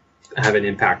to have an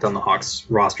impact on the Hawks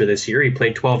roster this year. He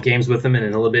played 12 games with them and a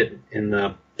little bit in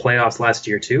the playoffs last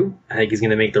year too. I think he's going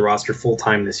to make the roster full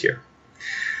time this year.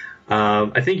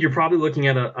 I think you're probably looking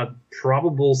at a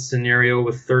probable scenario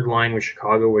with third line with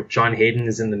Chicago, where John Hayden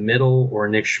is in the middle or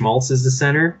Nick Schmaltz is the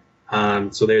center.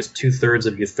 So there's 2/3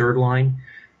 of your third line,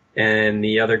 and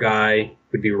the other guy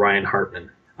would be Ryan Hartman.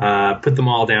 Put them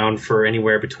all down for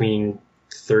anywhere between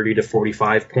 30 to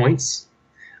 45 points.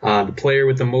 The player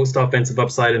with the most offensive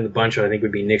upside in the bunch, I think,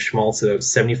 would be Nick Schmaltz at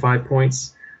 75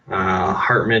 points.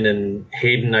 Hartman and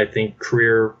Hayden, I think,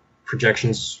 career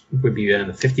projections would be in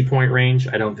the 50-point range.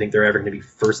 I don't think they're ever going to be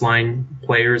first-line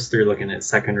players. They're looking at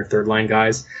second or third-line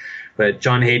guys. But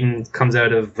John Hayden comes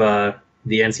out of the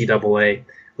NCAA.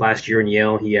 Last year in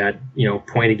Yale, he had,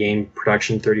 point-a-game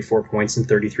production, 34 points in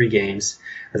 33 games.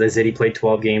 As I said, he played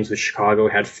 12 games with Chicago,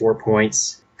 had 4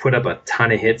 points, put up a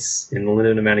ton of hits in the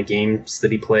limited amount of games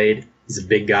that he played. He's a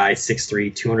big guy,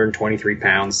 6'3", 223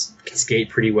 pounds, can skate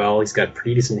pretty well. He's got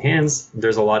pretty decent hands.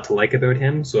 There's a lot to like about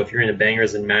him. So if you're in a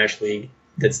Bangers and Mash league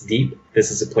that's deep,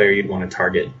 this is a player you'd want to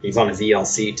target. He's on his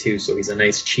ELC too, so he's a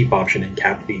nice cheap option in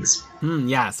cap leagues.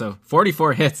 Yeah, so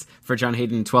 44 hits for John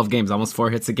Hayden in 12 games, almost 4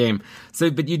 hits a game. So,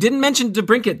 but you didn't mention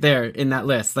DeBrincat there in that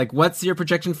list. Like, what's your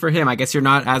projection for him? I guess you're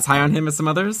not as high on him as some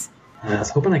others? I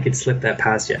was hoping I could slip that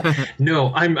past you.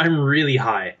 No, I'm really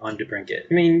high on DeBrincat.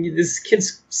 I mean, this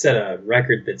kid's set a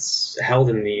record that's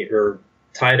held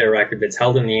tied a record that's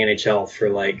held in the NHL for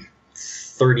like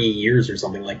 30 years or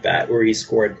something like that, where he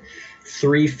scored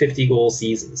 3 50-goal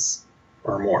seasons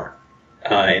or more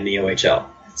in the OHL.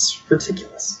 It's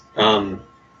ridiculous. And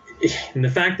the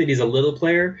fact that he's a little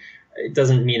player, it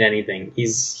doesn't mean anything.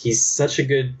 He's such a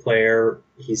good player.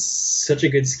 He's such a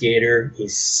good skater.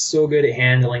 He's so good at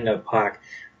handling the puck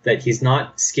that he's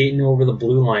not skating over the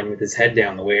blue line with his head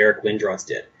down the way Eric Lindros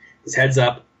did. His head's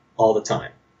up all the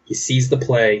time. He sees the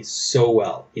play so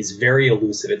well. He's very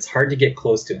elusive. It's hard to get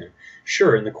close to him.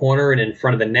 Sure, in the corner and in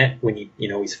front of the net, when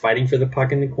he's fighting for the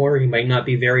puck in the corner, he might not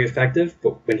be very effective.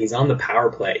 But when he's on the power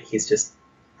play, he's just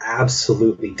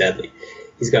absolutely deadly.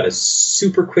 He's got a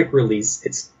super quick release.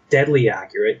 It's deadly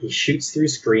accurate. He shoots through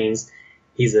screens.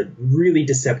 He's a really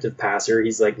deceptive passer.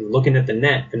 He's like looking at the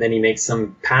net, and then he makes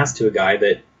some pass to a guy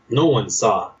that no one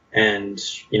saw. And,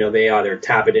 they either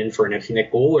tap it in for an empty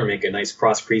net goal or make a nice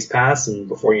cross-crease pass, and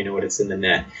before you know it, it's in the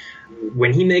net.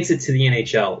 When he makes it to the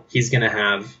NHL, he's going to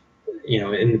have,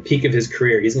 in the peak of his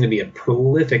career, he's going to be a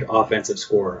prolific offensive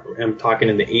scorer. I'm talking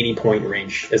in the 80-point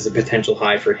range as a potential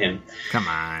high for him. Come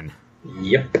on.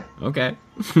 Yep. Okay.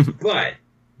 But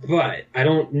I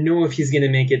don't know if he's going to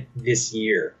make it this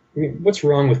year. I mean, what's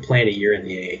wrong with playing a year in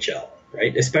the AHL,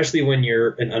 right? Especially when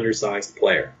you're an undersized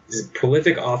player. He's a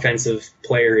prolific offensive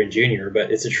player in junior,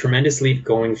 but it's a tremendous leap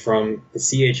going from the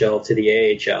CHL to the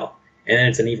AHL. And then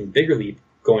it's an even bigger leap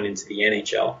going into the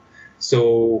NHL.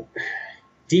 So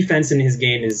defense in his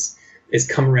game is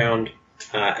come around.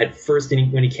 At first,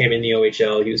 when he came in the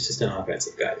OHL, he was just an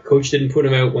offensive guy. The coach didn't put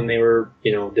him out when they were,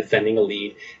 defending a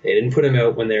lead. They didn't put him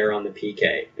out when they were on the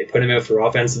PK. They put him out for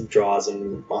offensive draws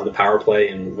and on the power play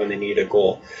and when they needed a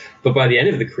goal. But by the end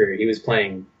of the career, he was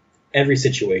playing every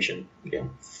situation,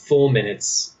 full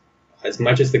minutes, as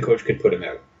much as the coach could put him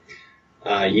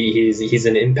out. He's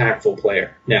an impactful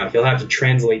player. Now, he'll have to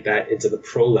translate that into the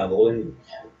pro level, and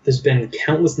there's been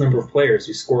countless number of players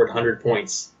who scored 100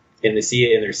 points in their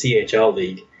CHL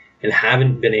league and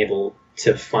haven't been able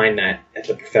to find that at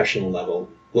the professional level,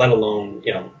 let alone,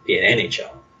 the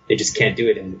NHL. They just can't do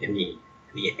it in the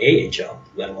AHL,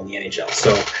 let alone the NHL.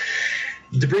 So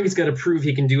DeBrincat's got to prove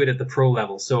he can do it at the pro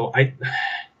level. So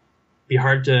be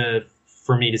hard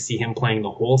for me to see him playing the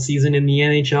whole season in the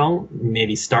NHL,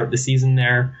 maybe start the season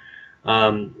there.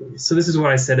 So this is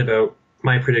what I said about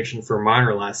my prediction for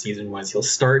Marner last season was he'll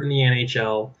start in the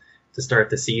NHL to start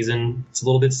the season. It's a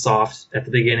little bit soft at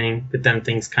the beginning, but then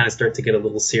things kind of start to get a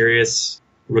little serious.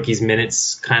 Rookies'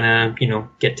 minutes kind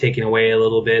of, get taken away a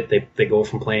little bit. They go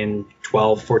from playing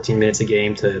 12, 14 minutes a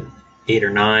game to 8 or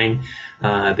 9.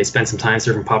 They spend some time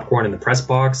serving popcorn in the press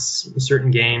box in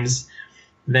certain games.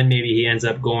 Then maybe he ends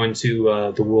up going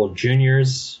to the World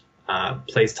Juniors,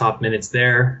 plays top minutes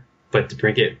there. But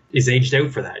DeBrincat is aged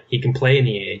out for that. He can play in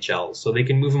the AHL, so they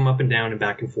can move him up and down and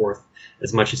back and forth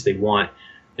as much as they want.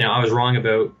 Now, I was wrong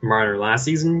about Marner last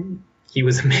season. He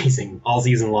was amazing all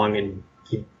season long, and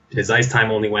his ice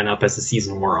time only went up as the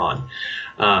season wore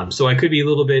on. So I could be a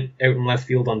little bit out in left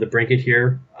field on DeBrincat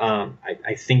here.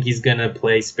 I think he's going to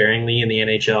play sparingly in the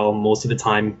NHL most of the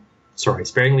time.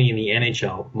 Sparingly in the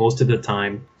NHL most of the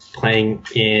time, playing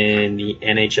in the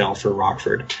NHL for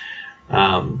Rockford.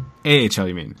 AHL,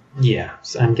 you mean? Yeah,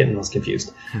 so I'm getting those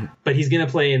confused. But he's going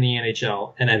to play in the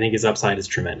NHL, and I think his upside is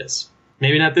tremendous.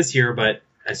 Maybe not this year, but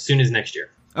as soon as next year.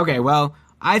 Okay, well,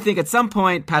 I think at some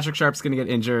point Patrick Sharp's going to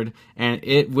get injured, and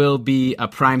it will be a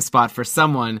prime spot for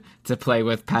someone to play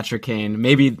with Patrick Kane.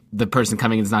 Maybe the person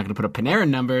coming in is not going to put up Panarin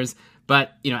numbers,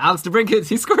 but, Alex DeBrincat,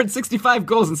 he scored 65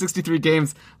 goals in 63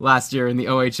 games last year in the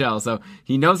OHL, so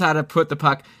he knows how to put the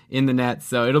puck in the net,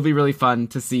 so it'll be really fun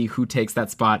to see who takes that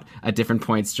spot at different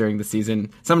points during the season.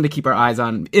 Someone to keep our eyes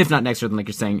on, if not next year, then like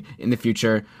you're saying, in the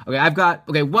future. Okay, I've got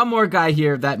one more guy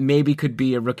here that maybe could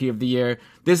be a Rookie of the Year.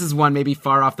 This is one maybe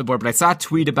far off the board, but I saw a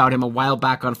tweet about him a while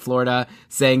back on Florida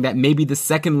saying that maybe the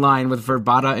second line with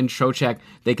Verbata and Trocheck,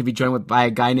 they could be joined by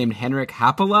a guy named Henrik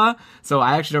Haapala. So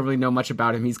I actually don't really know much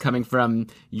about him. He's coming from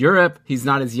Europe. He's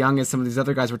not as young as some of these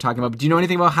other guys we're talking about. But do you know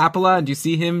anything about Haapala? And do you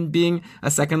see him being a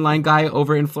second line guy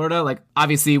over in Florida? Like,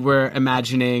 obviously we're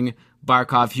imagining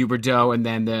Barkov, Huberdeau, and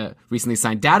then the recently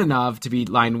signed Dadonov to be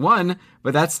line one,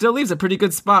 but that still leaves a pretty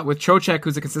good spot with Trocheck,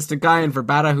 who's a consistent guy, and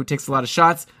Verbata, who takes a lot of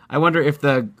shots. I wonder if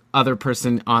the other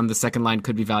person on the second line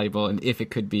could be valuable, and if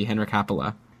it could be Henrik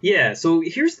Haapala. Yeah, so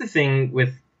here's the thing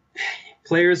with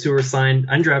players who are signed,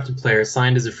 undrafted players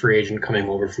signed as a free agent coming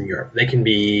over from Europe. They can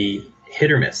be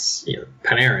hit or miss.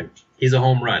 Panarin, he's a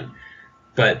home run.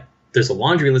 But there's a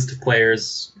laundry list of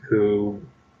players who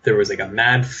there was like a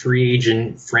mad free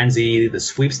agent frenzy, the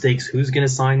sweepstakes, who's going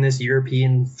to sign this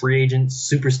European free agent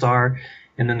superstar,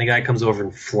 and then the guy comes over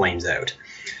and flames out.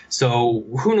 So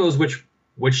who knows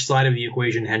which side of the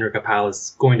equation Hendrik Haapala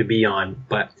is going to be on,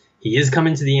 but he is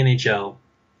coming to the NHL,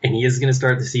 and he is going to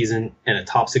start the season in a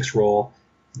top 6 role.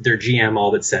 Their GM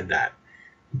all but said that.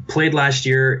 Played last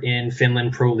year in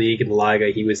Finland Pro League in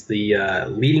Liga. He was the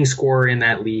leading scorer in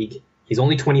that league. He's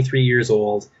only 23 years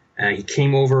old. He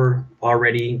came over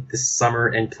already this summer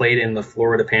and played in the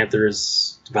Florida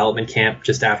Panthers development camp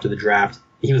just after the draft.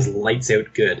 He was lights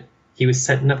out good. He was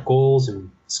setting up goals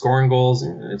and scoring goals.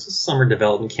 It's a summer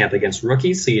development camp against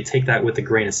rookies, so you take that with a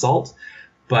grain of salt.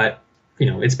 But,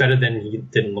 it's better than he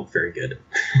didn't look very good.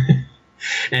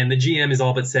 And the GM has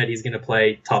all but said he's going to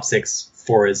play top 6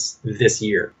 for us this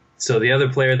year. So the other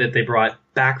player that they brought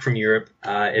back from Europe,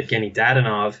 Evgeny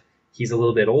Dadonov, he's a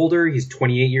little bit older. He's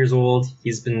 28 years old.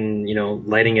 He's been,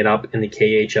 lighting it up in the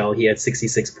KHL. He had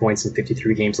 66 points in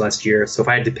 53 games last year. So if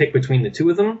I had to pick between the two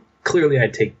of them, clearly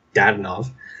I'd take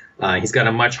Dadonov. He's got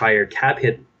a much higher cap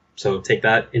hit, so take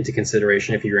that into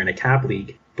consideration if you're in a cap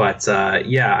league. But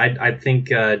I think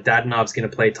Dadonov's going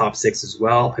to play top 6 as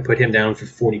well. I put him down for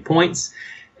 40 points.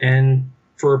 And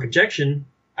for a projection,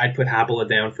 I'd put Haapala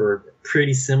down for a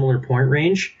pretty similar point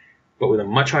range, but with a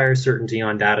much higher certainty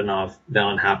on Dadonov than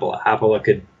on Haapala. Haapala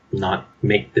could not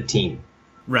make the team.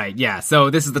 Right, yeah. So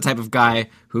this is the type of guy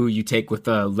who you take with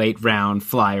a late round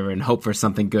flyer and hope for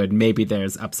something good. Maybe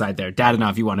there's upside there.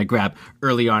 Dadonov you want to grab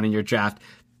early on in your draft,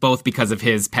 both because of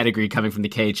his pedigree coming from the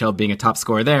KHL being a top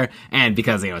scorer there, and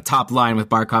because, top line with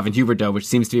Barkov and Huberdeau, which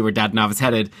seems to be where Dadonov is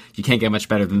headed. You can't get much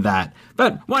better than that.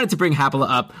 But wanted to bring Haapala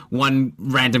up, one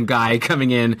random guy coming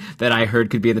in that I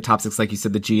heard could be in the top 6, like you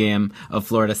said, the GM of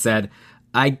Florida said.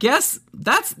 I guess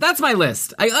that's my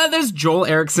list. There's Joel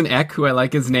Eriksson Ek, who I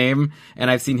like his name,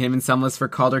 and I've seen him in some lists for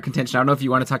Calder contention. I don't know if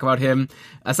you want to talk about him.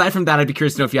 Aside from that, I'd be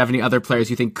curious to know if you have any other players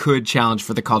you think could challenge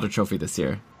for the Calder Trophy this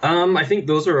year. I think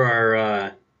those are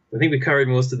our... I think we covered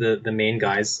most of the main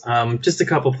guys. Just a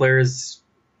couple players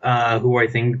who I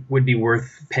think would be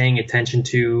worth paying attention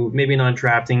to, maybe not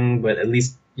drafting, but at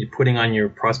least you're putting on your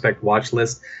prospect watch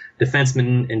list.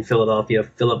 Defenseman in Philadelphia,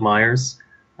 Philip Myers.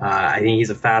 I think he's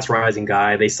a fast-rising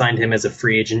guy. They signed him as a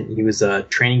free agent. He was a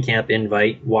training camp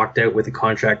invite, walked out with a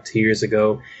contract 2 years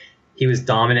ago. He was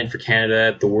dominant for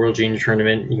Canada at the World Junior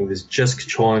Tournament. He was just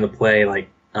controlling the play like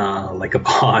a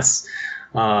boss.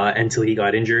 Until he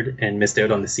got injured and missed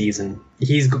out on the season.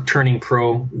 He's turning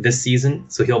pro this season,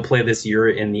 so he'll play this year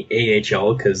in the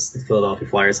AHL because the Philadelphia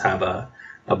Flyers have a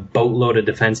boatload of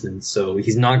defensemen, so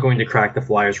he's not going to crack the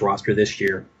Flyers roster this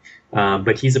year.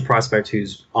 But he's a prospect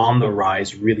who's on the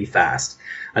rise really fast.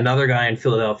 Another guy in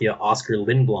Philadelphia, Oscar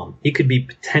Lindblom. He could be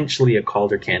potentially a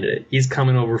Calder candidate. He's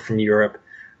coming over from Europe.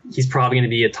 He's probably going to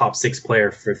be a top 6 player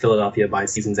for Philadelphia by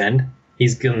season's end.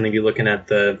 He's going to be looking at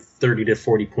the 30 to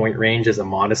 40 point range as a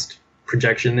modest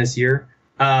projection this year.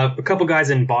 A couple guys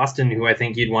in Boston who I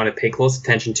think you'd want to pay close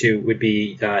attention to would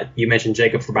be, you mentioned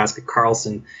Jacob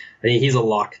Forbaska-Karlsson. I think he's a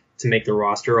lock to make the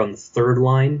roster on the third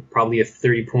line, probably at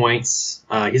 30 points.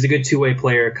 He's a good two-way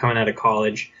player coming out of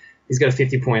college. He's got a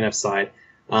 50-point upside.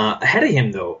 Ahead of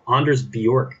him, though, Anders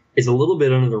Bjork is a little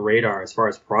bit under the radar as far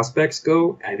as prospects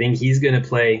go. I think he's going to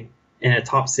play in a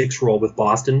top 6 role with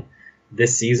Boston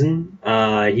this season.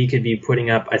 He could be putting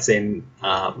up, I'd say,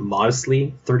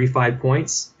 modestly 35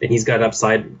 points, and he's got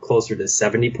upside closer to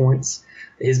 70 points.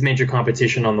 His major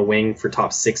competition on the wing for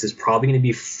top 6 is probably going to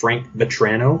be Frank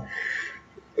Vatrano,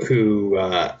 who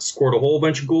scored a whole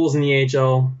bunch of goals in the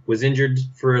AHL, was injured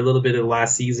for a little bit of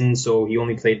last season, so he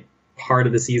only played part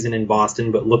of the season in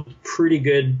Boston, but looked pretty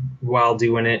good while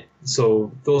doing it.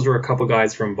 So those are a couple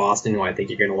guys from Boston who I think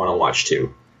you're going to want to watch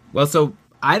too. Well, so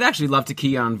I'd actually love to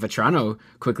key on Vatrano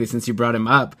quickly since you brought him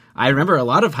up. I remember a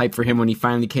lot of hype for him when he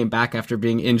finally came back after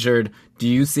being injured. Do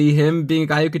you see him being a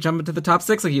guy who could jump into the top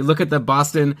 6? Like, you look at the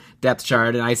Boston depth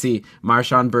chart, and I see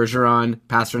Marchand, Bergeron,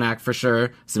 Pasternak for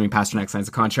sure, assuming Pasternak signs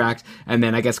a contract, and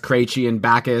then I guess Krejci and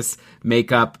Backes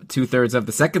make up 2/3 of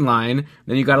the second line.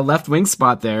 Then you got a left wing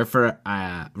spot there for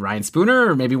Ryan Spooner,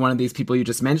 or maybe one of these people you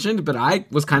just mentioned, but I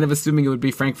was kind of assuming it would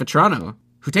be Frank Vatrano,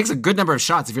 who takes a good number of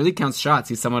shots. If your league counts shots,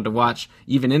 he's someone to watch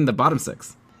even in the bottom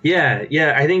 6. Yeah.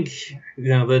 I think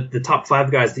the top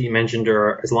 5 guys that you mentioned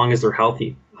are, as long as they're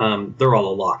healthy, they're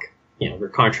all a lock. Their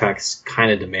contracts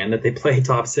kind of demand that they play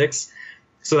top 6.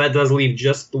 So that does leave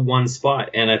just the one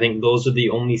spot, and I think those are the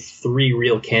only 3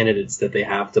 real candidates that they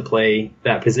have to play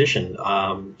that position: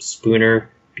 Spooner,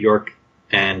 Bjork,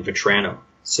 and Vatrano.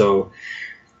 So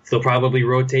they'll probably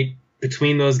rotate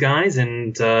between those guys,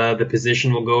 and the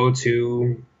position will go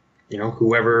to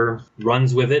whoever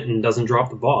runs with it and doesn't drop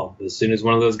the ball. As soon as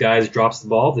one of those guys drops the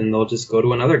ball, then they'll just go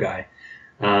to another guy.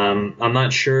 I'm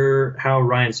not sure how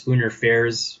Ryan Spooner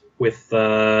fares with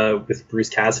Bruce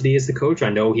Cassidy as the coach. I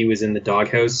know he was in the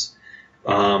doghouse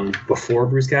before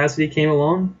Bruce Cassidy came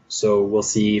along, so we'll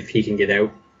see if he can get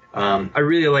out. I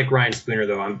really like Ryan Spooner,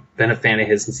 though. I've been a fan of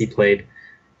his since he played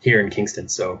here in Kingston,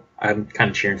 so I'm kind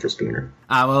of cheering for Spooner.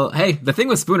 Well, hey, the thing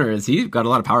with Spooner is he got a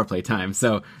lot of power play time,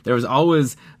 so there was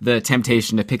always the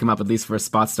temptation to pick him up at least for a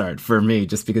spot start for me,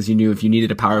 just because you knew if you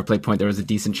needed a power play point, there was a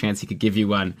decent chance he could give you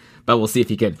one, but we'll see if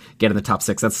he could get in the top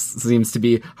 6. That seems to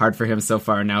be hard for him so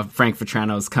far. Now, Frank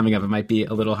Vetrano's coming up, it might be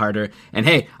a little harder, and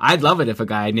hey, I'd love it if a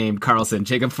guy named Carlson,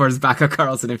 Jacob Forsbacka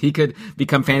Carlson, if he could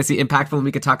become fantasy impactful and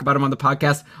we could talk about him on the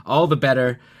podcast, all the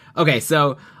better. Okay,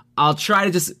 so I'll try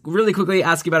to just really quickly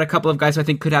ask you about a couple of guys who I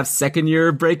think could have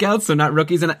second-year breakouts, so not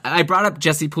rookies. And I brought up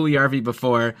Jesse Puljujarvi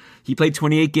before. He played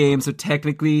 28 games, so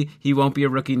technically he won't be a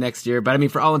rookie next year. But I mean,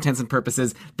 for all intents and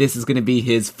purposes, this is going to be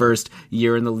his first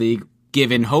year in the league,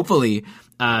 given hopefully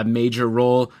a major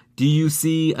role. Do you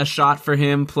see a shot for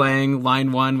him playing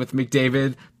line 1 with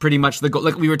McDavid? Pretty much the goal.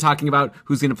 Like we were talking about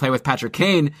who's going to play with Patrick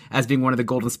Kane as being one of the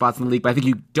golden spots in the league, but I think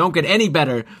you don't get any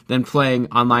better than playing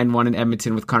on line 1 in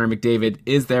Edmonton with Connor McDavid.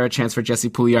 Is there a chance for Jesse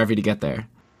Puljujarvi to get there?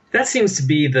 That seems to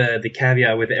be the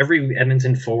caveat with every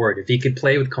Edmonton forward. If he could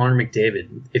play with Connor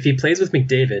McDavid, if he plays with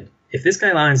McDavid, if this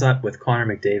guy lines up with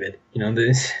Connor McDavid,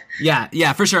 this.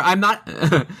 Yeah, for sure. I'm not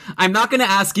going to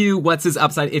ask you what's his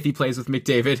upside if he plays with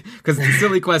McDavid, because it's a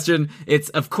silly question. It's,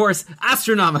 of course,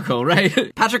 astronomical,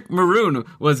 right? Patrick Maroon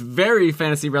was very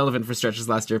fantasy relevant for stretches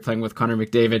last year playing with Connor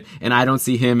McDavid, and I don't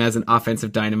see him as an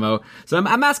offensive dynamo. So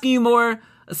I'm asking you a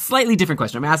slightly different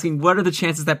question. I'm asking, what are the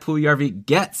chances that Puljujarvi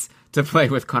gets to play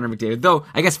with Connor McDavid? Though,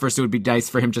 I guess first it would be nice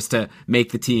for him just to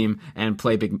make the team and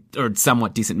play big or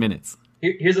somewhat decent minutes.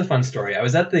 Here's a fun story. I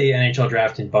was at the NHL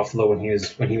draft in Buffalo when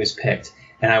he was picked,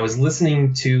 and I was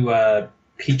listening to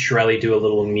Pete Chiarelli do a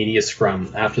little media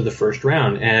scrum after the first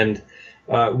round, and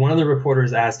one of the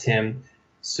reporters asked him,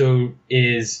 "So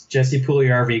is Jesse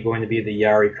Puljujarvi going to be the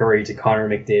Jari Kurri to Connor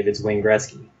McDavid's Wayne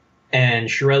Gretzky?" And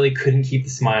Chiarelli couldn't keep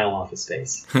the smile off his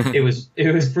face. It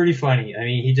was pretty funny. I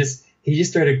mean, he just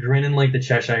started grinning like the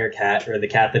Cheshire Cat, or the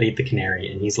cat that ate the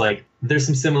canary, and he's like, "There's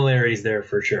some similarities there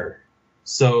for sure."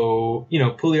 So,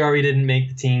 Puljujarvi didn't make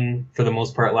the team for the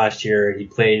most part last year. He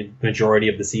played majority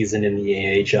of the season in the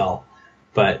AHL,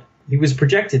 but he was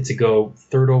projected to go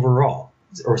 3rd overall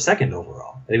or 2nd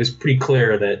overall. It was pretty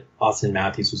clear that Austin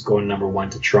Matthews was going number 1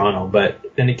 to Toronto,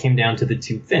 but then it came down to the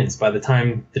 2 Finns. By the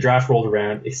time the draft rolled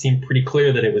around, it seemed pretty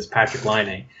clear that it was Patrick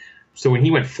Laine. So when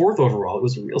he went 4th overall, it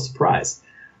was a real surprise.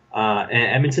 And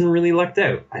Edmonton really lucked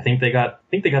out. I think they got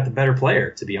the better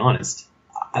player, to be honest.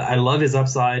 I love his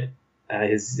upside.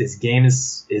 His game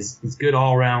is good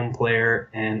all-around player,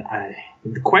 and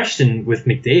the question with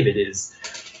McDavid is,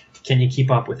 can you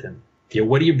keep up with him?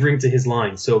 What do you bring to his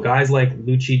line? So guys like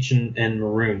Lucic and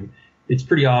Maroon, it's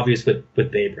pretty obvious what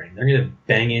they bring. They're going to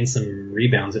bang in some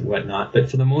rebounds and whatnot, but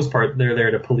for the most part, they're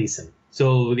there to police him.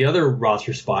 So the other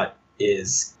roster spot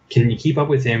is, can you keep up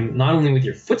with him, not only with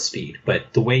your foot speed,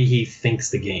 but the way he thinks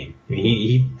the game? I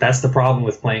mean, that's the problem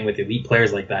with playing with elite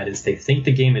players like that, is they think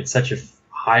the game at such a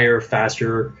higher,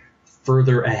 faster,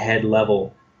 further ahead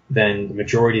level than the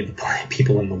majority of the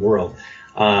people in the world.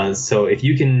 So if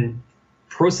you can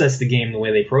process the game the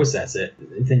way they process it,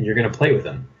 then you're going to play with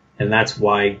them. And that's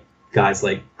why guys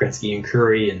like Gretzky and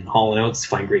Kurri and Hall and Oates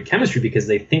find great chemistry, because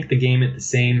they think the game at the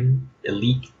same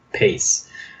elite pace.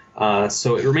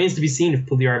 So it remains to be seen if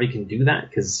Puljujarvi can do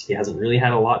that, because he hasn't really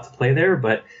had a lot to play there.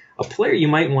 But a player you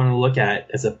might want to look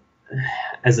at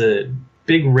as a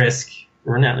big risk,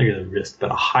 or not really a risk,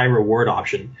 but a high reward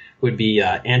option, would be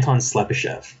Anton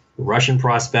Slepyshev, Russian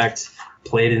prospect,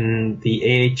 played in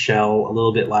the AHL a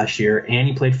little bit last year, and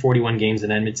he played 41 games in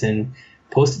Edmonton,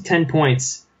 posted 10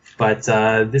 points, but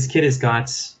this kid he's got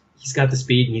the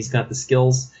speed and he's got the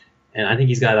skills, and I think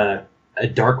he's got a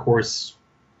dark horse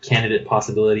candidate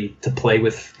possibility to play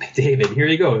with McDavid. Here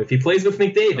you go. If he plays with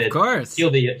McDavid, of course,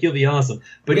 he'll be awesome.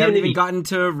 But we haven't even gotten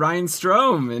to Ryan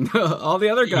Strome and all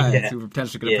the other guys who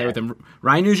potentially could play with him.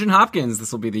 Ryan Nugent-Hopkins,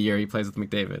 this will be the year he plays with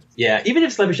McDavid. Yeah, even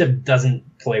if Slepyshev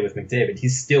doesn't play with McDavid,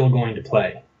 he's still going to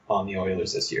play on the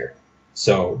Oilers this year.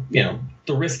 So,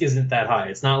 the risk isn't that high.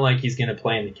 It's not like he's going to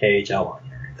play in the KHL on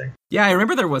here or anything. Yeah, I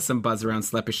remember there was some buzz around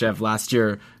Slepyshev last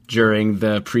year during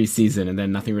the preseason, and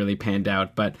then nothing really panned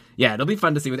out. But yeah, it'll be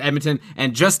fun to see with Edmonton.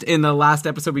 And just in the last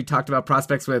episode, we talked about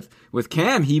prospects with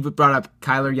Cam. He brought up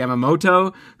Kyler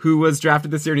Yamamoto, who was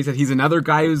drafted this year, and he said he's another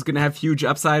guy who's going to have huge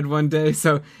upside one day.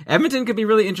 So Edmonton could be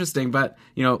really interesting, but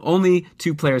only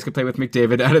 2 players could play with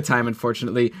McDavid at a time,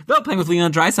 unfortunately. Though playing with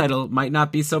Leon Draisaitl might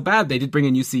not be so bad. They did bring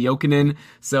in UC Jokinen,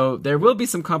 so there will be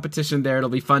some competition there. It'll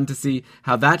be fun to see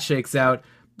how that shakes out.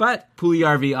 But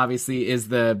Puljujarvi obviously is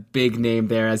the big name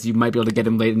there, as you might be able to get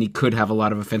him late, and he could have a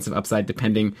lot of offensive upside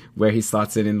depending where he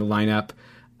slots in the lineup.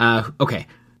 Okay,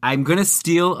 I'm going to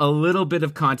steal a little bit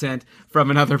of content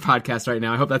from another podcast right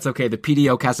now. I hope that's okay. The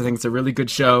PDO Cast, I think it's a really good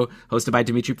show hosted by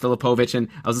Dmitry Filipovich. And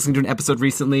I was listening to an episode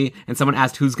recently, and someone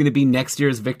asked who's going to be next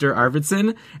year's Victor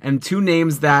Arvidsson. And 2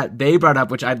 names that they brought up,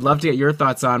 which I'd love to get your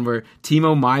thoughts on, were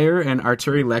Timo Meier and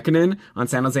Artturi Lehkonen on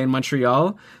San Jose and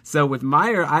Montreal. So with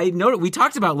Meier, I know we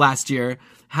talked about last year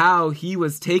how he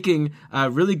was taking a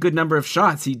really good number of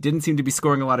shots. He didn't seem to be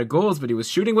scoring a lot of goals, but he was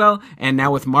shooting well. And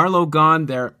now with Marleau gone,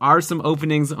 there are some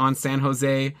openings on San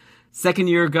Jose.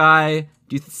 Second-year guy.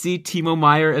 Do you see Timo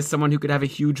Meier as someone who could have a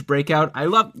huge breakout?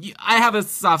 I have a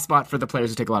soft spot for the players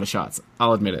who take a lot of shots.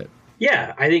 I'll admit it.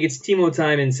 Yeah, I think it's Timo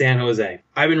time in San Jose.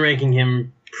 I've been ranking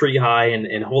him pretty high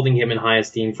and holding him in high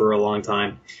esteem for a long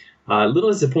time. A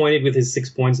little disappointed with his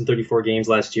 6 points in 34 games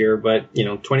last year, but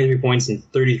 23 points in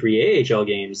 33 AHL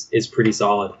games is pretty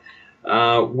solid.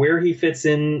 Where he fits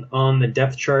in on the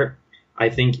depth chart, I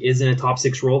think, is in a top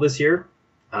 6 role this year.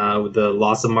 With the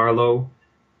loss of Marleau,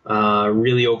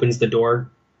 really opens the door,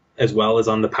 as well as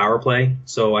on the power play.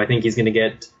 So I think he's going to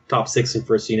get top 6 in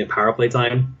first unit power play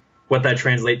time. What that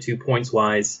translates to points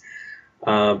wise,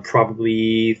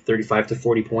 probably 35 to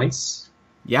 40 points.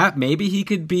 Yeah, maybe he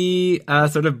could be a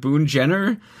sort of Boone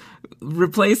Jenner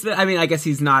replacement. I mean, I guess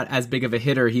he's not as big of a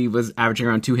hitter. He was averaging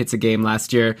around 2 hits a game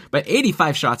last year, but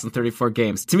 85 shots in 34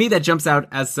 games. To me, that jumps out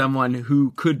as someone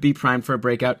who could be primed for a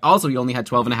breakout. Also, he only had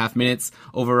 12 and a half minutes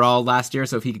overall last year,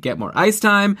 so if he could get more ice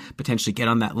time, potentially get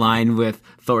on that line with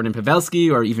Thornton and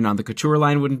Pavelski, or even on the Couture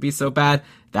line wouldn't be so bad.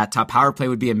 That top power play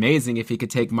would be amazing if he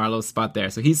could take Marleau's spot there.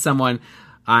 So he's someone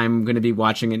I'm going to be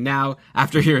watching. And now,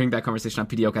 after hearing that conversation on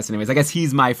PDOcast anyways, I guess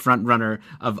he's my front runner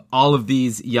of all of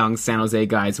these young San Jose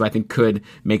guys who I think could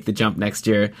make the jump next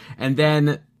year. And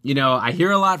then, I hear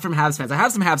a lot from Habs fans. I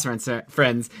have some Habs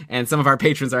friends, and some of our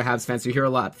patrons are Habs fans, so we hear a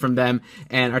lot from them.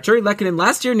 And Artturi Lehkonen,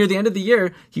 last year, near the end of the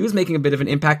year, he was making a bit of an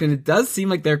impact, and it does seem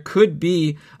like there could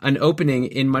be an opening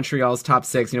in Montreal's top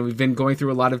 6. We've been going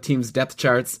through a lot of teams' depth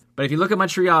charts. But if you look at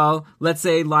Montreal, let's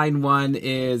say line 1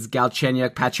 is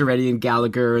Galchenyuk, Pacioretty, and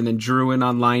Gallagher, and then Drouin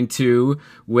on line 2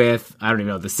 with, I don't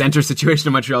even know, the center situation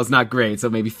in Montreal is not great, so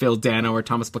maybe Phil Dano or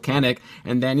Thomas Plekanec.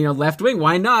 And then, left wing,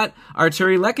 why not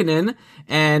Artturi Lehkonen?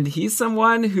 And he's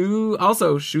someone who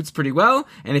also shoots pretty well,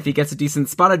 and if he gets a decent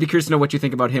spot, I'd be curious to know what you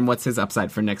think about him. What's his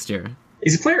upside for next year?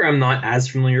 He's a player I'm not as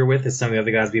familiar with as some of the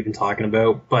other guys we've been talking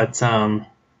about, but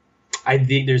I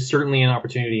think there's certainly an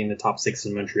opportunity in the top 6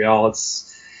 in Montreal. It's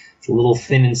a little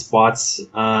thin in spots.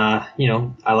 I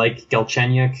like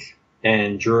Galchenyuk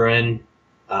and Drouin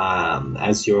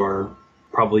as your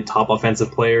probably top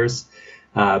offensive players.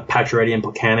 Pacioretty and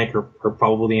Plekanec are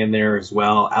probably in there as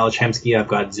well. Alex Hemsky, I've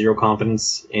got zero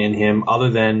confidence in him,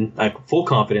 other than I have full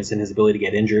confidence in his ability to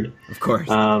get injured. Of course.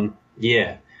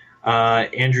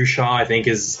 Andrew Shaw, I think,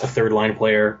 is a third-line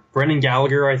player. Brendan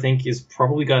Gallagher, I think, is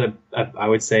probably got I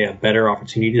would say, a better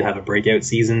opportunity to have a breakout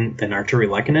season than Artturi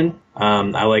Lehkonen.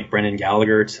 I like Brendan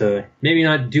Gallagher to maybe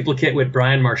not duplicate what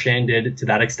Brian Marchand did to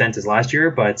that extent as last year,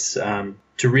 but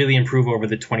to really improve over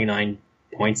the 29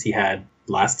 points he had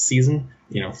last season.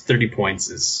 30 points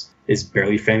is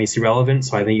barely fantasy relevant,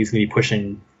 so I think he's going to be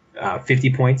pushing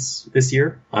 50 points this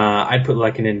year. I'd put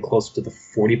Lehkonen closer to the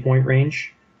 40-point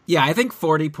range. Yeah, I think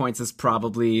 40 points is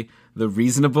probably the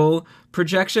reasonable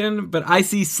projection, but I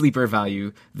see sleeper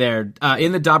value there.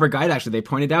 In the Dobber Guide, actually, they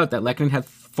pointed out that Lehkonen had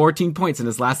 14 points in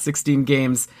his last 16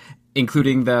 games,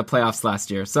 including the playoffs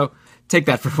last year. So take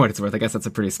that for what it's worth. I guess that's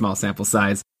a pretty small sample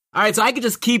size. All right, so I could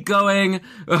just keep going.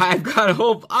 I've got a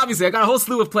whole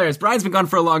slew of players. Brian's been gone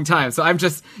for a long time, so I'm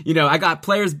just, I got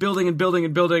players building,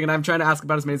 and I'm trying to ask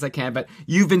about as many as I can, but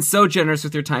you've been so generous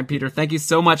with your time, Peter. Thank you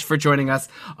so much for joining us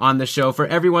on the show. For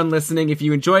everyone listening, if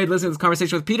you enjoyed listening to this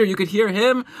conversation with Peter, you could hear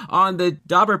him on the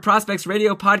Dobber Prospects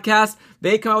Radio podcast.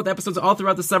 They come out with episodes all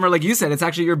throughout the summer. Like you said, it's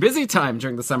actually your busy time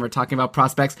during the summer talking about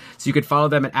prospects, so you could follow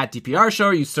them at DPR Show,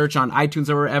 or you search on iTunes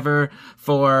or wherever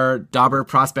for Dobber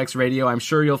Prospects Radio. I'm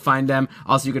sure you'll find them.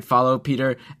 Also, you could follow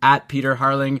Peter at Peter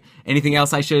Harling. Anything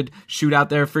else I should shoot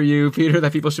out there for you, Peter,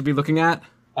 that people should be looking at?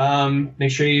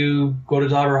 Make sure you go to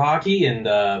Dauber Hockey and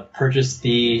purchase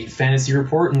the Fantasy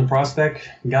Report and the Prospect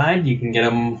Guide. You can get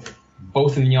them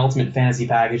both in the Ultimate Fantasy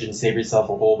Package and save yourself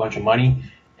a whole bunch of money.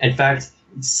 In fact,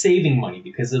 it's saving money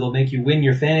because it'll make you win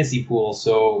your fantasy pool,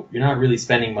 so you're not really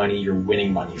spending money, you're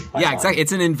winning money. Yeah, exactly.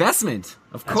 It's an investment,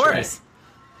 of course.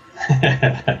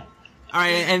 Right. All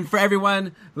right, and for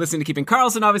everyone listening to Keeping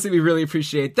Karlsson, obviously we really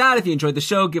appreciate that. If you enjoyed the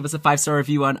show, give us a 5-star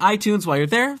review on iTunes while you're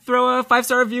there. Throw a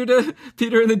 5-star review to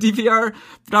Peter and the DPR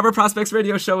Dobber Prospects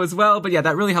radio show as well. But yeah,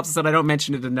 that really helps us out. I don't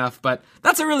mention it enough, but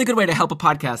that's a really good way to help a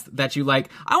podcast that you like.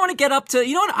 I want to get up to,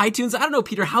 on iTunes, I don't know,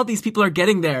 Peter, how these people are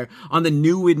getting there on the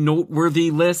new and noteworthy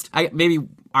list. Maybe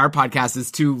our podcast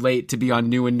is too late to be on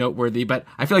new and noteworthy, but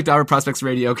I feel like Dobber Prospects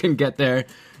radio can get there.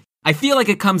 I feel like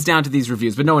it comes down to these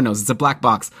reviews, but no one knows. It's a black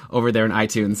box over there in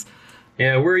iTunes.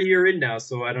 Yeah, we're a year in now,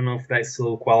 so I don't know if that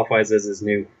still qualifies as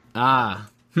new. Well,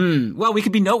 we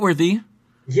could be noteworthy.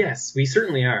 Yes, we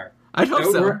certainly are. I'd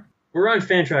hope so. We're on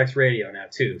Fantrax Radio now,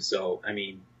 too, so,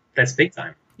 that's big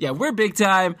time. Yeah, we're big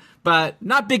time, but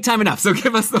not big time enough, so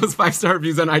give us those 5-star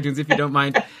reviews on iTunes if you don't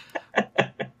mind.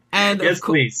 And yes,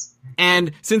 please.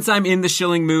 And since I'm in the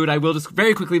shilling mood, I will just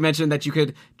very quickly mention that you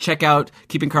could check out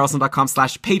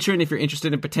keepingkarlsson.com/patron if you're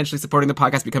interested in potentially supporting the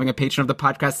podcast, becoming a patron of the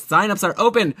podcast. Sign-ups are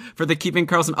open for the Keeping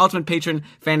Karlsson Ultimate Patron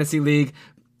Fantasy League.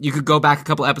 You could go back a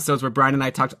couple episodes where Brian and I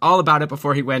talked all about it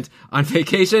before he went on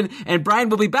vacation. And Brian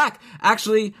will be back.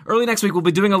 Actually, early next week, we'll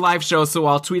be doing a live show, so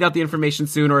I'll tweet out the information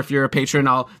soon, or if you're a patron,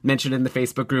 I'll mention it in the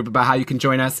Facebook group about how you can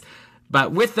join us.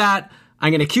 But with that,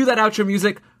 I'm going to cue that outro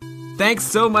music. Thanks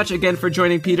so much again for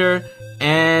joining, Peter.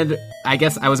 And I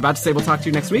guess I was about to say we'll talk to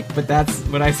you next week, but that's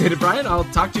what I say to Brian. I'll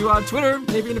talk to you on Twitter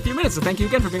maybe in a few minutes. So thank you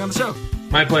again for being on the show.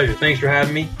 My pleasure. Thanks for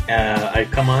having me. I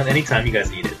come on anytime you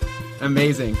guys need it.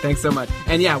 Amazing. Thanks so much.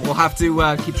 And yeah, we'll have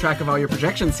to keep track of all your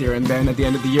projections here, and then at the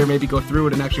end of the year, maybe go through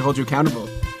it and actually hold you accountable.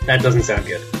 That doesn't sound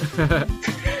good.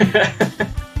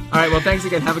 All right. Well, thanks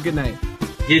again. Have a good night.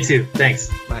 You too. Thanks.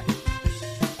 Bye.